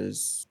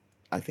Fuentes,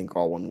 I think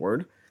all one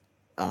word.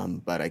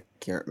 But I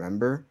can't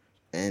remember.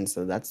 And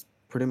so that's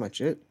pretty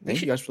much it.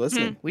 Thank you guys for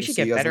listening. We We'll should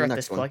see you get guys better on the at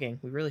this next one. plugging.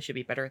 We really should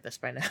be better at this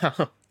by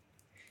now.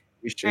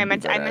 We should I be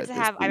meant better to at this,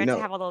 have but I meant to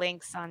have all the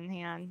links on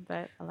hand,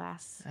 but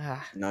alas.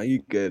 No,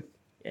 you good.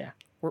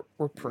 We're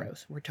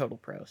pros. We're total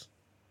pros.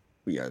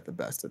 We are the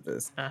best at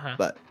this. Uh-huh.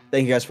 But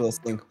thank you guys for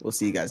listening. We'll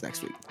see you guys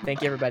next week.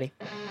 Thank you, everybody.